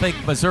 and I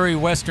think Missouri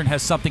Western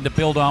has something to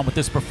build on with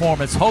this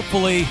performance.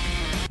 Hopefully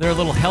they're a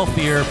little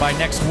healthier by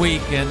next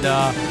week and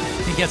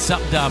can get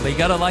something done. But you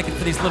got to like it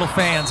for these little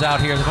fans out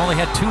here. They've only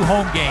had 2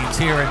 home games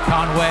here in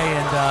Conway,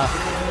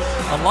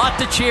 and a lot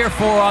to cheer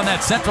for on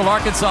that Central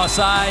Arkansas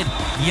side.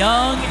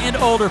 Young and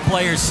older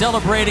players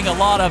celebrating a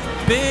lot of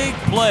big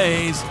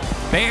plays.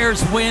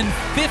 Bears win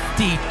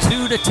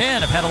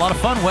 52-10. I've had a lot of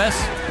fun, Wes.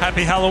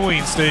 Happy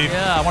Halloween, Steve.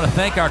 Yeah, I want to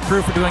thank our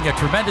crew for doing a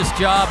tremendous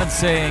job and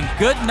saying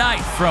good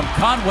night from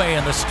Conway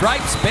and the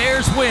Stripes.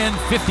 Bears win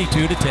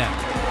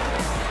 52-10.